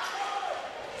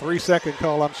 3-second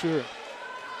call, I'm sure.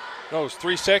 No, it was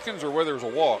 3 seconds or whether it was a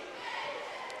walk.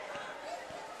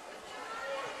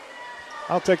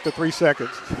 I'll take the 3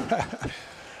 seconds.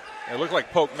 It looked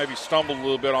like Polk maybe stumbled a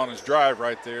little bit on his drive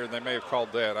right there, and they may have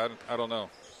called that. I don't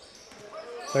know.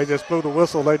 They just blew the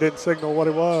whistle. They didn't signal what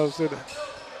it was.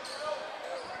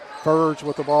 Verge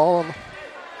with the ball.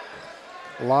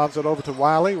 Lobs it over to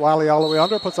Wiley. Wiley all the way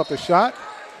under, puts up the shot.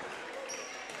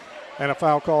 And a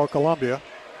foul call, Columbia.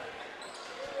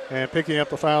 And picking up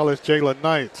the foul is Jalen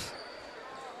Knight,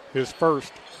 his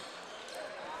first.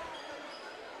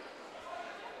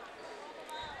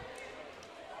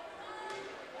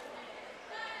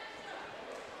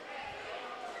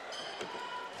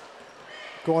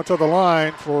 Going to the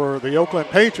line for the Oakland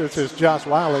Patriots is Josh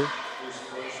Wiley.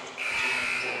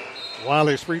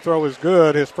 Wiley's free throw is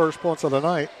good. His first point of the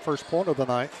night.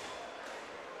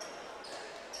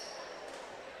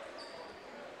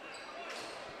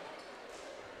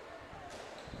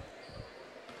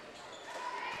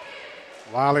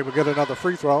 Wiley will get another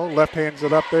free throw. Left hands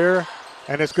it up there,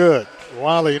 and it's good.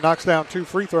 Wiley knocks down 2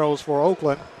 free throws for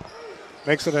Oakland.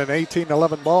 Makes it an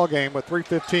 18-11 ball game with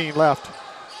 3:15 left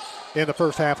in the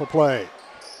first half of play.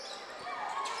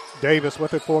 Davis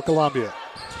with it for Columbia.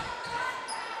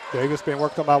 Davis being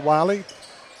worked on by Wiley.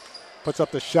 Puts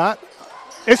up the shot.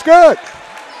 It's good.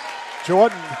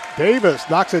 Jordan Davis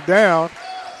knocks it down.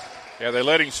 Yeah, they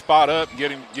let him spot up and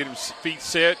get him feet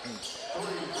set,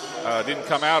 and didn't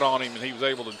come out on him, and he was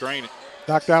able to drain it.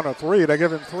 Knocked down a 3. They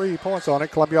give him 3 points on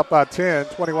it. Columbia up by 10,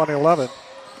 21-11.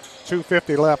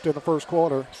 2:50 left in the first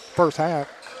half.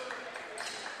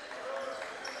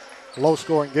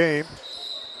 Low-scoring game.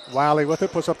 Wiley with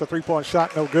it, puts up the 3-point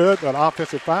shot, no good, but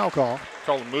offensive foul call.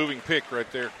 Called a moving pick right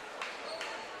there.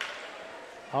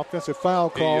 Offensive foul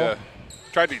call.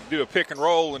 He tried to do a pick and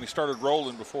roll, and he started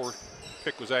rolling before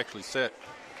pick was actually set.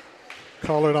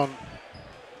 Call it on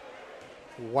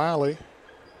Wiley.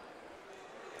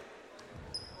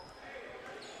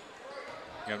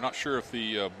 Yeah, I'm not sure if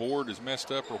the board is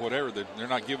messed up or whatever. They're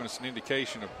not giving us an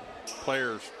indication of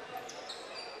players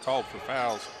called for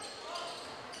fouls.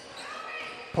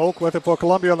 Polk with it for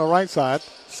Columbia on the right side.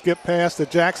 Skip pass to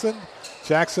Jackson.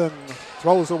 Jackson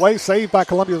throws away. Saved by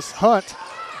Columbia's Hunt.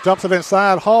 Jumps it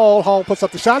inside. Hall. Hall puts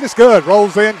up the shot. It's good.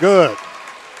 Rolls in. Good.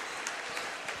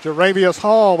 Jaravius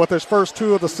Hall with his first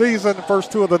 2 of the season,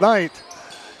 first 2 of the night.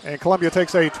 And Columbia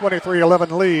takes a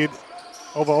 23-11 lead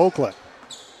over Oakland.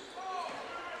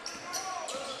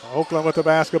 Oakland with the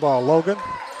basketball. Logan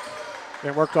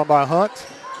being worked on by Hunt.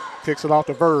 Kicks it off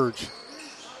to Verge.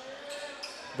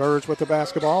 Verge with the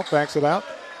basketball, backs it out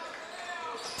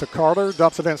to Carter,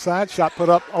 dumps it inside, shot put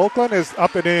up. Oakland is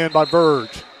up and in by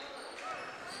Verge.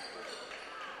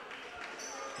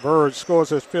 Verge scores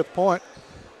his 5th point.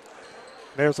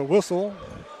 There's a whistle.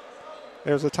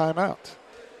 There's a timeout.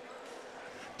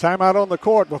 Timeout on the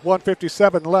court with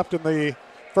 1:57 left in the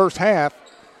first half.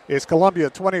 Is Columbia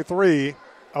 23,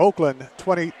 Oakland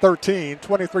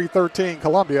 23-13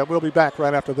 Columbia. We'll be back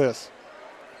right after this.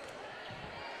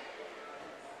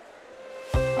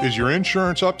 Is your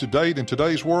insurance up to date in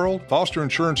today's world? Foster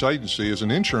Insurance Agency is an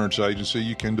insurance agency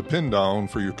you can depend on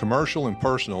for your commercial and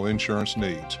personal insurance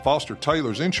needs. Foster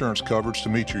tailors insurance coverage to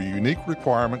meet your unique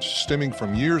requirements stemming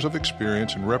from years of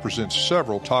experience and represents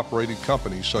several top-rated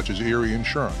companies such as Erie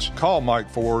Insurance. Call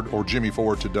Mike Ford or Jimmy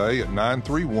Ford today at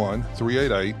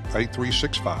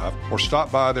 931-388-8365 or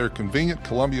stop by their convenient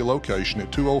Columbia location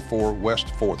at 204 West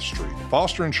 4th Street.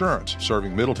 Foster Insurance,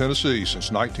 serving Middle Tennessee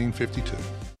since 1952.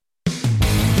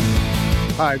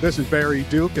 Hi, this is Barry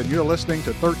Duke, and you're listening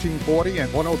to 1340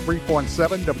 and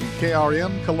 103.7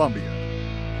 WKRM Columbia.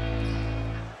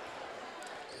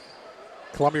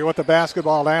 Columbia with the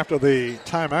basketball after the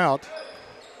timeout.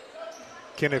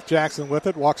 Kenneth Jackson with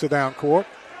it, walks it down court.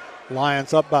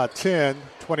 Lions up by 10,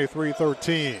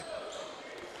 23-13.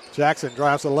 Jackson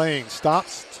drives the lane,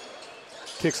 stops,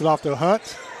 kicks it off to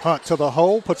Hunt. Hunt to the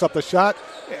hole, puts up the shot,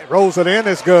 rolls it in,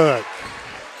 it's good.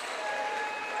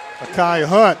 Akai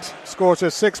Hunt scores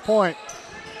his 6th point.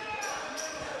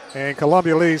 And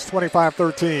Columbia leads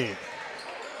 25-13.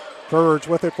 Verge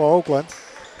with it for Oakland.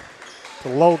 To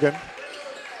Logan.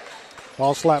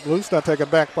 Ball slapped loose, now taken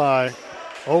back by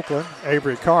Oakland.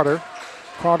 Avery Carter.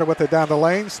 Carter with it down the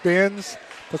lane, spins,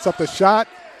 puts up the shot,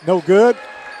 no good.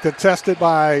 Contested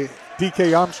by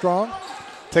D.K. Armstrong.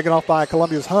 Taken off by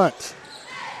Columbia's Hunt.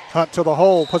 Hunt to the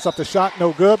hole, puts up the shot,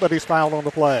 no good, but he's fouled on the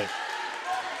play.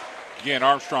 Again,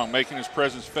 Armstrong making his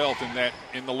presence felt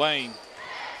in the lane.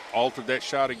 Altered that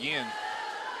shot again.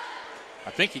 I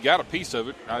think he got a piece of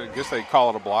it. I guess they call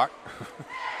it a block.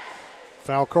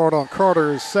 Foul card on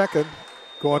Carter is second.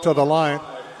 Going to the line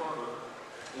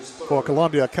for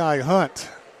Columbia, Kai Hunt,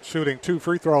 shooting 2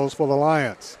 free throws for the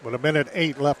Lions with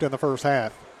 1:08 left in the first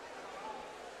half.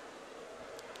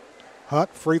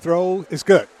 Hunt, free throw is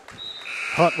good.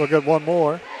 Hunt will get one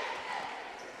more.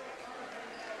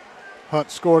 Hunt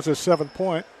scores his 7th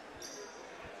point.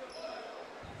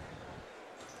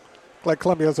 Like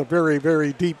Columbia has a very,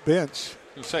 very deep bench.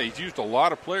 I was gonna say, he's used a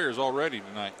lot of players already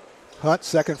tonight. Hunt,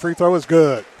 second free throw is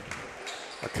good.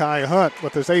 Kai Hunt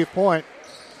with his 8th point.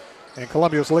 And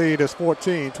Columbia's lead is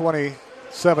 14,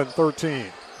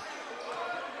 27-13.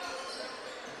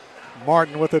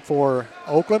 Martin with it for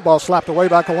Oakland. Ball slapped away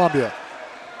by Columbia.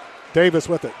 Davis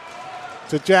with it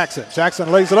to Jackson.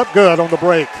 Jackson lays it up good on the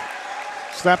break.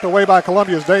 Snapped away by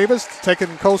Columbia's Davis.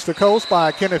 Taken coast to coast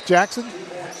by Kenneth Jackson.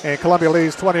 And Columbia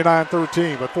leads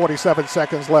 29-13 with 47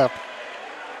 seconds left.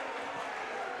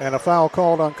 And a foul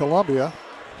called on Columbia.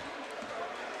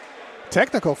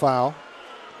 Technical foul.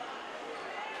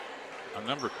 On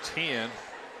number 10.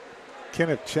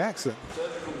 Kenneth Jackson.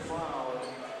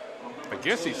 I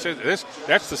guess he said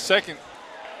that's the second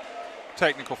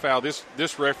technical foul this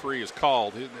referee has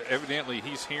called. Evidently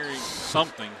he's hearing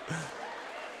something.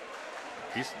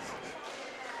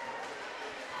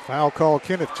 Foul called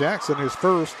Kenneth Jackson, his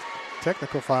first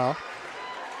technical foul.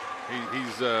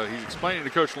 He's explaining to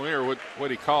Coach Lanier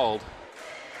what he called.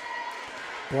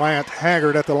 Bryant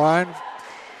Haggard at the line.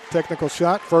 Technical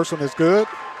shot. First one is good.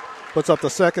 Puts up the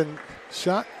second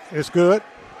shot. It's good.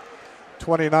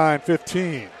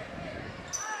 29-15.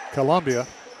 Columbia.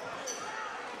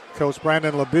 Coach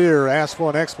Brandon LeBeer asked for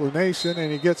an explanation,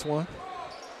 and he gets one.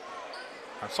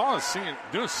 I saw him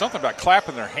doing something about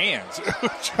clapping their hands.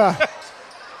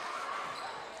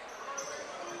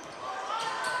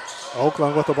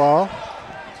 Oakland with the ball.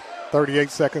 38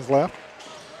 seconds left.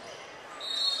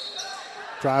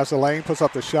 Drives the lane, puts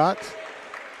up the shot.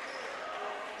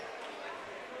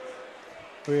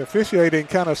 The officiating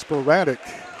kind of sporadic.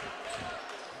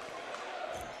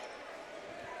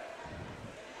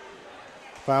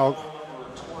 Foul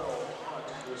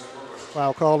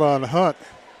called on Hunt.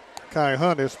 Kai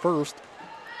Hunt is first.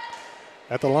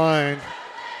 At the line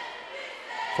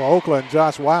for Oakland,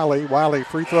 Josh Wiley. Wiley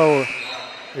free throw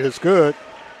is good.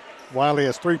 Wiley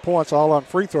has 3 points all on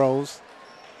free throws.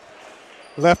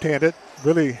 Left-handed,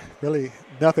 really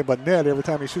nothing but net every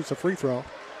time he shoots a free throw.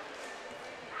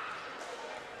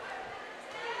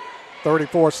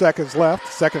 34 seconds left.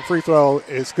 Second free throw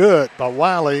is good, but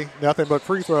Wiley, nothing but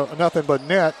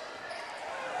net.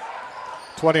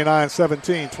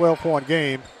 29-17, 12-point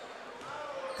game.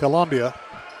 Columbia.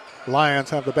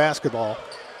 Lions have the basketball.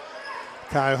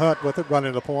 Kai Hunt with it,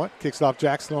 running the point. Kicks it off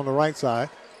Jackson on the right side.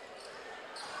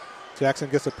 Jackson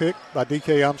gets a pick by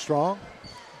D.K. Armstrong.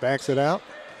 Backs it out.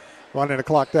 Running the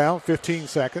clock down, 15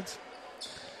 seconds.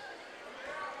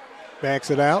 Backs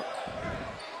it out.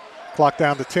 Clock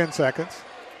down to 10 seconds.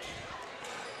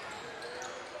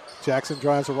 Jackson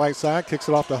drives the right side, kicks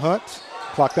it off to Hunt.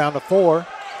 Clock down to 4.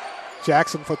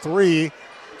 Jackson for 3.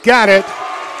 Got it.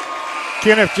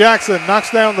 Kenneth Jackson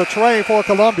knocks down the tray for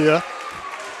Columbia.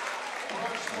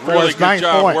 Really good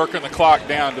job working the clock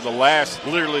down to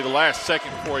literally the last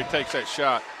second before he takes that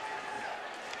shot.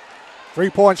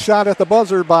 3-point shot at the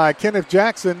buzzer by Kenneth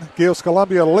Jackson gives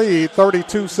Columbia a lead,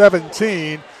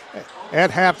 32-17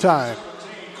 at halftime.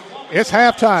 It's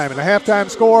halftime, and the halftime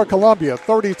score, Columbia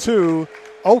 32,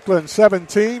 Oakland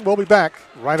 17. We'll be back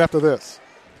right after this.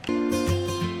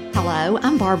 Hello,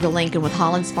 I'm Barbara Lincoln with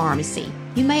Holland's Pharmacy.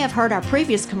 You may have heard our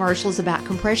previous commercials about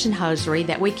compression hosiery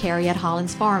that we carry at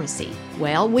Holland's Pharmacy.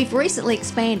 Well, we've recently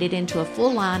expanded into a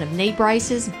full line of knee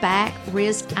braces, back,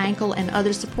 wrist, ankle, and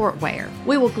other support wear.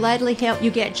 We will gladly help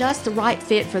you get just the right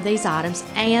fit for these items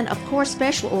and, of course,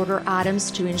 special order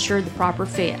items to ensure the proper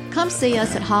fit. Come see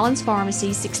us at Holland's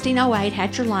Pharmacy, 1608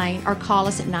 Hatcher Lane, or call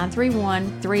us at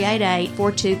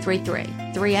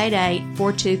 931-388-4233.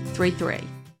 388-4233.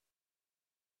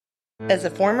 As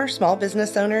a former small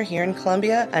business owner here in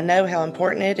Columbia, I know how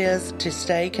important it is to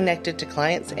stay connected to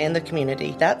clients and the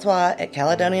community. That's why at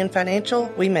Caledonian Financial,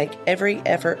 we make every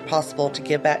effort possible to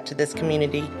give back to this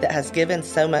community that has given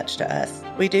so much to us.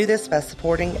 We do this by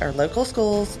supporting our local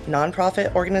schools,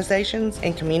 nonprofit organizations,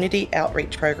 and community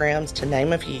outreach programs, to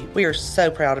name a few. We are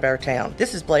so proud of our town.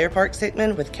 This is Blair Park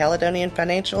Sickman with Caledonian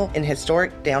Financial in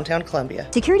historic downtown Columbia.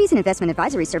 Securities and investment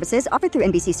advisory services offered through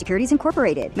NBC Securities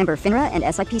Incorporated, member FINRA and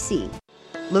SIPC.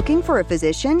 Looking for a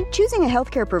physician? Choosing a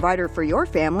healthcare provider for your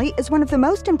family is one of the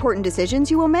most important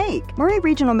decisions you will make. Murray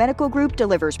Regional Medical Group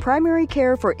delivers primary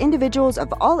care for individuals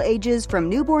of all ages from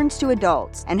newborns to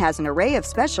adults and has an array of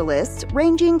specialists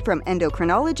ranging from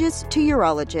endocrinologists to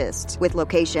urologists. With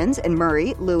locations in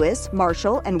Murray, Lewis,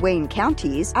 Marshall, and Wayne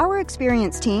counties, our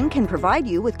experienced team can provide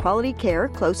you with quality care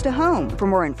close to home. For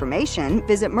more information,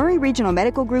 visit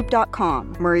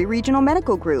murrayregionalmedicalgroup.com. Murray Regional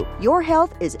Medical Group. Your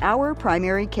health is our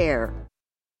primary care.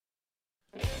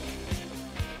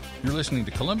 You're listening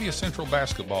to Columbia Central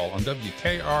Basketball on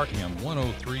WKRM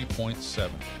 103.7.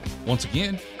 Once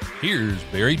again, here's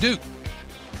Barry Duke.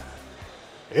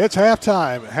 It's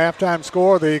halftime. Halftime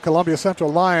score, the Columbia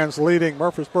Central Lions leading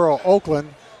Murfreesboro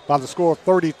Oakland by the score of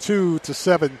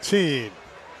 32-17.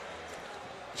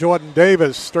 Jordan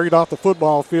Davis straight off the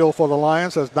football field for the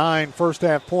Lions has 9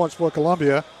 first-half points for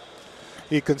Columbia.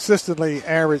 He consistently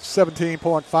averaged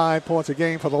 17.5 points a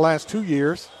game for the last 2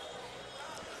 years.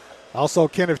 Also,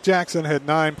 Kenneth Jackson had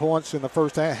 9 points in the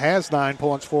first half, has 9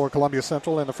 points for Columbia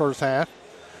Central in the first half.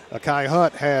 Akai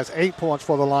Hunt has 8 points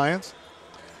for the Lions.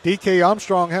 D.K.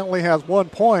 Armstrong only has 1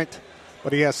 point,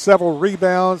 but he has several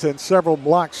rebounds and several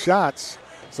blocked shots.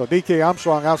 So D.K.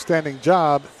 Armstrong, outstanding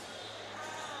job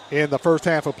in the first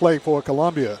half of play for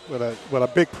Columbia with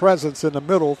a big presence in the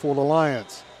middle for the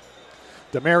Lions.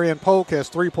 Demarion Polk has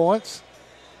 3 points.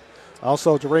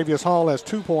 Also, Jaravius Hall has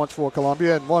 2 points for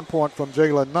Columbia and 1 point from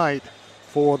Jalen Knight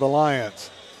for the Lions.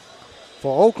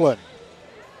 For Oakland,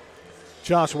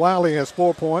 Josh Wiley has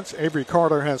 4 points. Avery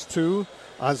Carter has 2.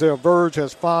 Isaiah Verge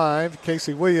has 5.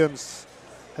 Casey Williams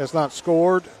has not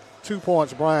scored. 2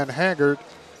 points, Brian Haggard,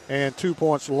 and 2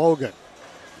 points, Logan.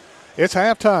 It's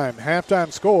halftime.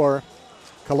 Halftime score,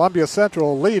 Columbia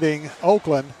Central leading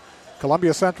Oakland.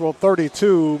 Columbia Central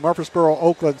 32, Murfreesboro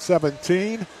Oakland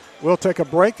 17. We'll take a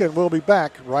break, and we'll be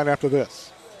back right after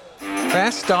this.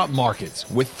 Fast Stop Markets,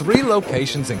 with 3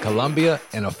 locations in Columbia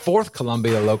and a 4th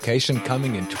Columbia location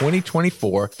coming in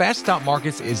 2024, Fast Stop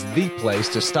Markets is the place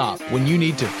to stop when you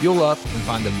need to fuel up and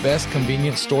find the best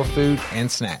convenience store food and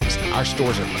snacks. Our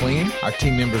stores are clean, our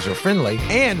team members are friendly,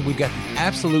 and we've got the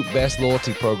absolute best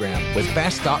loyalty program with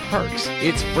Fast Stop Perks.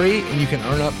 It's free, and you can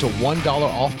earn up to $1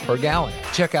 off per gallon.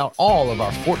 Check out all of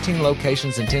our 14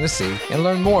 locations in Tennessee and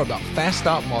learn more about Fast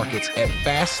Stop Markets at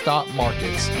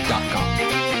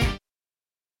faststopmarkets.com.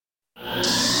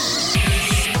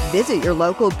 Visit your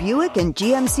local Buick and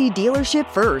GMC dealership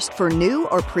first for new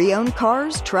or pre-owned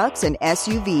cars, trucks, and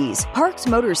SUVs. Parks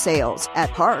Motor Sales.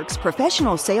 At Parks,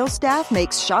 professional sales staff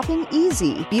makes shopping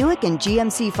easy. Buick and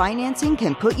GMC financing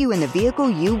can put you in the vehicle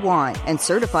you want, and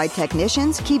certified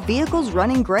technicians keep vehicles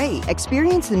running great.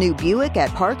 Experience the new Buick at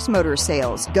Parks Motor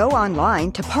Sales. Go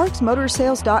online to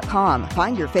parksmotorsales.com.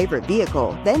 Find your favorite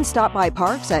vehicle. Then stop by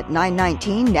Parks at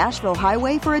 919 Nashville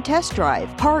Highway for a test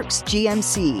drive. Parks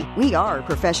GMC. We are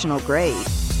professional grade.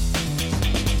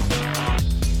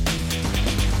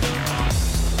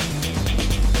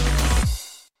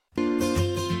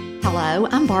 Hello,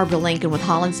 I'm Barbara Lincoln with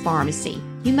Holland's Pharmacy.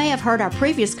 You may have heard our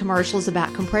previous commercials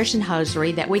about compression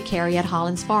hosiery that we carry at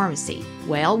Holland's Pharmacy.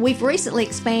 Well, we've recently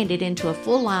expanded into a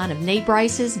full line of knee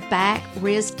braces, back,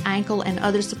 wrist, ankle, and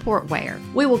other support wear.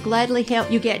 We will gladly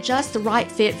help you get just the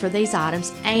right fit for these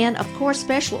items and, of course,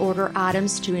 special order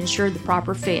items to ensure the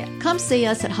proper fit. Come see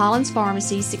us at Holland's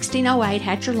Pharmacy, 1608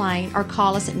 Hatcher Lane, or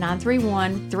call us at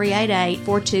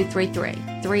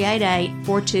 931-388-4233.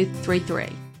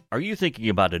 388-4233. Are you thinking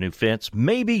about a new fence?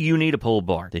 Maybe you need a pole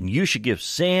barn. Then you should give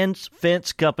Sands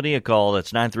Fence Company a call.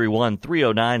 That's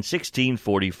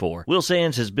 931-309-1644. Will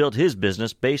Sands has built his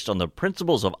business based on the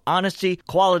principles of honesty,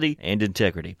 quality, and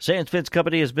integrity. Sands Fence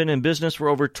Company has been in business for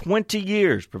over 20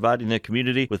 years, providing the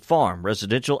community with farm,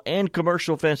 residential, and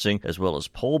commercial fencing, as well as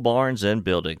pole barns and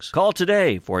buildings. Call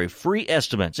today for a free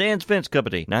estimate. Sands Fence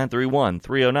Company,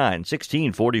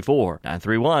 931-309-1644.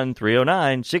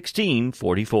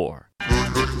 931-309-1644.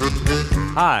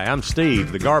 Hi, I'm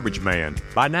Steve, the garbage man.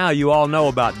 By now, you all know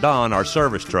about Don, our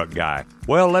service truck guy.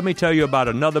 Well, let me tell you about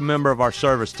another member of our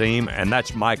service team, and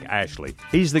that's Mike Ashley.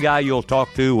 He's the guy you'll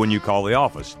talk to when you call the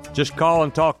office. Just call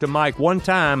and talk to Mike one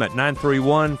time at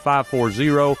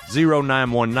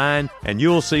 931-540-0919, and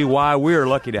you'll see why we're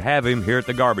lucky to have him here at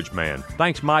the Garbage Man.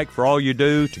 Thanks, Mike, for all you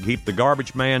do to keep the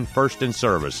Garbage Man first in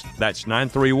service. That's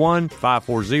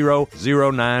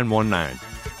 931-540-0919.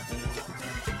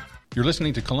 You're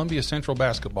listening to Columbia Central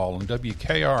Basketball on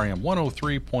WKRM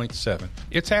 103.7.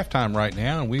 It's halftime right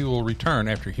now, and we will return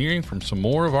after hearing from some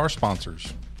more of our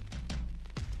sponsors.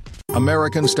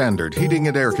 American Standard Heating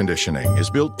and Air Conditioning is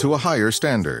built to a higher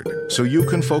standard, so you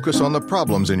can focus on the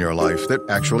problems in your life that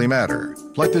actually matter,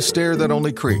 like the stair that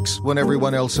only creaks when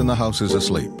everyone else in the house is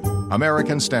asleep.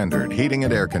 American Standard Heating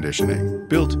and Air Conditioning,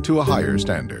 built to a higher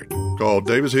standard. Call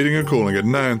Davis Heating and Cooling at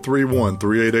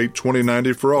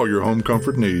 931-388-2090 for all your home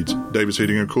comfort needs. Davis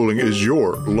Heating and Cooling is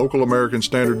your local American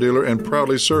Standard dealer and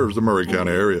proudly serves the Murray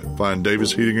County area. Find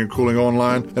Davis Heating and Cooling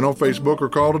online and on Facebook or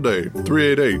call today,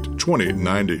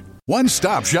 388-2090.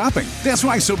 One-stop shopping. That's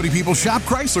why so many people shop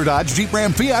Chrysler, Dodge, Jeep,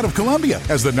 Ram, Fiat of Columbia.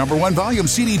 As the number one volume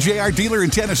CDJR dealer in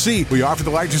Tennessee, we offer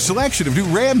the largest selection of new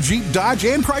Ram, Jeep, Dodge,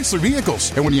 and Chrysler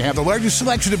vehicles. And when you have the largest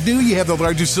selection of new, you have the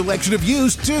largest selection of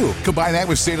used, too. Combine that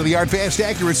with state-of-the-art, fast,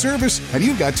 accurate service, and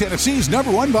you've got Tennessee's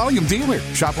number one volume dealer.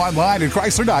 Shop online at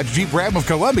Chrysler, Dodge, Jeep, Ram of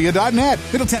Columbia.net.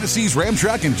 Middle Tennessee's Ram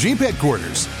Truck and Jeep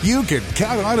headquarters. You can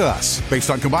count on us. Based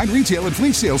on combined retail and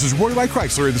fleet sales as reported by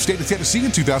Chrysler in the state of Tennessee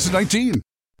in 2019.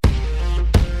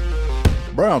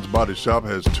 Brown's Body Shop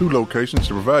has 2 locations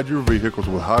to provide your vehicles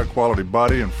with high-quality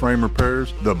body and frame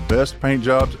repairs, the best paint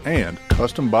jobs, and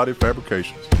custom body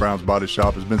fabrications. Brown's Body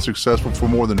Shop has been successful for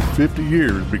more than 50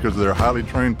 years because of their highly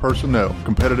trained personnel,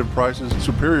 competitive prices,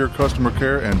 superior customer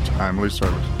care, and timely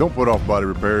service. Don't put off body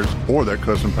repairs or that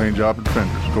custom paint job at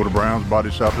Fenders. Go to Brown's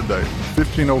Body Shop today,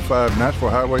 1505 Nashville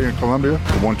Highway in Columbia,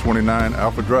 or 129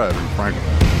 Alpha Drive in Franklin.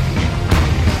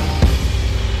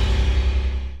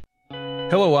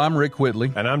 Hello, I'm Rick Whitley.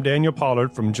 And I'm Daniel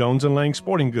Pollard from Jones & Lang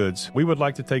Sporting Goods. We would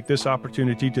like to take this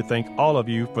opportunity to thank all of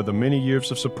you for the many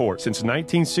years of support. Since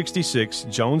 1966,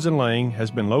 Jones & Lang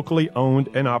has been locally owned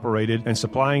and operated and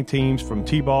supplying teams from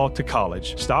T-ball to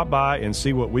college. Stop by and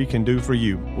see what we can do for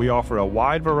you. We offer a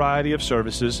wide variety of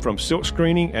services from silk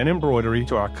screening and embroidery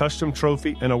to our custom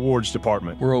trophy and awards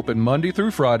department. We're open Monday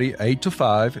through Friday, 8 to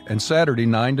 5, and Saturday,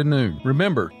 9 to noon.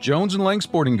 Remember, Jones & Lang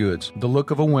Sporting Goods, the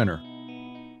look of a winner.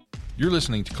 You're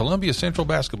listening to Columbia Central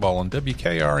Basketball on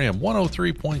WKRM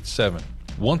 103.7.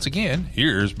 Once again,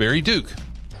 here's Barry Duke.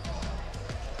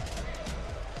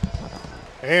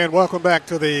 And welcome back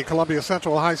to the Columbia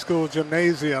Central High School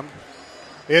Gymnasium.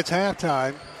 It's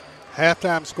halftime.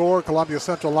 Halftime score, Columbia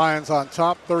Central Lions on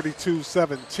top,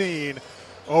 32-17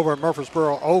 over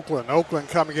Murfreesboro, Oakland. Oakland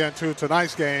coming into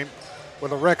tonight's game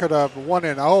with a record of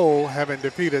 1-0, having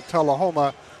defeated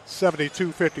Tullahoma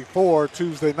 72-54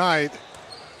 Tuesday night.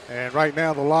 And right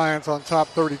now the Lions on top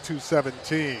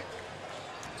 32-17.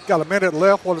 Got a minute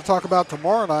left. Want to talk about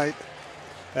tomorrow night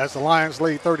as the Lions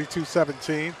lead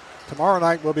 32-17. Tomorrow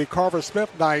night will be Carver Smith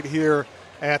night here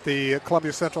at the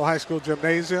Columbia Central High School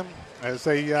Gymnasium as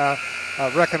they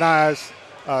recognize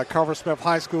Carver Smith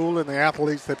High School and the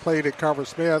athletes that played at Carver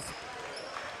Smith.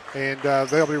 And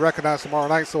they'll be recognized tomorrow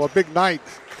night. So a big night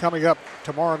coming up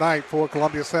tomorrow night for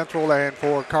Columbia Central and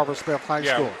for Carver Smith High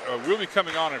School. We'll be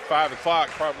coming on at 5 o'clock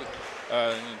probably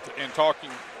and talking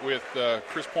with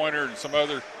Chris Pointer and some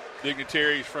other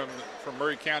dignitaries from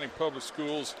Murray County Public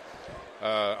Schools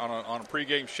on a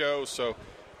pregame show. So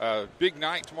big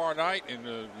night tomorrow night, and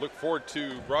look forward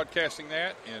to broadcasting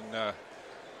that. And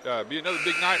be another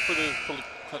big night for the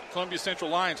Columbia Central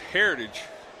Lions heritage.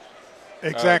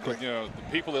 Exactly. The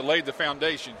people that laid the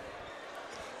foundation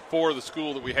for the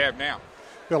school that we have now.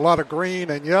 A lot of green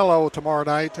and yellow tomorrow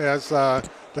night as the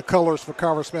colors for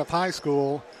Carver Smith High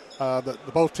School.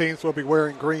 Both teams will be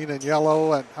wearing green and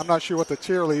yellow, and I'm not sure what the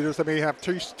cheerleaders, they may have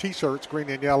T-shirts, green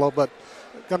and yellow, but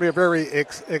it's going to be a very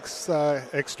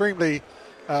extremely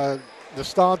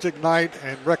nostalgic night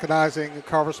and recognizing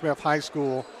Carver Smith High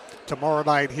School tomorrow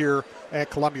night here at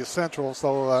Columbia Central.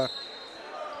 So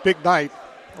big night.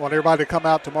 I want everybody to come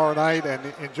out tomorrow night and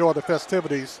enjoy the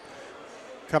festivities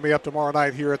coming up tomorrow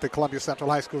night here at the Columbia Central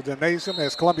High School Gymnasium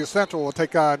as Columbia Central will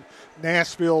take on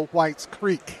Nashville Whites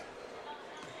Creek.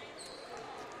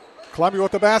 Columbia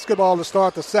with the basketball to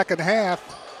start the second half.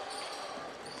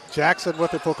 Jackson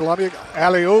with it for Columbia.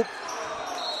 Alley-oop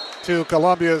to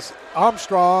Columbia's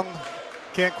Armstrong.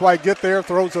 Can't quite get there,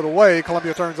 throws it away.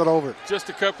 Columbia turns it over. Just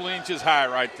a couple inches high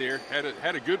right there.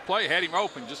 Had a good play, had him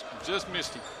open, just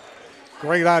missed him.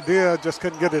 Great idea, just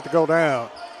couldn't get it to go down.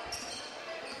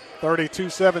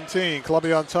 32-17.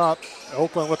 Columbia on top.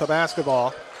 Oakland with the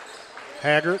basketball.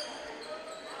 Haggard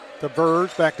to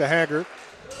Verge. Back to Haggard.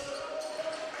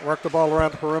 Work the ball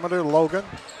around the perimeter. Logan.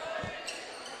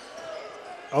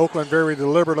 Oakland very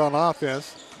deliberate on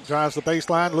offense. Drives the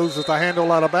baseline. Loses the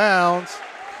handle out of bounds.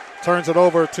 Turns it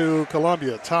over to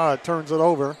Columbia. Todd turns it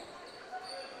over.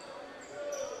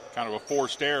 Kind of a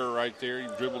forced error right there. He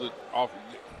dribbled it off.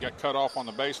 Got cut off on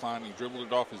the baseline. He dribbled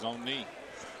it off his own knee.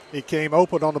 He came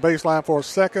open on the baseline for a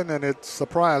second, and it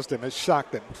surprised him. It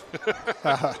shocked him.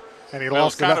 And he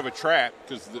lost it. It was kind of a trap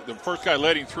because the first guy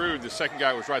led him through. The second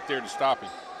guy was right there to stop him.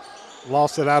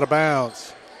 Lost it out of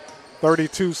bounds.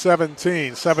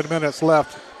 32-17. 7 minutes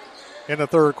left in the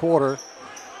third quarter.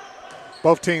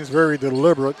 Both teams very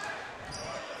deliberate.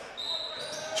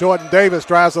 Jordan Davis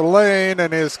drives the lane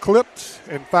and is clipped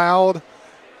and fouled.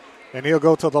 And he'll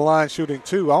go to the line shooting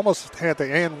 2. Almost had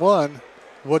the and 1.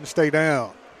 Wouldn't stay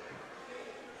down.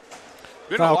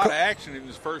 Been a lot of action in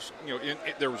this first,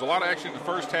 there was a lot of action in the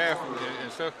first half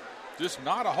and stuff. Just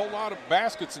not a whole lot of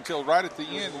baskets until right at the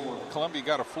end. Columbia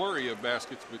got a flurry of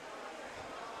baskets. But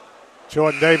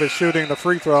Jordan Davis shooting the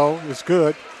free throw is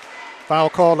good. Foul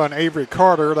called on Avery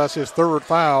Carter. That's his third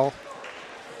foul.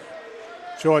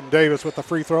 Jordan Davis with the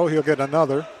free throw. He'll get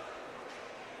another.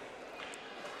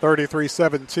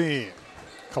 33-17.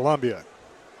 Columbia.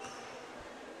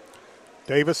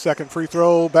 Davis, second free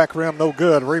throw, back rim, no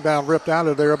good. Rebound ripped out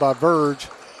of there by Verge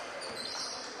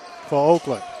for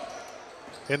Oakland.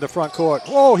 In the front court.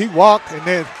 Whoa, he walked and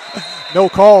then no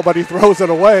call, but he throws it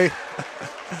away.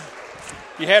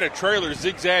 He had a trailer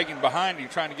zigzagging behind him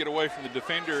trying to get away from the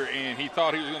defender, and he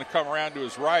thought he was going to come around to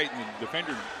his right, and the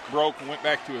defender broke and went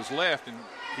back to his left, and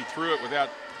he threw it without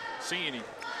seeing him.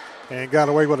 And got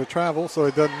away with a travel, so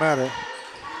it doesn't matter.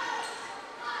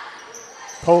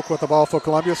 Polk with the ball for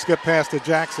Columbia. Skip pass to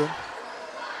Jackson.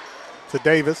 To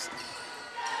Davis.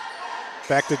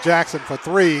 Back to Jackson for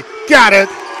 3. Got it!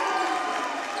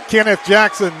 Kenneth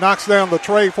Jackson knocks down the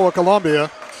tray for Columbia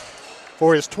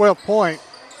for his 12th point.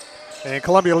 And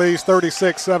Columbia leads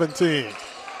 36-17.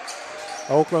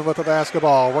 Oakland with the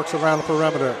basketball. Works around the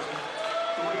perimeter.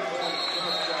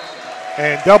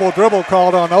 And double dribble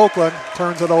called on Oakland.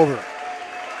 Turns it over.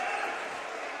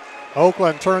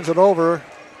 Oakland turns it over.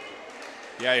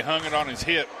 Yeah, he hung it on his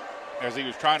hip as he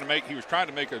was trying to make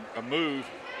a move,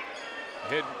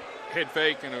 head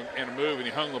fake and a move, and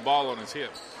he hung the ball on his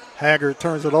hip. Haggard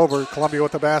turns it over. Columbia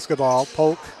with the basketball.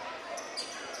 Polk.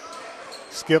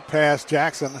 Skip pass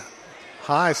Jackson.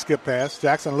 High skip pass.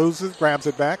 Jackson loses, grabs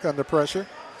it back under pressure.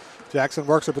 Jackson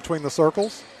works it between the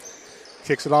circles.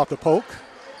 Kicks it off to Polk.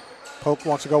 Polk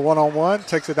wants to go one-on-one,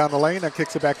 takes it down the lane, and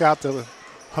kicks it back out to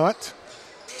Hunt.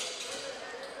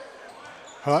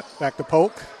 Hunt back to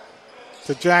Polk.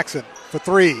 To Jackson for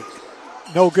 3.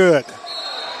 No good.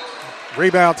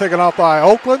 Rebound taken off by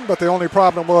Oakland, but the only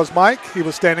problem was Mike. He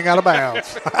was standing out of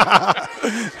bounds.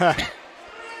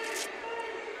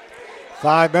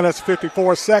 5 minutes,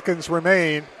 54 seconds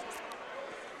remain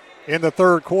in the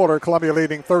third quarter. Columbia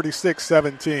leading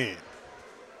 36-17.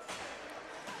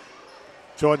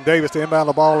 Jordan Davis to inbound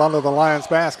the ball under the Lions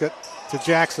basket to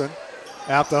Jackson.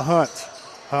 Out to Hunt.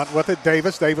 Hunt with it.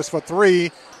 Davis for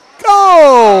 3.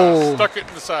 Go! Stuck it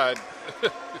in the side.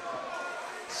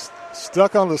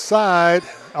 Stuck on the side.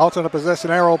 Alternate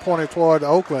possession arrow pointed toward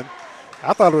Oakland.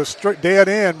 I thought it was straight dead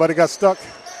end, but it got stuck.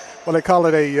 Well, they call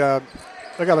it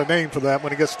they got a name for that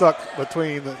when it gets stuck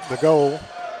between the goal.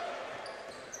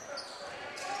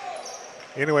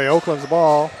 Anyway, Oakland's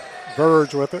ball.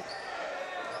 Verge with it.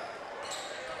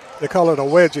 They call it a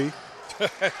wedgie.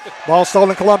 Ball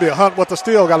stolen Columbia. Hunt with the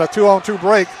steal. Got a 2-on-2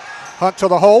 break. Hunt to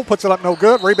the hole. Puts it up no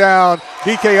good. Rebound.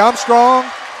 DK Armstrong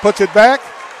puts it back.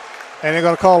 And they're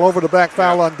going to call over the back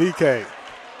foul on DK.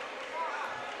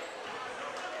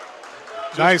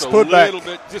 Nice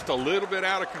putback. Just a little bit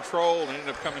out of control and ended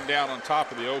up coming down on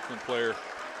top of the Oakland player.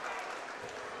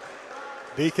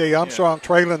 DK Armstrong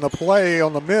trailing the play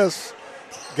on the miss.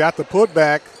 Got the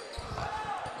putback.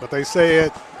 But they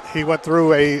say he went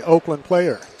through a Oakland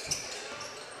player.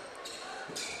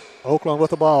 Oakland with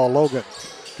the ball. Logan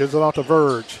gives it off to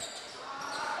Verge.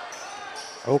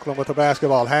 Oakland with the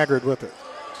basketball. Haggard with it.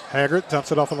 Haggard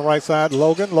dumps it off on the right side.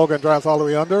 Logan drives all the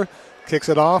way under. Kicks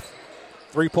it off.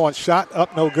 3-point shot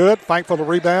up no good. Fight for the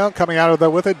rebound. Coming out of there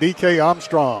with it. DK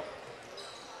Armstrong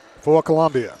for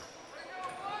Columbia.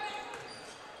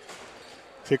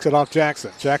 Kicks it off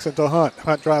Jackson. Jackson to Hunt.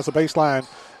 Hunt drives the baseline.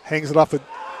 Hangs it off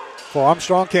for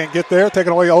Armstrong. Can't get there.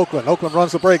 Taking away Oakland. Oakland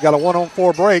runs the break. Got a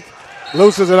 1-on-4 break.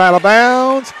 Loses it out of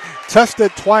bounds. Touched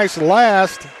it twice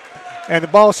last. And the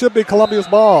ball should be Columbia's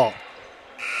ball.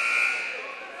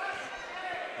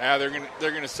 Now they're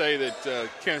gonna say that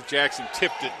Kenneth Jackson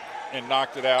tipped it and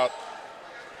knocked it out.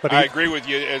 But I agree with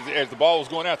you. As the ball was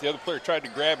going out, the other player tried to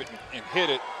grab it and hit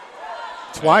it.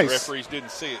 Twice. The referees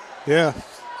didn't see it. Yeah.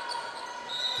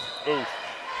 Ooh.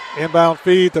 Inbound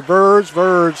feed to Verge.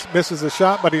 Verge misses the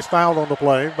shot, but he's fouled on the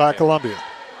play by Columbia.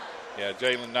 Yeah,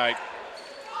 Jalen Knight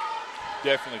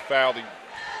definitely fouled him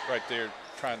right there,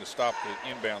 trying to stop the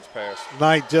inbounds pass.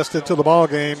 Knight just into the ball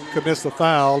game commits the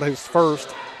foul, his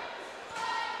first,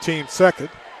 team second.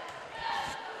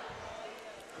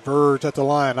 Verge at the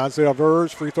line. Isaiah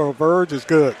Verge, free throw Verge is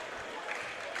good.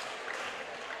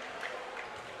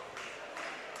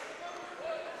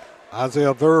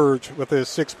 Isaiah Verge with his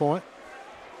 6 point.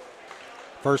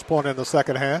 First point in the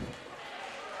second half.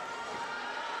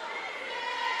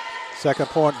 Second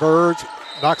point, Verge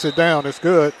knocks it down. It's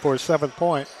good for his 7th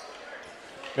point.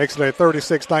 Makes it a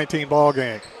 36-19 ball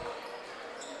game.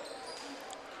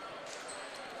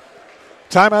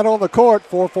 Timeout on the court,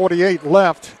 4:48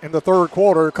 left in the third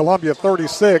quarter. Columbia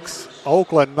 36,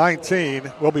 Oakland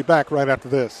 19. We'll be back right after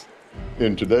this.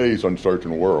 In today's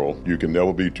uncertain world, you can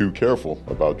never be too careful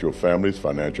about your family's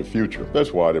financial future.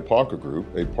 That's why the Parker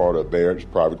Group, a part of Baird's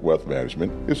Private Wealth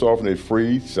Management, is offering a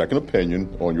free second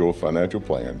opinion on your financial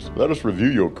plans. Let us review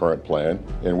your current plan,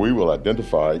 and we will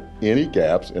identify any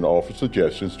gaps and offer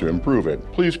suggestions to improve it.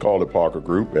 Please call the Parker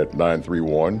Group at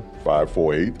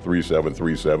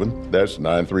 931-548-3737. That's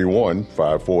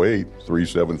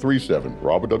 931-548-3737.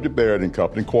 Robert W. Baird &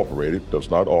 Company Incorporated does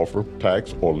not offer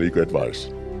tax or legal advice.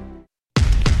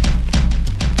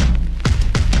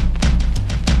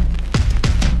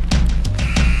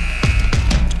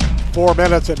 4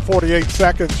 minutes and 48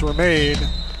 seconds remain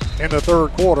in the third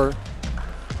quarter.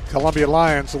 Columbia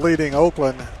Lions leading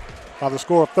Oakland by the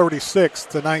score of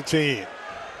 36-19.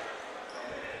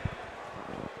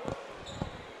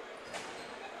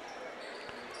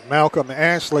 Malcolm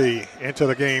Ashley into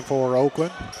the game for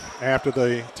Oakland after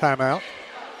the timeout.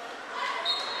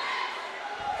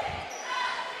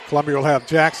 Columbia will have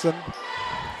Jackson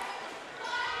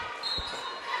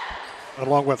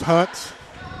along with Hunt,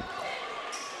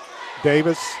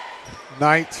 Davis,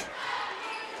 Knight.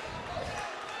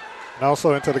 And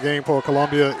also into the game for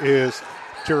Columbia is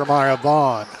Jeremiah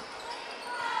Vaughn.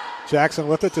 Jackson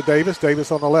with it to Davis.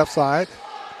 Davis on the left side.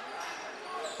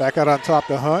 Back out on top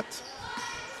to Hunt.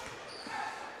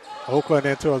 Oakland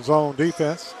into a zone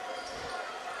defense.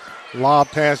 Lob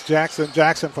past Jackson.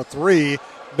 Jackson for three.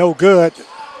 No good.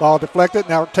 Ball deflected.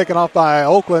 Now taken off by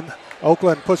Oakland.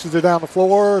 Oakland pushes it down the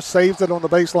floor. Saves it on the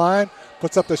baseline.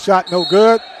 Puts up the shot. No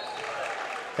good.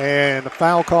 And a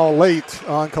foul call late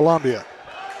on Columbia.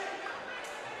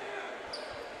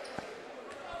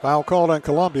 Foul called on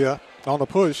Columbia on the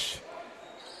push.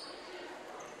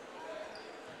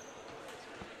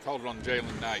 Called it on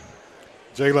Jalen Knight.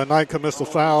 Jalen Knight commits the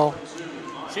foul.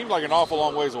 Seemed like an awful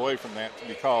long ways away from that to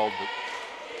be called.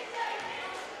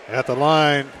 But at the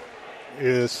line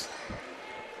is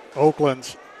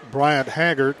Oakland's Bryant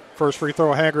Haggard. First free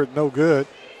throw, Haggard, no good.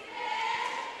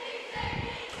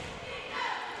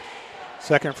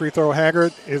 Second free throw,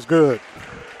 Haggard, is good.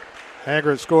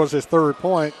 Haggard scores his third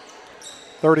point,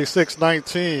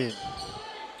 36-19.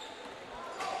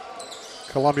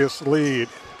 Columbia's lead.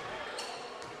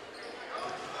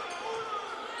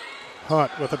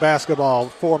 Hunt with the basketball.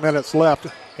 4 minutes left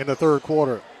in the third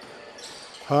quarter.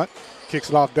 Hunt kicks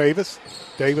it off Davis.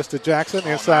 Davis to Jackson.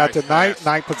 Inside to Knight. Pass.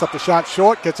 Knight puts up the shot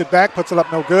short. Gets it back. Puts it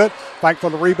up no good. Fight for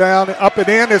the rebound. Up and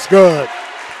in. It's good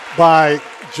by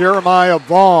Jeremiah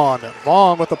Vaughn.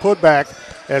 Vaughn with the putback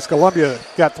as Columbia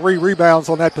got 3 rebounds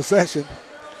on that possession.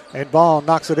 And Vaughn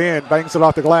knocks it in. Bangs it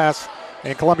off the glass.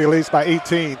 And Columbia leads by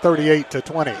 18,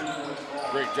 38-20.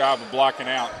 Great job of blocking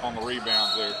out on the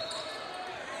rebounds there.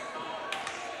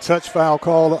 Touch foul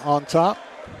called on top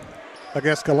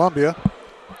against Columbia.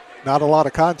 Not a lot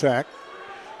of contact.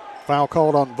 Foul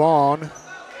called on Vaughn,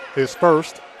 his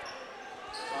first.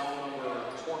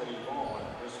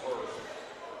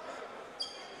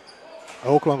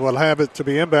 Oakland will have it to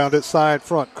be inbounded side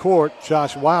front court.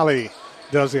 Josh Wiley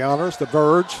does the honors. The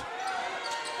Verge.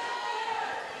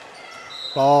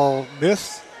 Ball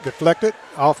missed, deflected,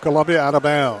 off Columbia, out of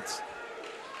bounds.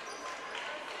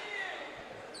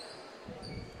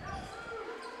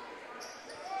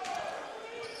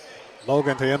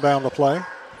 Logan to inbound the play.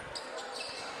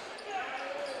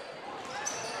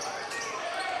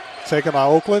 Taken by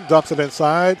Oakland, dumps it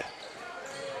inside.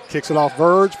 Kicks it off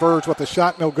Verge. Verge with the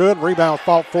shot, no good. Rebound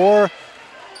fought for.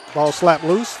 Ball slapped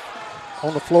loose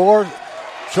on the floor.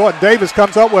 Jordan Davis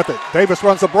comes up with it. Davis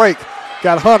runs a break.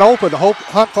 Got Hunt open.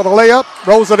 Hunt for the layup.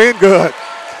 Rolls it in good.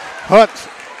 Hunt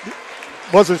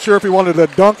wasn't sure if he wanted to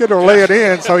dunk it or lay it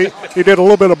in, so he did a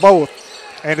little bit of both,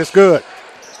 and it's good.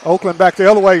 Oakland back the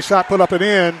other way. Shot put up and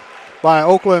in by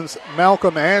Oakland's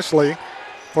Malcolm Ashley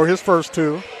for his first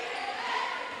two.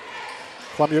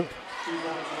 Columbia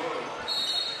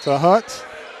to Hunt.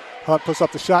 Hunt puts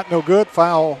up the shot, no good.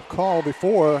 Foul call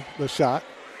before the shot.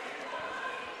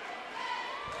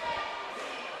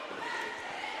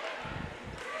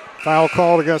 Foul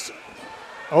called against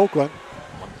Oakland.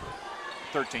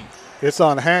 13. It's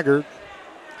on Haggard.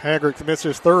 Haggard commits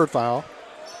his third foul.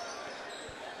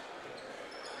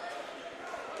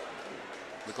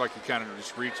 Looked like he kind of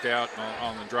just reached out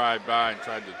on the drive by and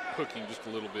tried to hook him just a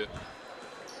little bit.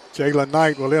 Jalen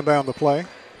Knight will inbound the play.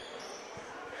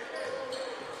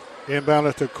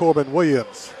 Inbounded to Corbin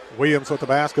Williams. Williams with the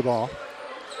basketball.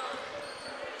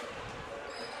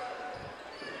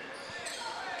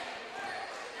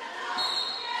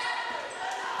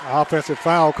 Offensive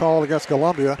foul called against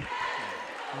Columbia.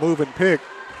 Move and pick.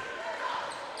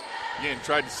 Again,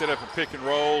 tried to set up a pick and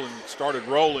roll and started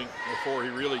rolling before he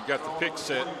really got the pick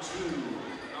set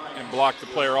and blocked the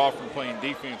player off from playing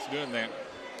defense doing that.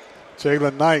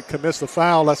 Jalen Knight commits the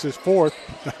foul. That's his fourth.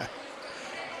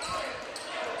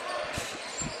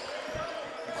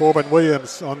 Corbin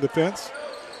Williams on defense.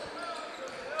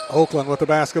 Oakland with the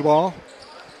basketball.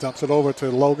 Dumps it over to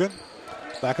Logan.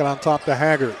 Back it on top to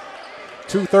Haggard.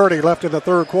 2:30 left in the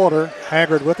third quarter.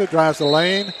 Haggard with it, drives the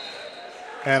lane.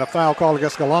 And a foul call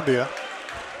against Columbia.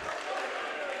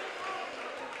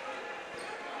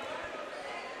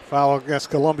 Foul against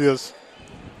Columbia's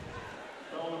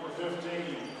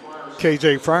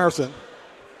KJ Frierson.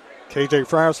 KJ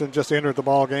Frierson just entered the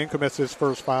ball game, commits his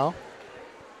first foul.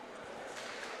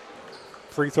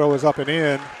 Free throw is up and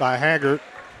in by Haggard.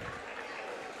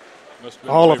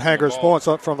 All of Haggard's points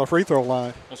up from the free throw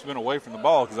line. Must have been away from the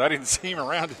ball because I didn't see him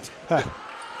around it.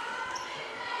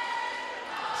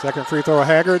 Second free throw,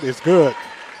 Haggard, is good.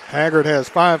 Haggard has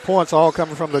 5 points, all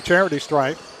coming from the charity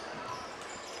stripe.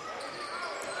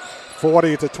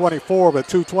 40-24, but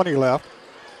 2:20 left.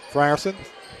 Frierson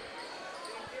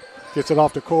gets it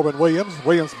off to Corbin Williams.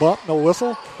 Williams bump, no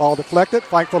whistle. Ball deflected.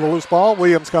 Fight for the loose ball.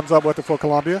 Williams comes up with it for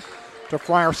Columbia to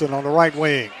Frierson on the right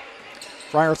wing.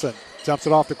 Frierson jumps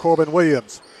it off to Corbin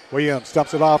Williams. Williams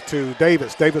dumps it off to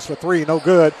Davis. Davis for three, no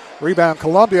good. Rebound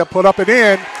Columbia, put up and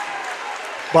in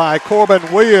by Corbin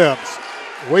Williams.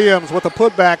 Williams with a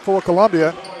putback for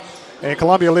Columbia, and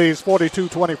Columbia leads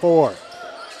 42-24.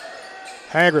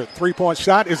 Haggard, three-point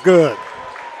shot is good.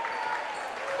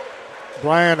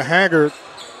 Brian Haggard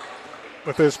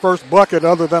with his first bucket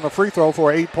other than a free throw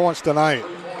for 8 points tonight.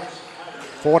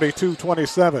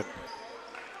 42-27.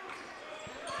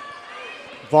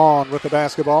 Vaughn with the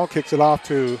basketball, kicks it off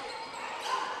to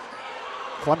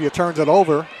Columbia, turns it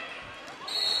over.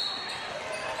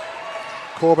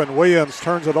 Corbin Williams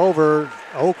turns it over.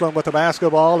 Oakland with the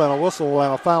basketball and a whistle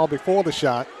and a foul before the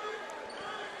shot.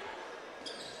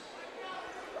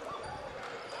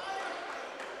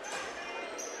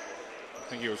 I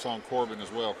think he was on Corbin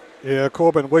as well. Yeah,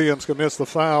 Corbin Williams commits the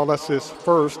foul. That's his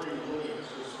first.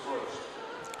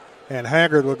 And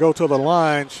Haggard will go to the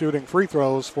line shooting free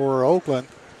throws for Oakland.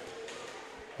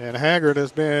 And Haggard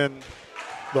has been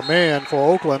the man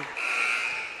for Oakland.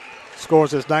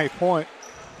 Scores his 9th point.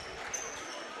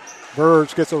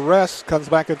 Burge gets a rest, comes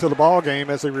back into the ball game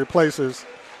as he replaces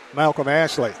Malcolm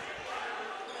Ashley.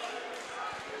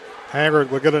 Haggard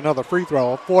will get another free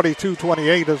throw.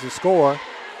 42-28 is the score.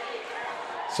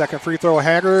 Second free throw,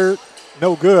 Haggard,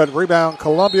 no good. Rebound,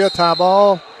 Columbia. Tie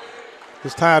ball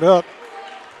is tied up,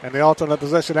 and the alternate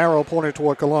possession arrow pointed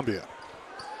toward Columbia.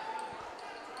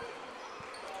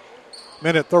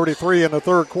 Minute 33 in the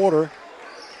third quarter.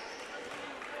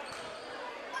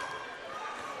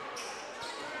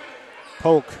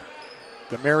 Polk,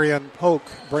 Demarion Polk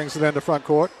brings it into front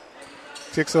court.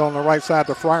 Kicks it on the right side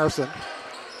to Frierson.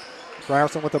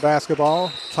 Frierson with the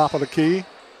basketball, top of the key.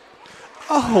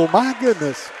 Oh, my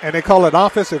goodness. And they call it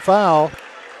offensive foul.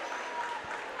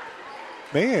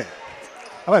 Man,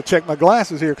 I'm going to check my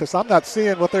glasses here because I'm not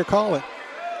seeing what they're calling.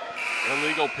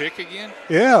 Illegal pick again?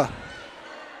 Yeah.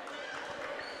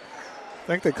 I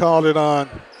think they called it on.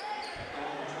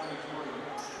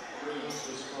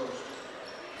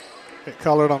 They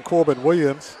called it on Corbin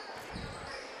Williams.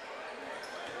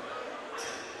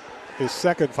 His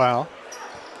second foul.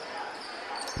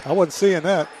 I wasn't seeing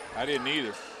that. I didn't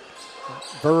either.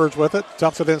 Verge with it,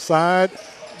 jumps it inside.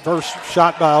 First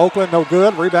shot by Oakland, no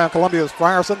good. Rebound Columbia's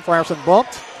Frierson. Frierson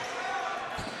bumped.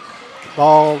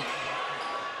 Ball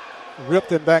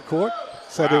ripped in backcourt.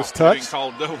 Said it was touched.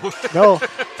 No,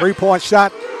 3-point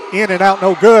shot in and out,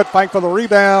 no good. Fight for the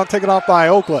rebound, taken off by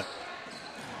Oakland.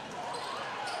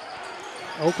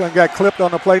 Oakland got clipped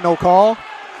on the play, no call.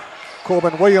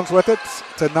 Corbin Williams with it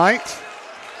tonight.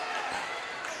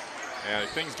 Yeah,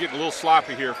 things getting a little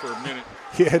sloppy here for a minute.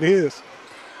 Yeah, it is.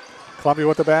 Columbia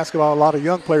with the basketball, a lot of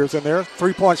young players in there.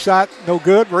 3-point shot, no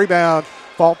good. Rebound,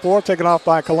 fought for, taken off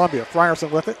by Columbia.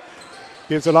 Frierson with it.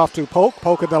 Gives it off to Polk.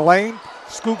 Polk in the lane.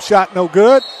 Scoop shot, no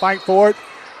good. Fight for it.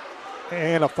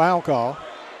 And a foul call.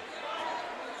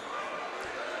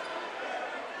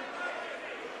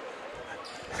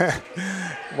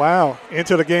 Wow.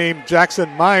 Into the game, Jackson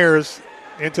Myers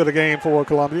into the game for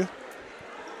Columbia.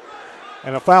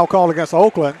 And a foul call against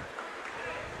Oakland.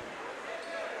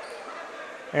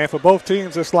 And for both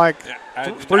teams, it's like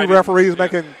three referees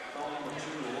making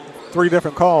three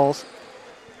different calls.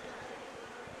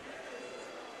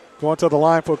 Going to the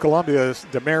line for Columbia is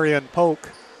Demarion Polk.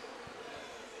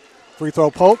 Free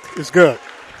throw Polk is good.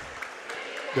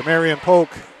 Demarion Polk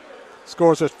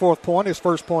scores his 4th point, his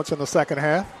first points in the second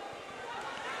half.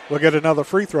 We'll get another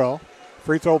free throw.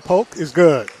 Free throw Polk is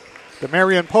good.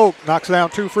 Demarion Polk knocks down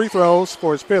 2 free throws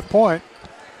for his 5th point.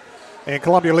 And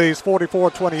Columbia leads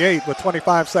 44-28 with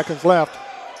 25 seconds left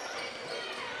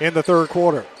in the third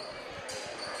quarter.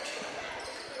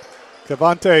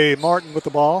 Cavante Martin with the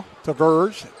ball to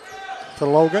Verge, to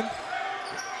Logan.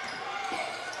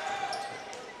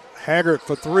 Haggard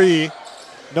for 3,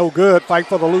 no good. Fight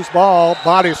for the loose ball.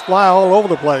 Bodies fly all over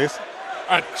the place.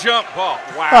 A jump ball.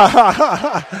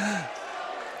 Wow.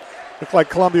 Looks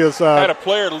like Columbia's had a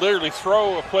player literally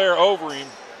throw a player over him,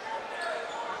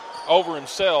 over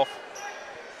himself.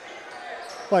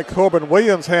 Like Corbin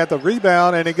Williams had the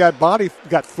rebound and he got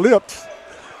flipped,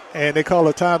 and they call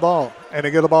a tie ball, and they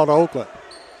get the ball to Oakland.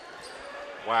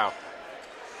 Wow.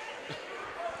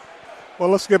 Well,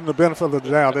 let's give them the benefit of the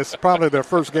doubt. It's probably their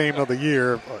first game of the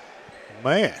year, but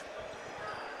man.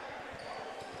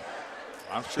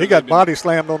 I'm sure he got body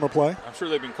slammed on the play. I'm sure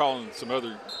they've been calling some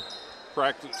other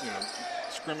practice,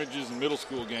 scrimmages and middle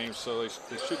school games, so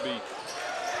they should be.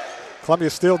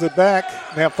 Columbia steals it back.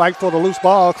 They have fight for the loose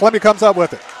ball. Columbia comes up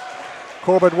with it.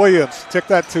 Corbin Williams took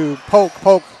that to Polk.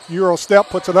 Polk, Euro step,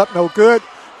 puts it up, no good.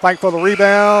 Fight for the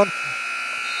rebound.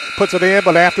 Puts it in,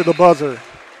 but after the buzzer.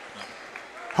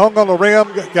 Hung on the rim,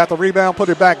 got the rebound, put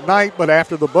it back Knight, but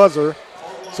after the buzzer.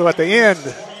 So at the end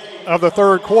of the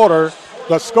third quarter,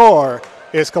 the score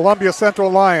is Columbia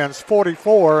Central Lions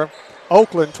 44,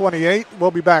 Oakland 28.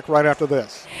 We'll be back right after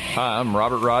this. Hi, I'm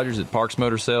Robert Rogers at Parks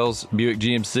Motor Sales Buick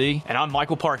GMC. And I'm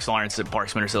Michael Parks Lawrence at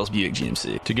Parks Motor Sales Buick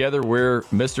GMC. Together, we're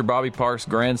Mr. Bobby Parks'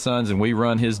 grandsons, and we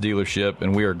run his dealership,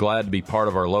 and we are glad to be part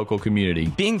of our local community.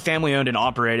 Being family-owned and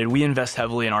operated, we invest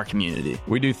heavily in our community.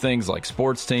 We do things like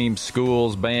sports teams,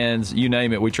 schools, bands, you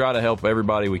name it. We try to help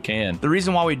everybody we can. The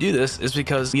reason why we do this is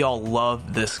because we all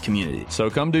love this community. So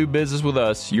come do business with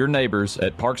us, your neighbors,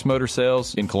 at Parks Motor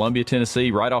Sales in Columbia,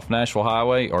 Tennessee, right off Nashville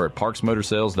Highway, or at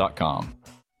parksmotorsales.com.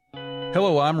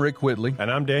 Hello, I'm Rick Whitley.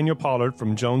 And I'm Daniel Pollard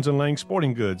from Jones & Lang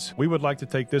Sporting Goods. We would like to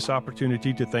take this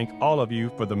opportunity to thank all of you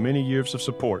for the many years of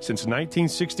support. Since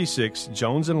 1966,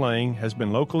 Jones & Lang has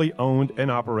been locally owned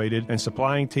and operated and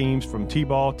supplying teams from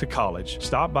T-ball to college.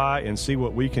 Stop by and see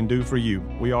what we can do for you.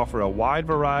 We offer a wide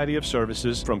variety of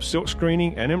services from silk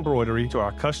screening and embroidery to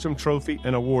our custom trophy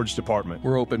and awards department.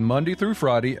 We're open Monday through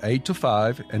Friday, 8 to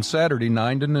 5, and Saturday,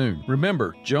 9 to noon.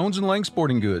 Remember, Jones & Lang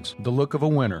Sporting Goods, the look of a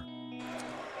winner.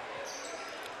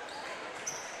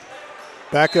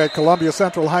 Back at Columbia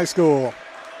Central High School.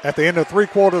 At the end of 3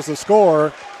 quarters, the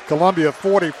score, Columbia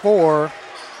 44,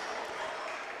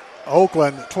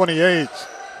 Oakland 28.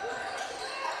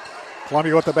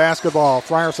 Columbia with the basketball.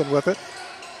 Frierson with it.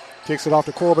 Kicks it off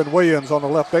to Corbin Williams on the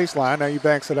left baseline. Now he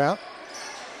backs it out.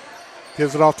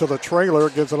 Gives it off to the trailer.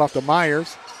 Gives it off to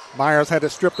Myers. Myers had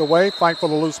it stripped away. Fight for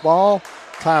the loose ball.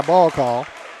 Tie ball call.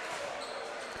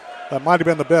 That might have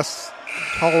been the best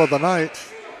call of the night.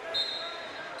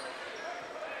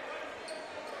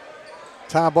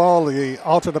 Tie ball, the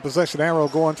alternate possession arrow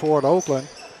going toward Oakland.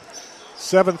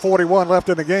 7:41 left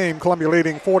in the game. Columbia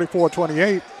leading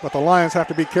 44-28, but the Lions have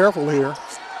to be careful here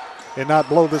and not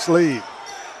blow this lead.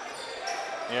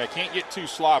 Yeah, can't get too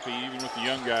sloppy even with the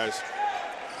young guys.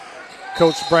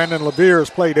 Coach Brandon LeBeer has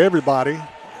played everybody.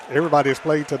 Everybody has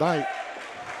played tonight.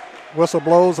 Whistle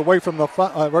blows away from the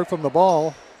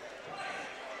ball.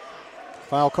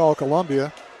 Foul call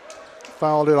Columbia.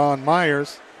 Fouled it on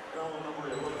Myers.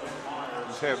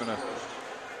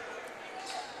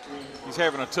 He's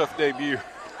having a tough debut.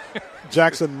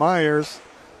 Jackson Myers.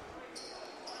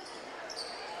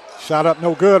 Shot up,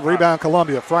 no good. Rebound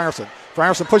Columbia. Frierson.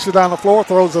 Frierson pushes down the floor,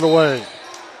 throws it away.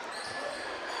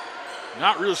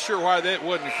 Not real sure why that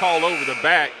wasn't called over the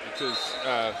back, because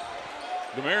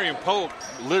Demarion Polk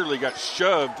literally got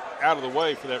shoved out of the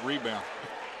way for that rebound.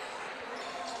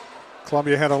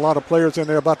 Columbia had a lot of players in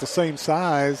there about the same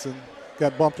size and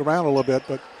got bumped around a little bit,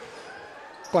 but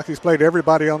looks like he's played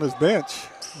everybody on his bench.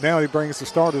 Now he brings the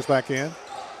starters back in.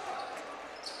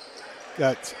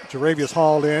 Got Jaravius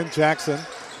Hall in, Jackson,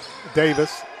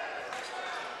 Davis.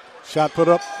 Shot put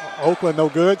up, Oakland no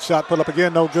good. Shot put up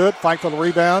again, no good. Fight for the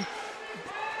rebound.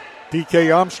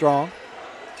 D.K. Armstrong.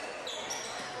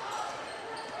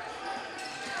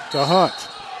 To Hunt.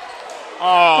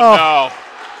 Oh.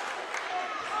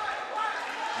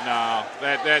 No.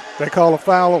 That they call a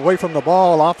foul away from the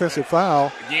ball, offensive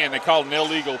foul. Again, they called an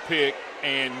illegal pick,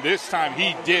 and this time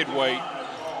he did wait.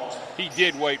 He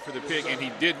did wait for the pick, and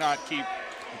he did not keep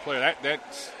the player.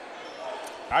 That's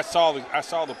I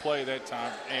saw the play that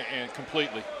time and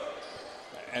completely,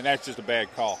 and that's just a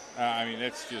bad call. I mean,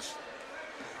 that's just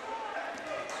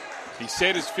he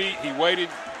set his feet. He waited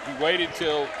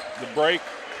till the break,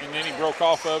 and then he broke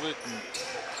off of it.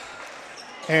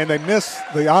 And they missed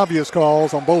the obvious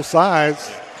calls on both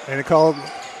sides, and it called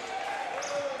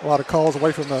a lot of calls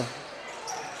away from the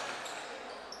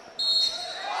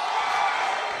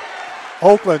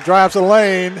Oakland. Drives the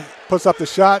lane, puts up the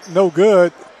shot, no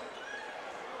good.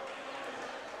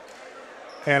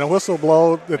 And a whistle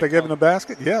blow. Did they give him the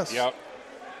basket? Yes. Yep.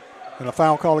 And a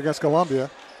foul call against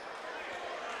Columbia.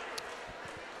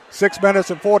 6 minutes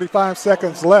and 45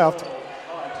 seconds left.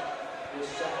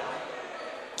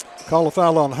 Call a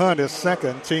foul on Hunt, his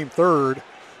second, team third.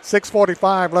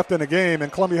 6:45 left in the game,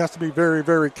 and Columbia has to be very,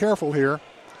 very careful here.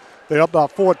 They're up by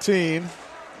 14.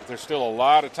 There's still a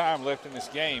lot of time left in this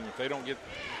game. If they don't get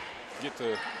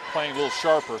to playing a little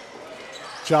sharper.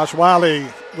 Josh Wiley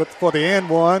for the and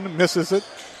one, misses it.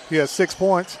 He has 6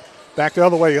 points. Back the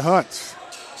other way, Hunt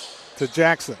to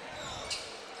Jackson.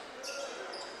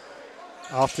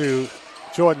 Off to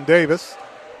Jordan Davis.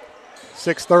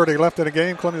 6:30 left in the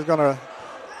game. Columbia's going to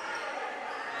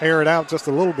air it out just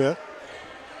a little bit.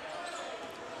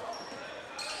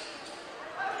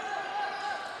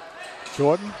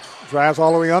 Jordan drives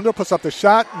all the way under, puts up the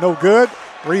shot, no good.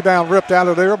 Rebound ripped out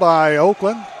of there by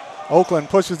Oakland. Oakland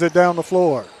pushes it down the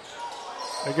floor.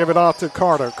 They give it off to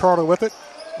Carter. Carter with it.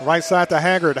 Right side to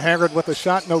Haggard. Haggard with the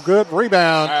shot, no good.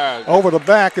 Rebound over the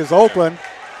back is Oakland.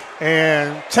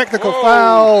 And technical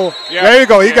foul. Yeah. There you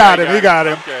go. He got him. He got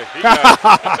him. Okay. He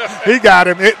got him. He got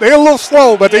him. They're a little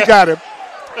slow, but they got him.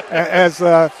 As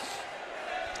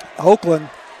Oakland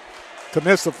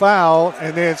commits the foul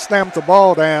and then slammed the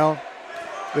ball down.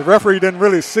 The referee didn't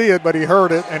really see it, but he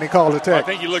heard it, and he called a tech. I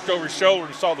think he looked over his shoulder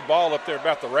and saw the ball up there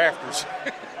about the rafters.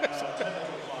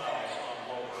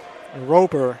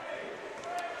 Roper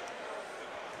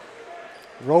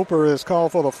is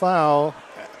called for the foul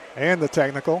and the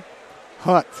technical.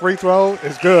 Hunt, free throw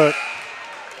is good.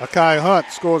 Akai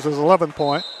Hunt scores his 11th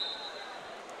point.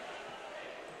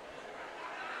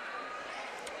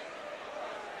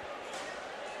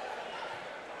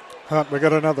 Hunt, we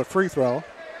got another free throw.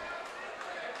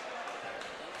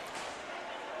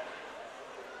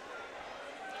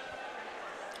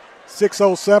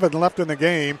 .607 left in the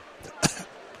game.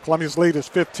 Columbia's lead is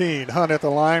 15. Hunt at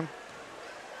the line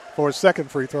for his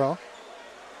second free throw.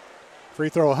 Free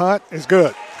throw Hunt is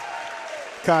good.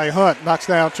 Kai Hunt knocks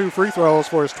down 2 free throws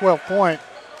for his 12th point.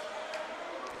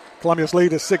 Columbia's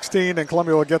lead is 16, and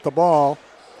Columbia will get the ball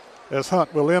as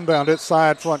Hunt will inbound it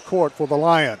side front court for the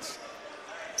Lions.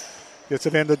 Gets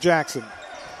it into Jackson.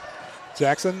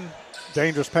 Jackson,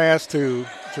 dangerous pass to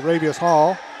Jaravius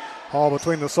Hall. Hall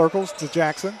between the circles to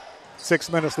Jackson.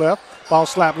 6 minutes left. Ball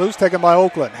slapped loose, taken by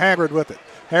Oakland. Haggard with it.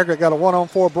 Haggard got a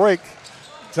 1-on-4 break.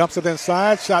 Jumps it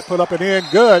inside. Shot put up and in.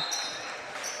 Good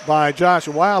by Josh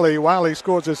Wiley. Wiley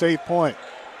scores his 8th point.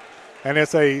 And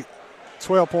it's a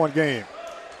 12-point game.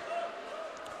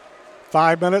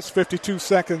 5 minutes, 52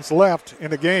 seconds left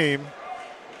in the game.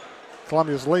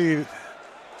 Columbia's lead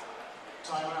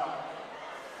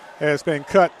has been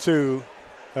cut to,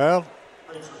 well,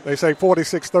 they say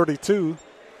 46-32.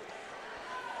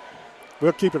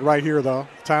 We'll keep it right here, though.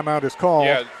 Timeout is called.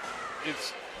 Yeah,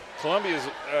 it's Columbia's.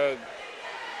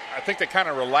 I think they kind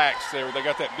of relaxed there. They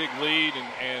got that big lead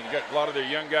and got a lot of their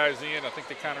young guys in. I think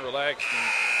they kind of relaxed,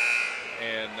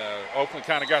 and Oakland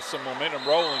kind of got some momentum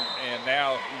rolling. And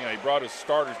now, he brought his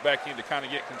starters back in to kind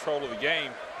of get control of the game.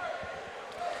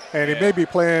 And he may be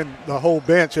playing the whole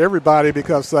bench, everybody,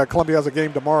 because Columbia has a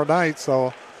game tomorrow night.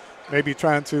 So maybe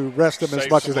trying to rest them as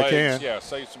much as they can. Yeah,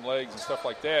 save some legs and stuff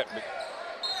like that.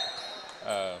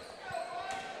 But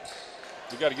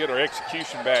we got to get our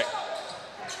execution back.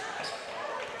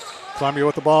 Columbia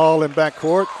with the ball in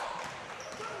backcourt.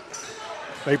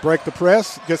 They break the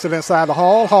press, gets it inside the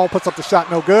Hall. Hall puts up the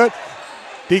shot, no good.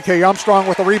 D.K. Armstrong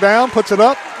with the rebound, puts it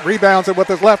up, rebounds it with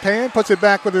his left hand, puts it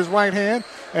back with his right hand.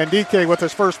 And DK with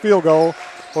his first field goal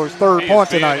for his third point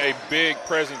tonight. He has been a big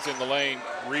presence in the lane,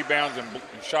 rebounds and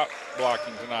shot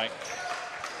blocking tonight.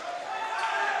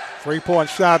 3-point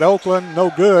shot, Oakland,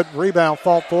 no good. Rebound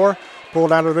fought for.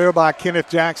 Pulled out of there by Kenneth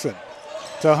Jackson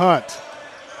to Hunt.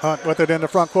 Hunt with it in the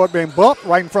front court, being bumped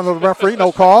right in front of the referee.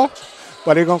 No call,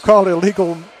 but they're going to call it a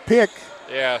legal pick.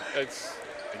 Yeah, it's,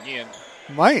 again,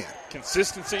 man,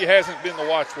 consistency hasn't been the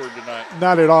watchword tonight.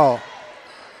 Not at all.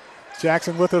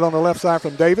 Jackson with it on the left side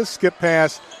from Davis. Skip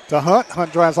pass to Hunt.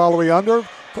 Hunt drives all the way under.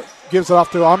 Gives it off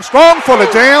to Armstrong for the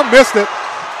jam. Missed it.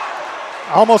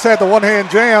 Almost had the one-hand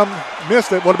jam.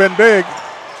 Missed it. Would have been big.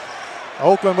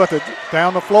 Oakland with it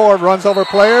down the floor. Runs over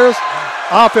players.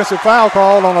 Offensive foul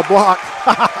called on a block.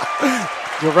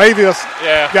 Jaravius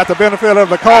got the benefit of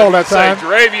the call that time.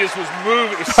 Jaravius was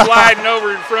sliding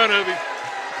over in front of him.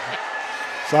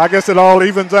 So I guess it all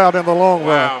evens out in the long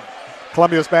run.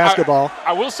 Columbia's basketball.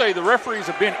 I will say the referees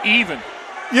have been even.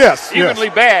 Yes. Evenly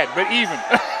bad, but even.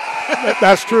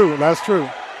 That's true. That's true.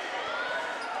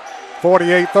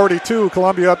 48-32,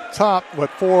 Columbia up top with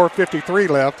 4:53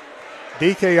 left.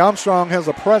 DK Armstrong has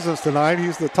a presence tonight.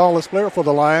 He's the tallest player for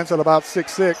the Lions at about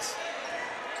 6'6".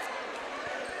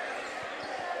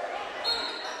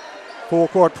 Full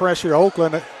court pressure,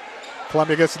 Oakland.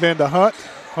 Columbia gets it into Hunt.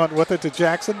 Hunt with it to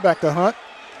Jackson. Back to Hunt.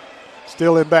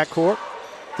 Still in backcourt.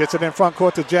 Gets it in front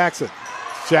court to Jackson.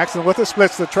 Jackson with it,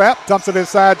 splits the trap, dumps it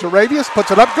inside Jaravius,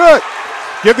 puts it up good.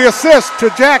 Give the assist to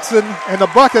Jackson and the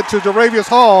bucket to Jaravius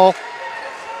Hall.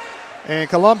 And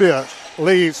Columbia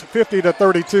leads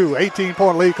 50-32,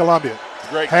 18-point lead Columbia.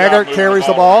 Haggard carries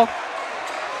the ball.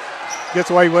 Gets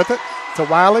away with it to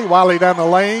Wiley. Wiley down the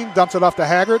lane, dumps it off to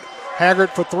Haggard. Haggard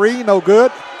for three, no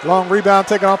good. Long rebound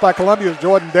taken off by Columbia's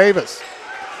Jordan Davis.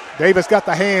 Davis got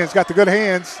the hands, got the good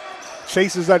hands.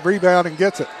 Chases that rebound and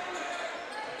gets it.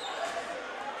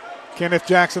 Kenneth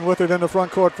Jackson with it in the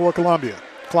front court for Columbia.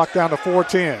 Clock down to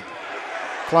 4:10.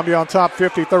 Columbia on top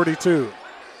 50-32.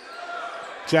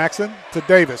 Jackson to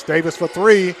Davis. Davis for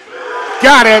three.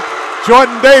 Got it.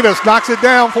 Jordan Davis knocks it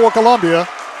down for Columbia.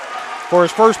 For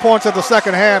his first points of the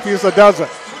second half, he's a dozen.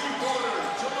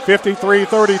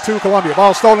 53-32 Columbia.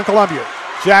 Ball stolen Columbia.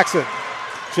 Jackson.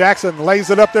 Jackson lays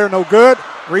it up there, no good.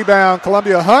 Rebound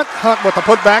Columbia Hunt. Hunt with the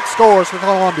putback, scores for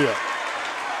Columbia.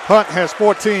 Hunt has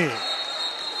 14.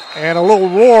 And a little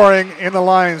roaring in the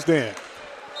Lions' den.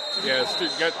 Yeah,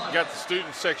 got the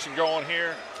student section going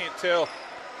here. Can't tell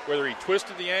whether he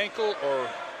twisted the ankle or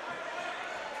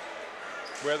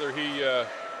whether he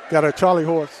got a Charlie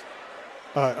horse.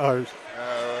 Kind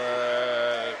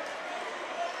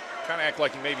of act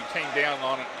like he maybe came down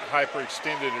on it,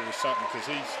 hyperextended it or something, because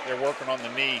they're working on the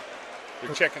knee.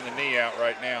 They're checking the knee out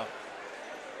right now.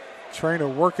 Trainer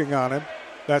working on him.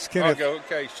 That's Kenneth.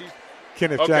 Okay,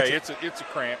 Kenneth Jackson. Jackson. It's a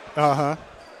cramp.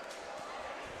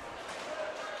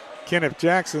 Kenneth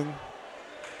Jackson,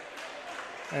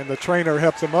 and the trainer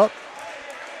helps him up,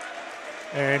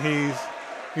 and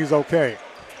he's okay.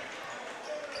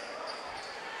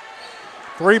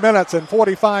 3 minutes and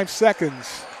 45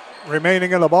 seconds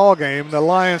remaining in the ball game. The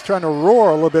Lions trying to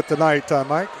roar a little bit tonight,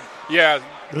 Mike. Yeah.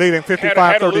 Leading 55-32.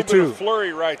 Had a little bit of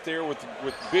flurry right there with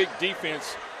big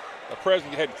defense. The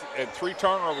President had three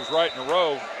turnovers right in a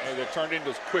row that turned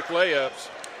into quick layups.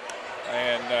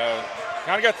 And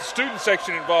kind of got the student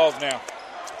section involved now.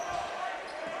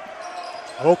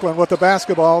 Oakland with the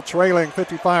basketball, trailing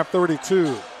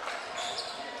 55-32.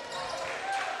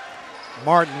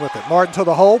 Martin with it. Martin to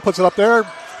the hole, puts it up there.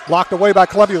 Blocked away by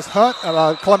Columbia's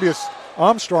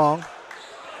Armstrong.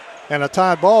 And a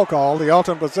tied ball call. The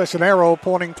ultimate possession arrow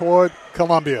pointing toward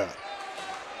Columbia.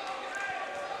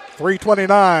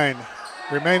 3:29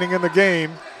 remaining in the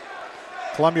game.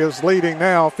 Columbia's leading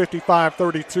now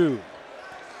 55-32.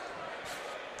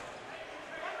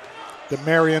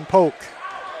 DeMarion Polk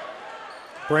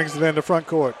brings it into front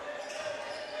court.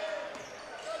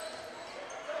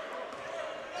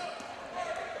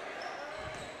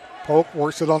 Polk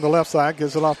works it on the left side,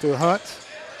 gives it off to Hunt.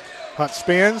 Hunt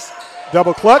spins,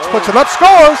 double clutch, puts it up,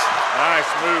 scores. Nice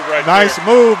move right there. Nice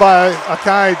move by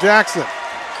Akai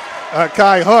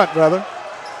Hunt, rather.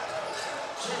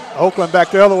 Oakland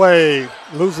back the other way,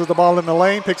 loses the ball in the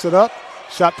lane, picks it up.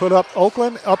 Shot put up,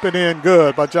 Oakland, up and in,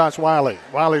 good by Josh Wiley.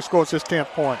 Wiley scores his 10th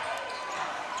point.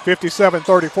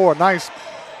 57-34, nice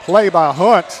play by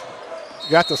Hunt.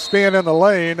 Got the spin in the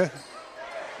lane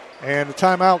and the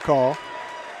timeout call.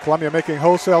 Columbia making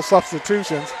wholesale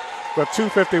substitutions with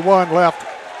 2:51 left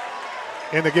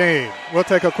in the game. We'll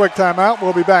take a quick timeout.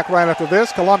 We'll be back right after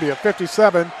this. Columbia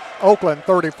 57, Oakland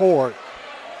 34.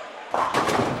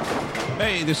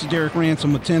 Hey, this is Derek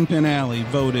Ransom with 10 Pin Alley,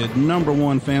 voted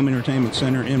 #1 family entertainment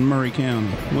center in Murray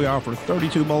County. We offer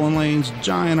 32 bowling lanes,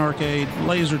 giant arcade,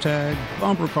 laser tag,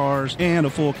 bumper cars, and a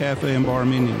full cafe and bar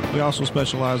menu. We also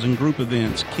specialize in group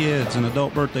events, kids and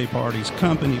adult birthday parties,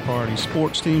 company parties,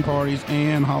 sports team parties,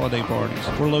 and holiday parties.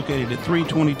 We're located at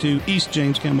 322 East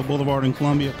James Campbell Boulevard in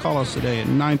Columbia. Call us today at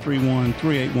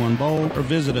 931-381-BOWL or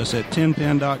visit us at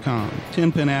 10pin.com.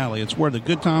 10 Pin Alley, it's where the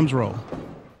good times roll.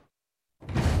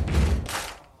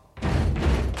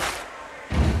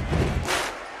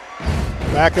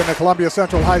 Back in the Columbia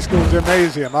Central High School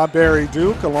Gymnasium, I'm Barry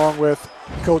Duke along with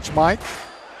Coach Mike.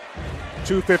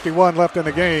 2:51 left in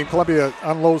the game. Columbia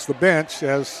unloads the bench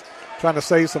as trying to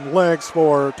save some legs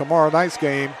for tomorrow night's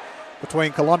game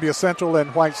between Columbia Central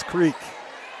and Whites Creek.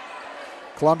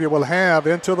 Columbia will have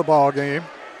into the ball game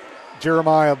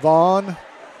Jeremiah Vaughn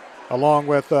along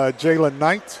with Jalen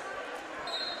Knight.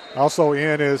 Also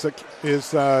in is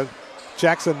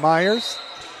Jackson Myers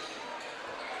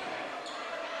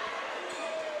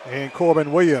and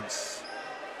Corbin Williams.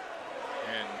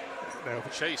 And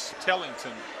Chase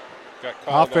Tellington got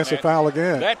called offensive on that. foul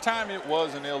again. That time it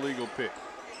was an illegal pick.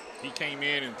 He came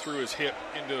in and threw his hip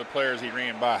into the players he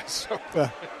ran by. So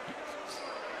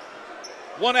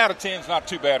 1 out of 10 is not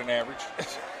too bad an average.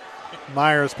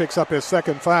 Myers picks up his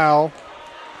second foul.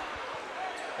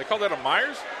 They call that a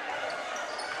Myers?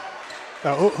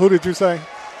 Who did you say?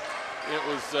 It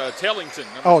was Tellington.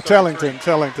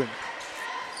 Tellington.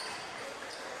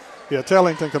 Yeah,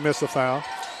 Tellington commits the foul.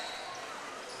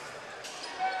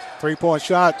 3-point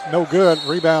shot, no good.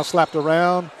 Rebound slapped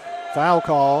around. Foul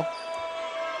call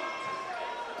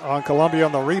on Columbia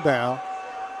on the rebound.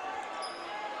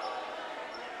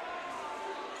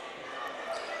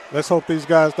 Let's hope these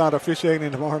guys not officiating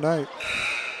tomorrow night.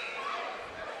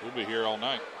 We'll be here all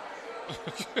night.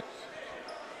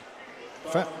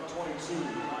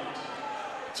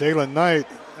 Jalen Knight,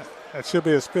 that should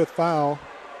be his 5th foul.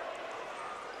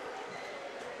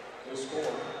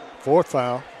 4th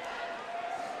foul.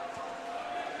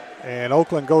 And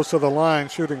Oakland goes to the line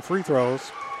shooting free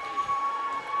throws.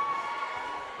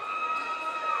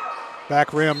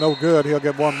 Back rim, no good. He'll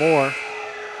get one more.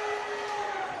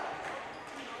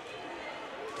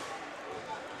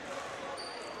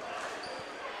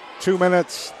 Two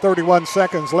minutes, 31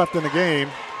 seconds left in the game.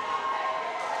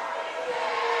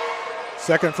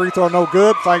 Second free throw, no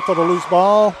good. Fight for the loose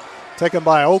ball. Taken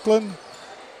by Oakland.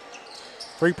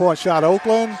 3-point shot,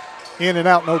 Oakland. In and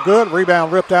out, no good.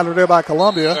 Rebound ripped out of there by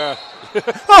Columbia.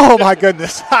 Oh, my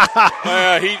goodness.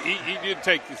 He did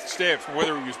take the steps,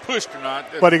 whether he was pushed or not.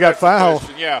 But he got fouled.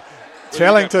 Yeah.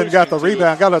 Tellington got the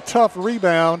rebound, got a tough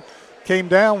rebound, came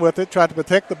down with it, tried to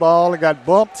protect the ball, and got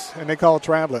bumped, and they called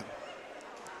traveling.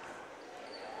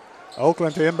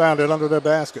 Oakland to inbound it under their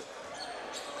basket.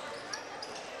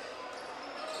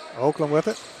 Oakland with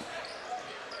it.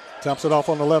 Dumps it off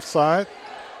on the left side.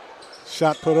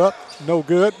 Shot put up, no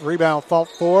good. Rebound fought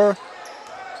for.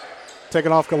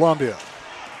 Taken off Columbia.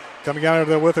 Coming out of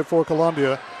there with it for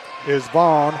Columbia is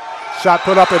Vaughn. Shot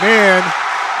put up and in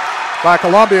by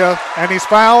Columbia, and he's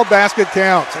fouled. Basket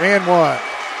counts. And one.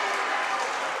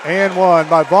 And one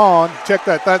by Vaughn. Check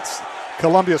that. That's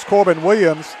Columbia's Corbin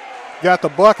Williams. Got the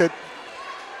bucket.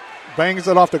 Bangs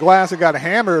it off the glass and got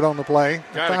hammered on the play.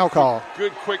 Foul call.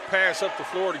 Good quick pass up the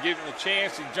floor to give him the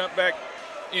chance. He jumped back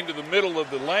into the middle of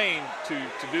the lane to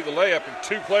do the layup, and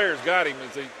 2 players got him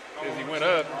as he went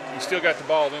up. He still got the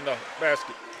ball in the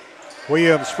basket.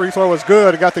 Williams' free throw is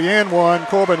good. He got the end one.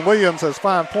 Corbin Williams has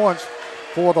 5 points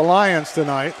for the Lions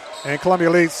tonight. And Columbia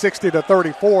leads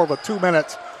 60-34 with 2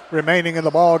 minutes remaining in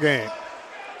the ball game.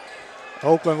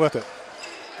 Oakland with it.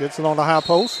 Gets it on the high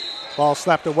post. Ball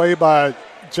slapped away by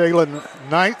Jalen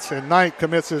Knight, and Knight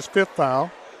commits his 5th foul.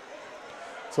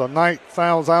 So Knight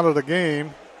fouls out of the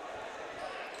game.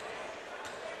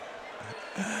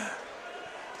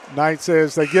 Knight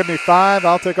says, they give me 5,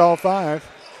 I'll take all 5.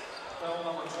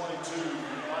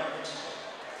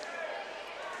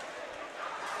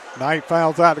 Knight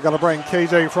fouls out. They're going to bring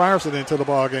KJ Frierson into the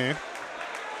ball game.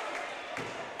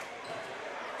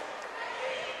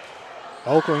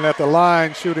 Oakland at the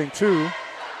line shooting 2.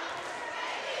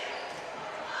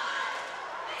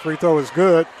 Free throw is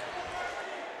good.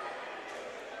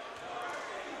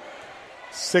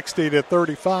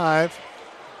 60-35.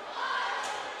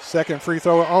 Second free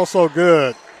throw also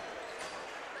good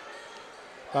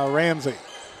by Ramsey.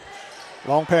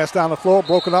 Long pass down the floor,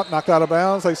 broken up, knocked out of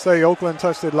bounds. They say Oakland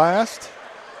touched it last,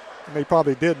 and they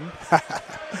probably didn't.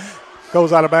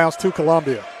 Goes out of bounds to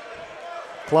Columbia.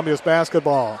 Columbia's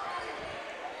basketball.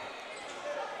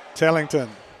 Tellington.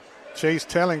 Chase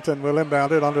Tellington will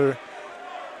inbound it under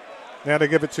Now they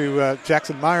give it to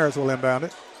Jackson Myers will inbound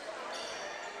it.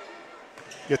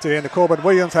 Gets it into Corbin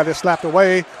Williams, had it slapped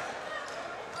away.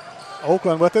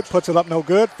 Oakland with it, puts it up no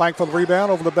good. Fight for the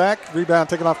rebound over the back. Rebound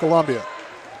taken off Columbia.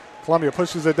 Columbia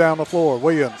pushes it down the floor.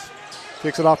 Williams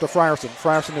kicks it off to Frierson.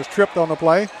 Frierson is tripped on the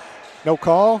play. No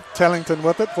call. Tellington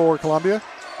with it for Columbia.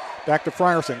 Back to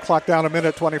Frierson. Clock down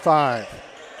 1:25.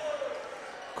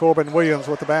 Corbin Williams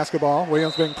with the basketball.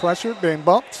 Williams being pressured, being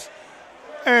bumped.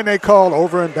 And they call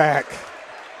over and back.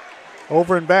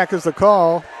 Over and back is the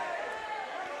call.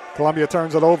 Columbia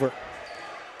turns it over.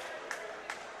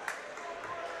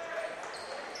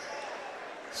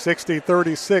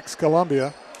 60-36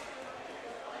 Columbia.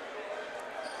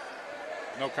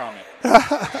 No comment.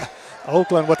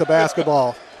 Oakland with the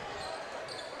basketball.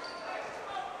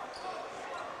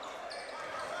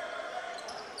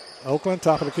 Oakland,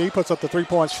 top of the key, puts up the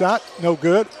three-point shot. No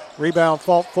good. Rebound,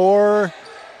 fault for.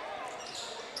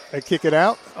 They kick it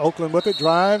out. Oakland with it,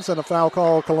 drives, and a foul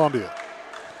call, Columbia.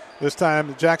 This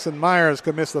time, Jackson Myers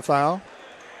commits the foul.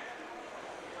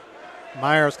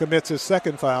 Myers commits his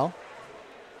second foul.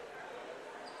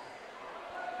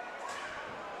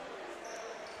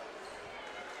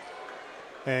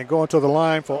 And going to the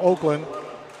line for Oakland,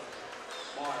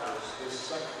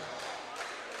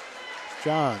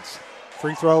 Johns.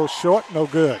 Free throw short, no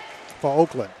good for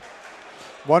Oakland.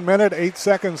 1 minute, 8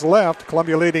 seconds left.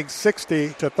 Columbia leading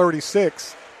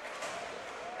 60-36.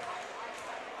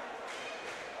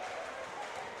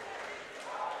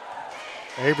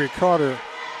 Avery Carter,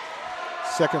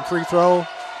 second free throw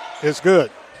is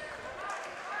good.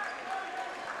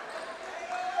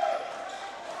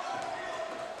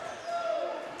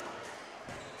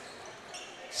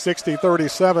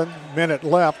 .37 minute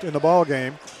left in the ball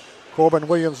game. Corbin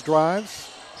Williams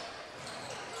drives.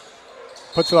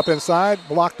 Puts it up inside,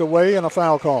 blocked away, and a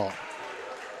foul call.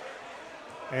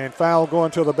 And foul going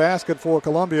to the basket for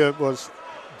Columbia was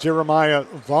Jeremiah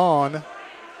Vaughn.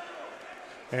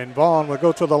 And Vaughn will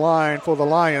go to the line for the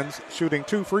Lions, shooting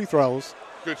 2 free throws.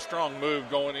 Good strong move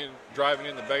going in, driving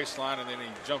in the baseline, and then he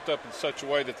jumped up in such a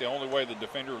way that the only way the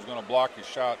defender was going to block his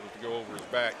shot was to go over his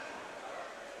back.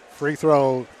 Free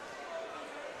throw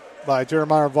by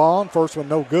Jeremiah Vaughn. First one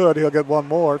no good. He'll get one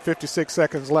more. 56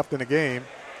 seconds left in the game.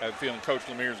 I have a feeling Coach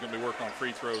Lemire is going to be working on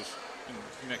free throws in the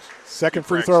next second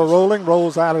free throw rolling.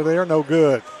 Rolls out of there. No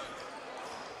good.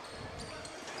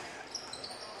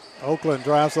 Oakland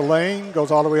drives the lane.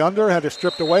 Goes all the way under. Had it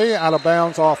stripped away. Out of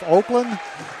bounds off Oakland.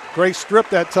 Great strip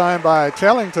that time by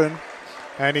Tellington.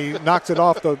 And he knocks it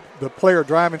off the player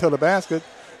driving to the basket.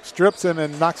 Strips him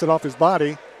and knocks it off his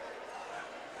body.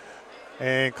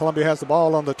 And Columbia has the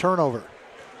ball on the turnover.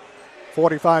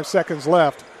 45 seconds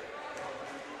left.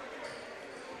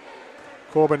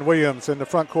 Corbin Williams in the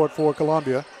front court for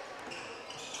Columbia.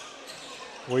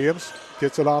 Williams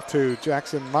gets it off to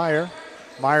Jackson Meyer.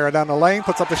 Meyer down the lane,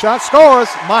 puts up the shot, scores!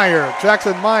 Meyer,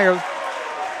 Jackson Meyer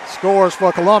scores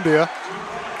for Columbia.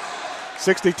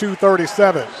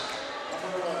 62-37.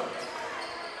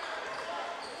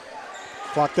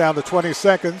 Clock down to 20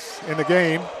 seconds in the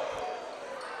game.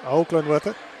 Oakland with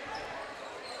it.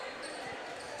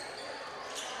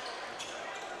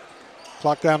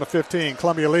 Clock down to 15.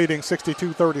 Columbia leading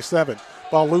 62-37.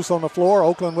 Ball loose on the floor.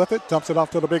 Oakland with it. Dumps it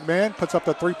off to the big man. Puts up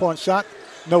the three-point shot.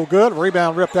 No good.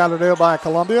 Rebound ripped out of there by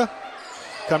Columbia.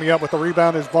 Coming up with the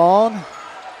rebound is Vaughn.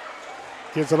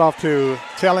 Gives it off to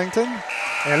Tellington.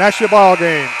 And that's your ball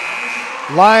game.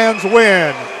 Lions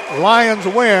win. Lions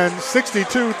win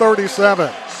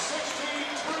 62-37.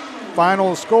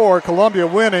 Final score, Columbia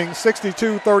winning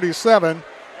 62-37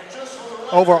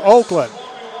 over Oakland.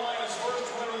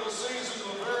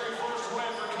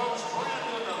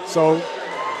 So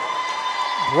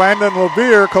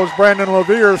Coach Brandon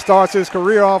LeVere starts his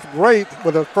career off great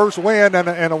with a first win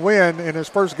and a win in his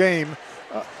first game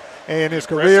in his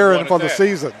career and for the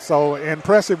season. So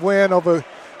impressive win over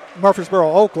Murfreesboro,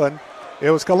 Oakland.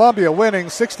 It was Columbia winning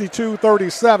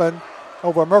 62-37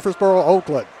 over Murfreesboro,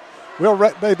 Oakland. We'll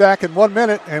be back in 1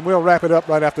 minute, and we'll wrap it up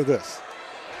right after this.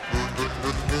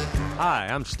 Hi,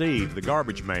 I'm Steve, the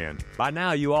garbage man. By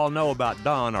now, you all know about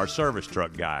Don, our service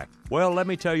truck guy. Well, let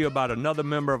me tell you about another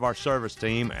member of our service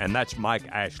team, and that's Mike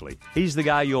Ashley. He's the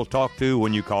guy you'll talk to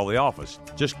when you call the office.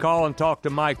 Just call and talk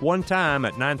to Mike one time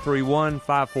at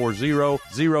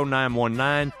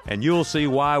 931-540-0919, and you'll see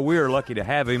why we're lucky to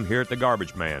have him here at the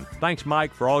Garbage Man. Thanks,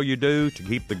 Mike, for all you do to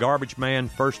keep the Garbage Man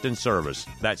first in service.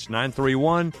 That's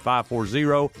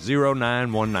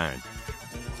 931-540-0919.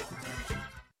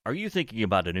 Are you thinking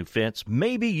about a new fence?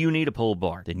 Maybe you need a pole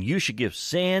barn. Then you should give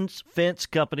Sands Fence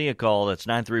Company a call. That's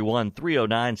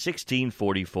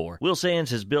 931-309-1644. Will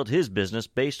Sands has built his business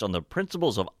based on the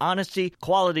principles of honesty,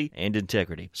 quality, and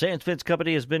integrity. Sands Fence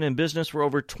Company has been in business for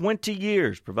over 20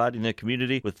 years, providing the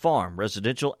community with farm,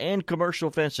 residential, and commercial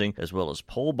fencing, as well as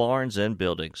pole barns and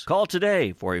buildings. Call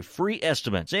today for a free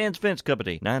estimate. Sands Fence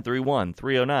Company,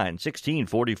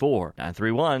 931-309-1644.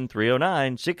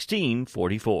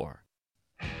 931-309-1644.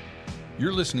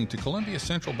 You're listening to Columbia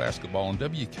Central Basketball on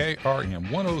WKRM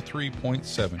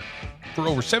 103.7. For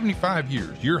over 75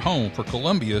 years, you're home for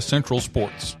Columbia Central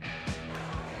Sports.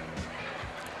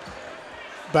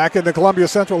 Back in the Columbia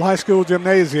Central High School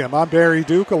Gymnasium, I'm Barry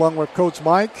Duke along with Coach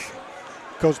Mike,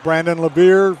 Coach Brandon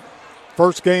LeBeer.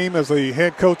 First game as the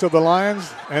head coach of the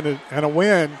Lions and a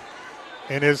win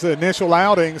in his initial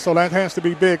outing, so that has to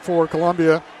be big for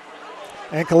Columbia.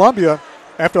 And Columbia,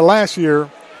 after last year,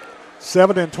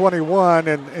 7-21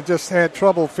 and just had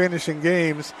trouble finishing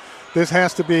games. This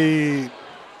has to be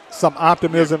some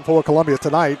optimism for Columbia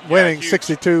tonight, winning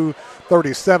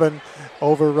 62-37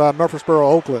 over Murfreesboro,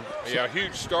 Oakland. Yeah,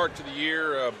 huge start to the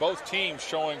year. Both teams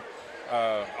showing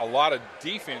a lot of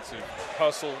defensive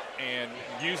hustle and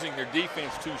using their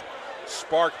defense to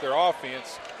spark their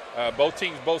offense. Both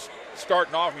teams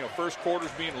starting off, first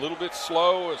quarter's being a little bit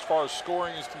slow as far as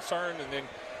scoring is concerned, and then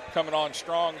coming on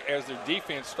strong as their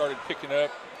defense started picking up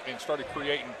and started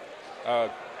creating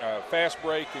fast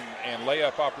break and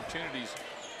layup opportunities.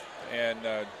 And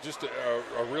just a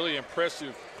really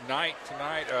impressive night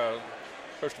tonight.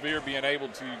 Coach DeVere being able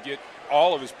to get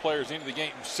all of his players into the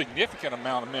game, significant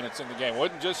amount of minutes in the game. It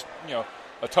wasn't just,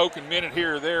 a token minute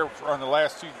here or there on the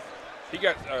last two. He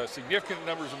got significant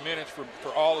numbers of minutes for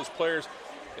all his players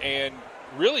and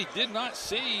really did not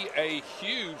see a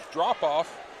huge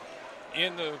drop-off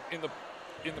in the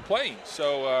playing.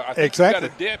 So I think he's got a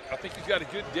depth. I think he's got a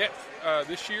good depth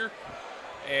this year,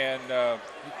 and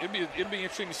it'd be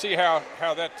interesting to see how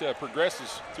that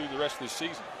progresses through the rest of the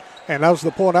season. And that was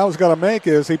the point I was going to make,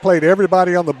 is he played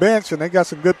everybody on the bench, and they got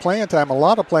some good playing time, a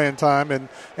lot of playing time, and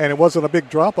it wasn't a big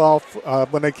drop-off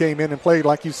when they came in and played,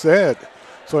 like you said.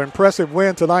 So impressive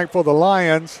win tonight for the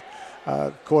Lions.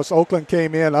 Of course, Oakland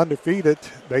came in undefeated.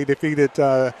 They defeated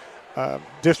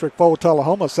District 4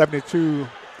 Tullahoma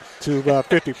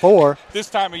 72-54. This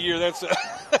time of year, that's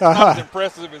not as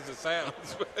impressive as it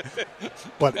sounds.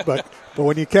 but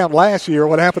when you count last year,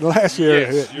 what happened last year?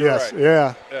 Yes, right.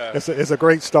 Yeah, it's a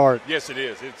great start. Yes, it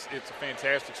is. It's a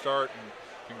fantastic start, and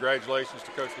congratulations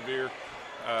to Coach DeVere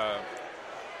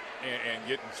and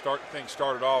getting things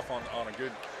started off on a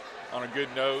good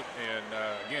note. And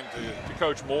again, to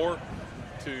Coach Moore,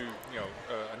 to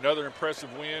another impressive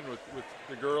win with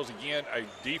the girls. Again, a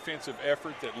defensive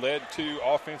effort that led to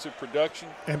offensive production.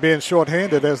 And being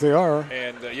shorthanded as they are.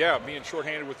 And being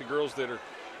shorthanded with the girls that are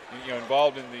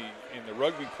involved in the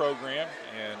rugby program.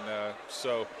 And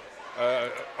so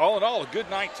all in all, a good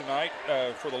night tonight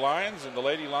for the Lions and the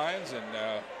Lady Lions, and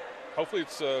hopefully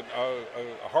it's a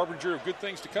harbinger of good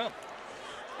things to come.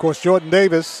 Of course, Jordan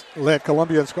Davis led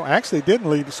Columbia in scoring. Actually,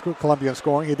 didn't lead Columbia in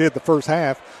scoring. He did the first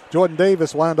half. Jordan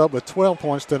Davis wound up with 12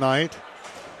 points tonight.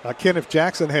 Kenneth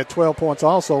Jackson had 12 points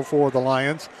also for the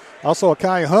Lions. Also,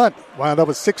 Akai Hunt wound up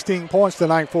with 16 points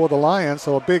tonight for the Lions,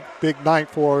 so a big night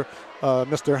for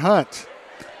Mr. Hunt.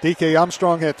 DK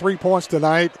Armstrong had 3 points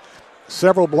tonight,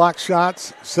 several block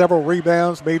shots, several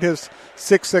rebounds, made his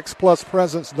 6'6+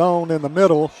 presence known in the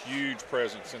middle. Huge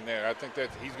presence in there. I think that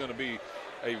he's going to be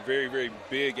a very, very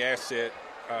big asset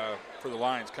for the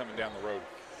Lions coming down the road.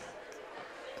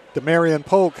 Demarion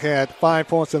Polk had 5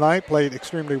 points tonight, played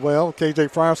extremely well.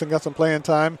 KJ Frierson got some playing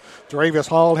time. Dravius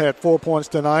Hall had 4 points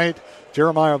tonight.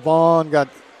 Jeremiah Vaughn got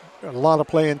a lot of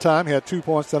playing time, had 2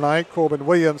 points tonight. Corbin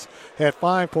Williams had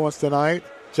 5 points tonight.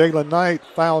 Jalen Knight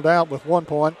fouled out with 1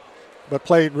 point, but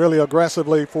played really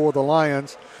aggressively for the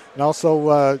Lions. And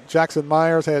also Jackson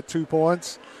Myers had 2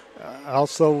 points.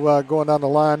 Also going down the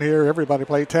line here, everybody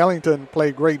played. Tellington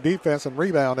played great defense and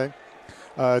rebounding.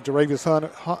 Jaravius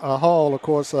Hall, of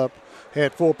course,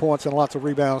 had 4 points and lots of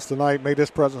rebounds tonight, made his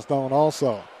presence known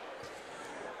also.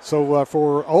 So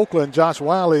for Oakland, Josh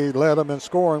Wiley led them in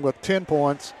scoring with 10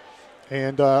 points.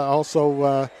 And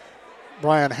also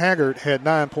Brian Haggard had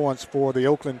 9 points for the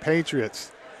Oakland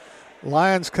Patriots.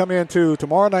 Lions come into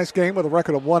tomorrow night's game with a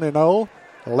record of 1-0.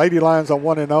 The Lady Lions are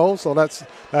 1-0, so that's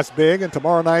big. And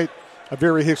tomorrow night, a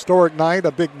very historic night, a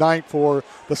big night for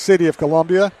the city of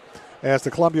Columbia, as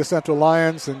the Columbia Central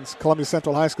Lions and Columbia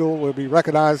Central High School will be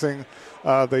recognizing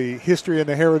the history and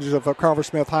the heritage of Carver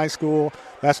Smith High School.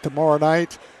 That's tomorrow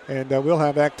night, and we'll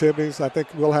have activities. I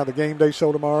think we'll have a game day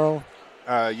show tomorrow.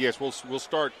 Yes, we'll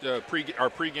start our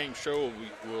pregame show.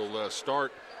 Will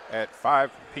start at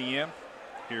 5 p.m.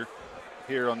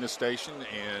 here on this station,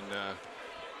 and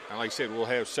like I said, we'll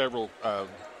have several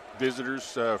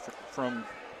visitors from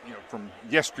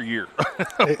yesteryear.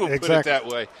 We'll put it that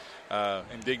way,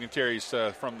 and dignitaries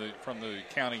from the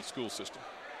county school system.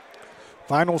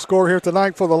 Final score here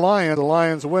tonight for the Lions. The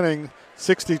Lions winning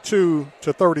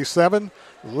 62-37.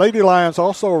 Lady Lions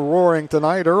also roaring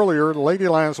tonight. Earlier, the Lady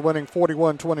Lions winning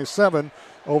 41-27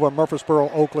 over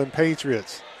Murfreesboro Oakland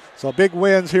Patriots. So big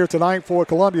wins here tonight for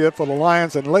Columbia for the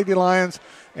Lions and Lady Lions.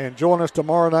 And join us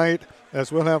tomorrow night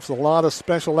as we'll have a lot of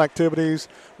special activities,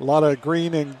 a lot of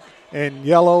green and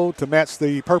yellow to match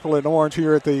the purple and orange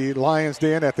here at the Lions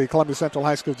Den at the Columbia Central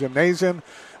High School Gymnasium.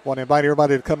 I want to invite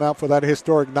everybody to come out for that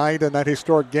historic night and that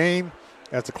historic game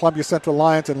as the Columbia Central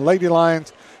Lions and Lady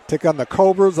Lions take on the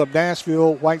Cobras of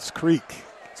Nashville, Whites Creek.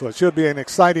 So it should be an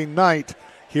exciting night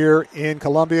here in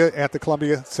Columbia at the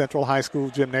Columbia Central High School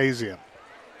Gymnasium.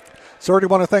 Certainly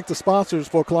want to thank the sponsors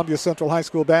for Columbia Central High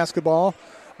School basketball.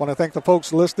 Want to thank the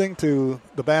folks listening to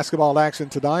the basketball action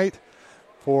tonight.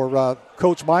 For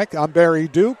Coach Mike, I'm Barry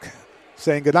Duke,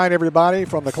 saying goodnight, everybody,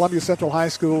 from the Columbia Central High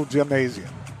School Gymnasium.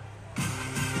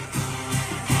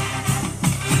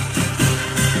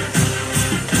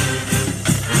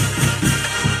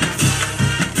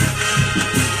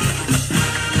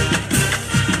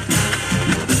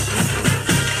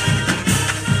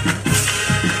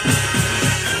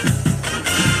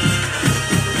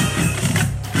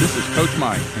 Coach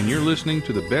Mike, and you're listening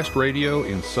to the best radio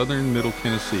in southern Middle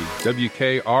Tennessee,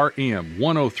 WKRM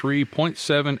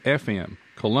 103.7 FM,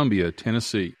 Columbia,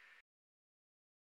 Tennessee.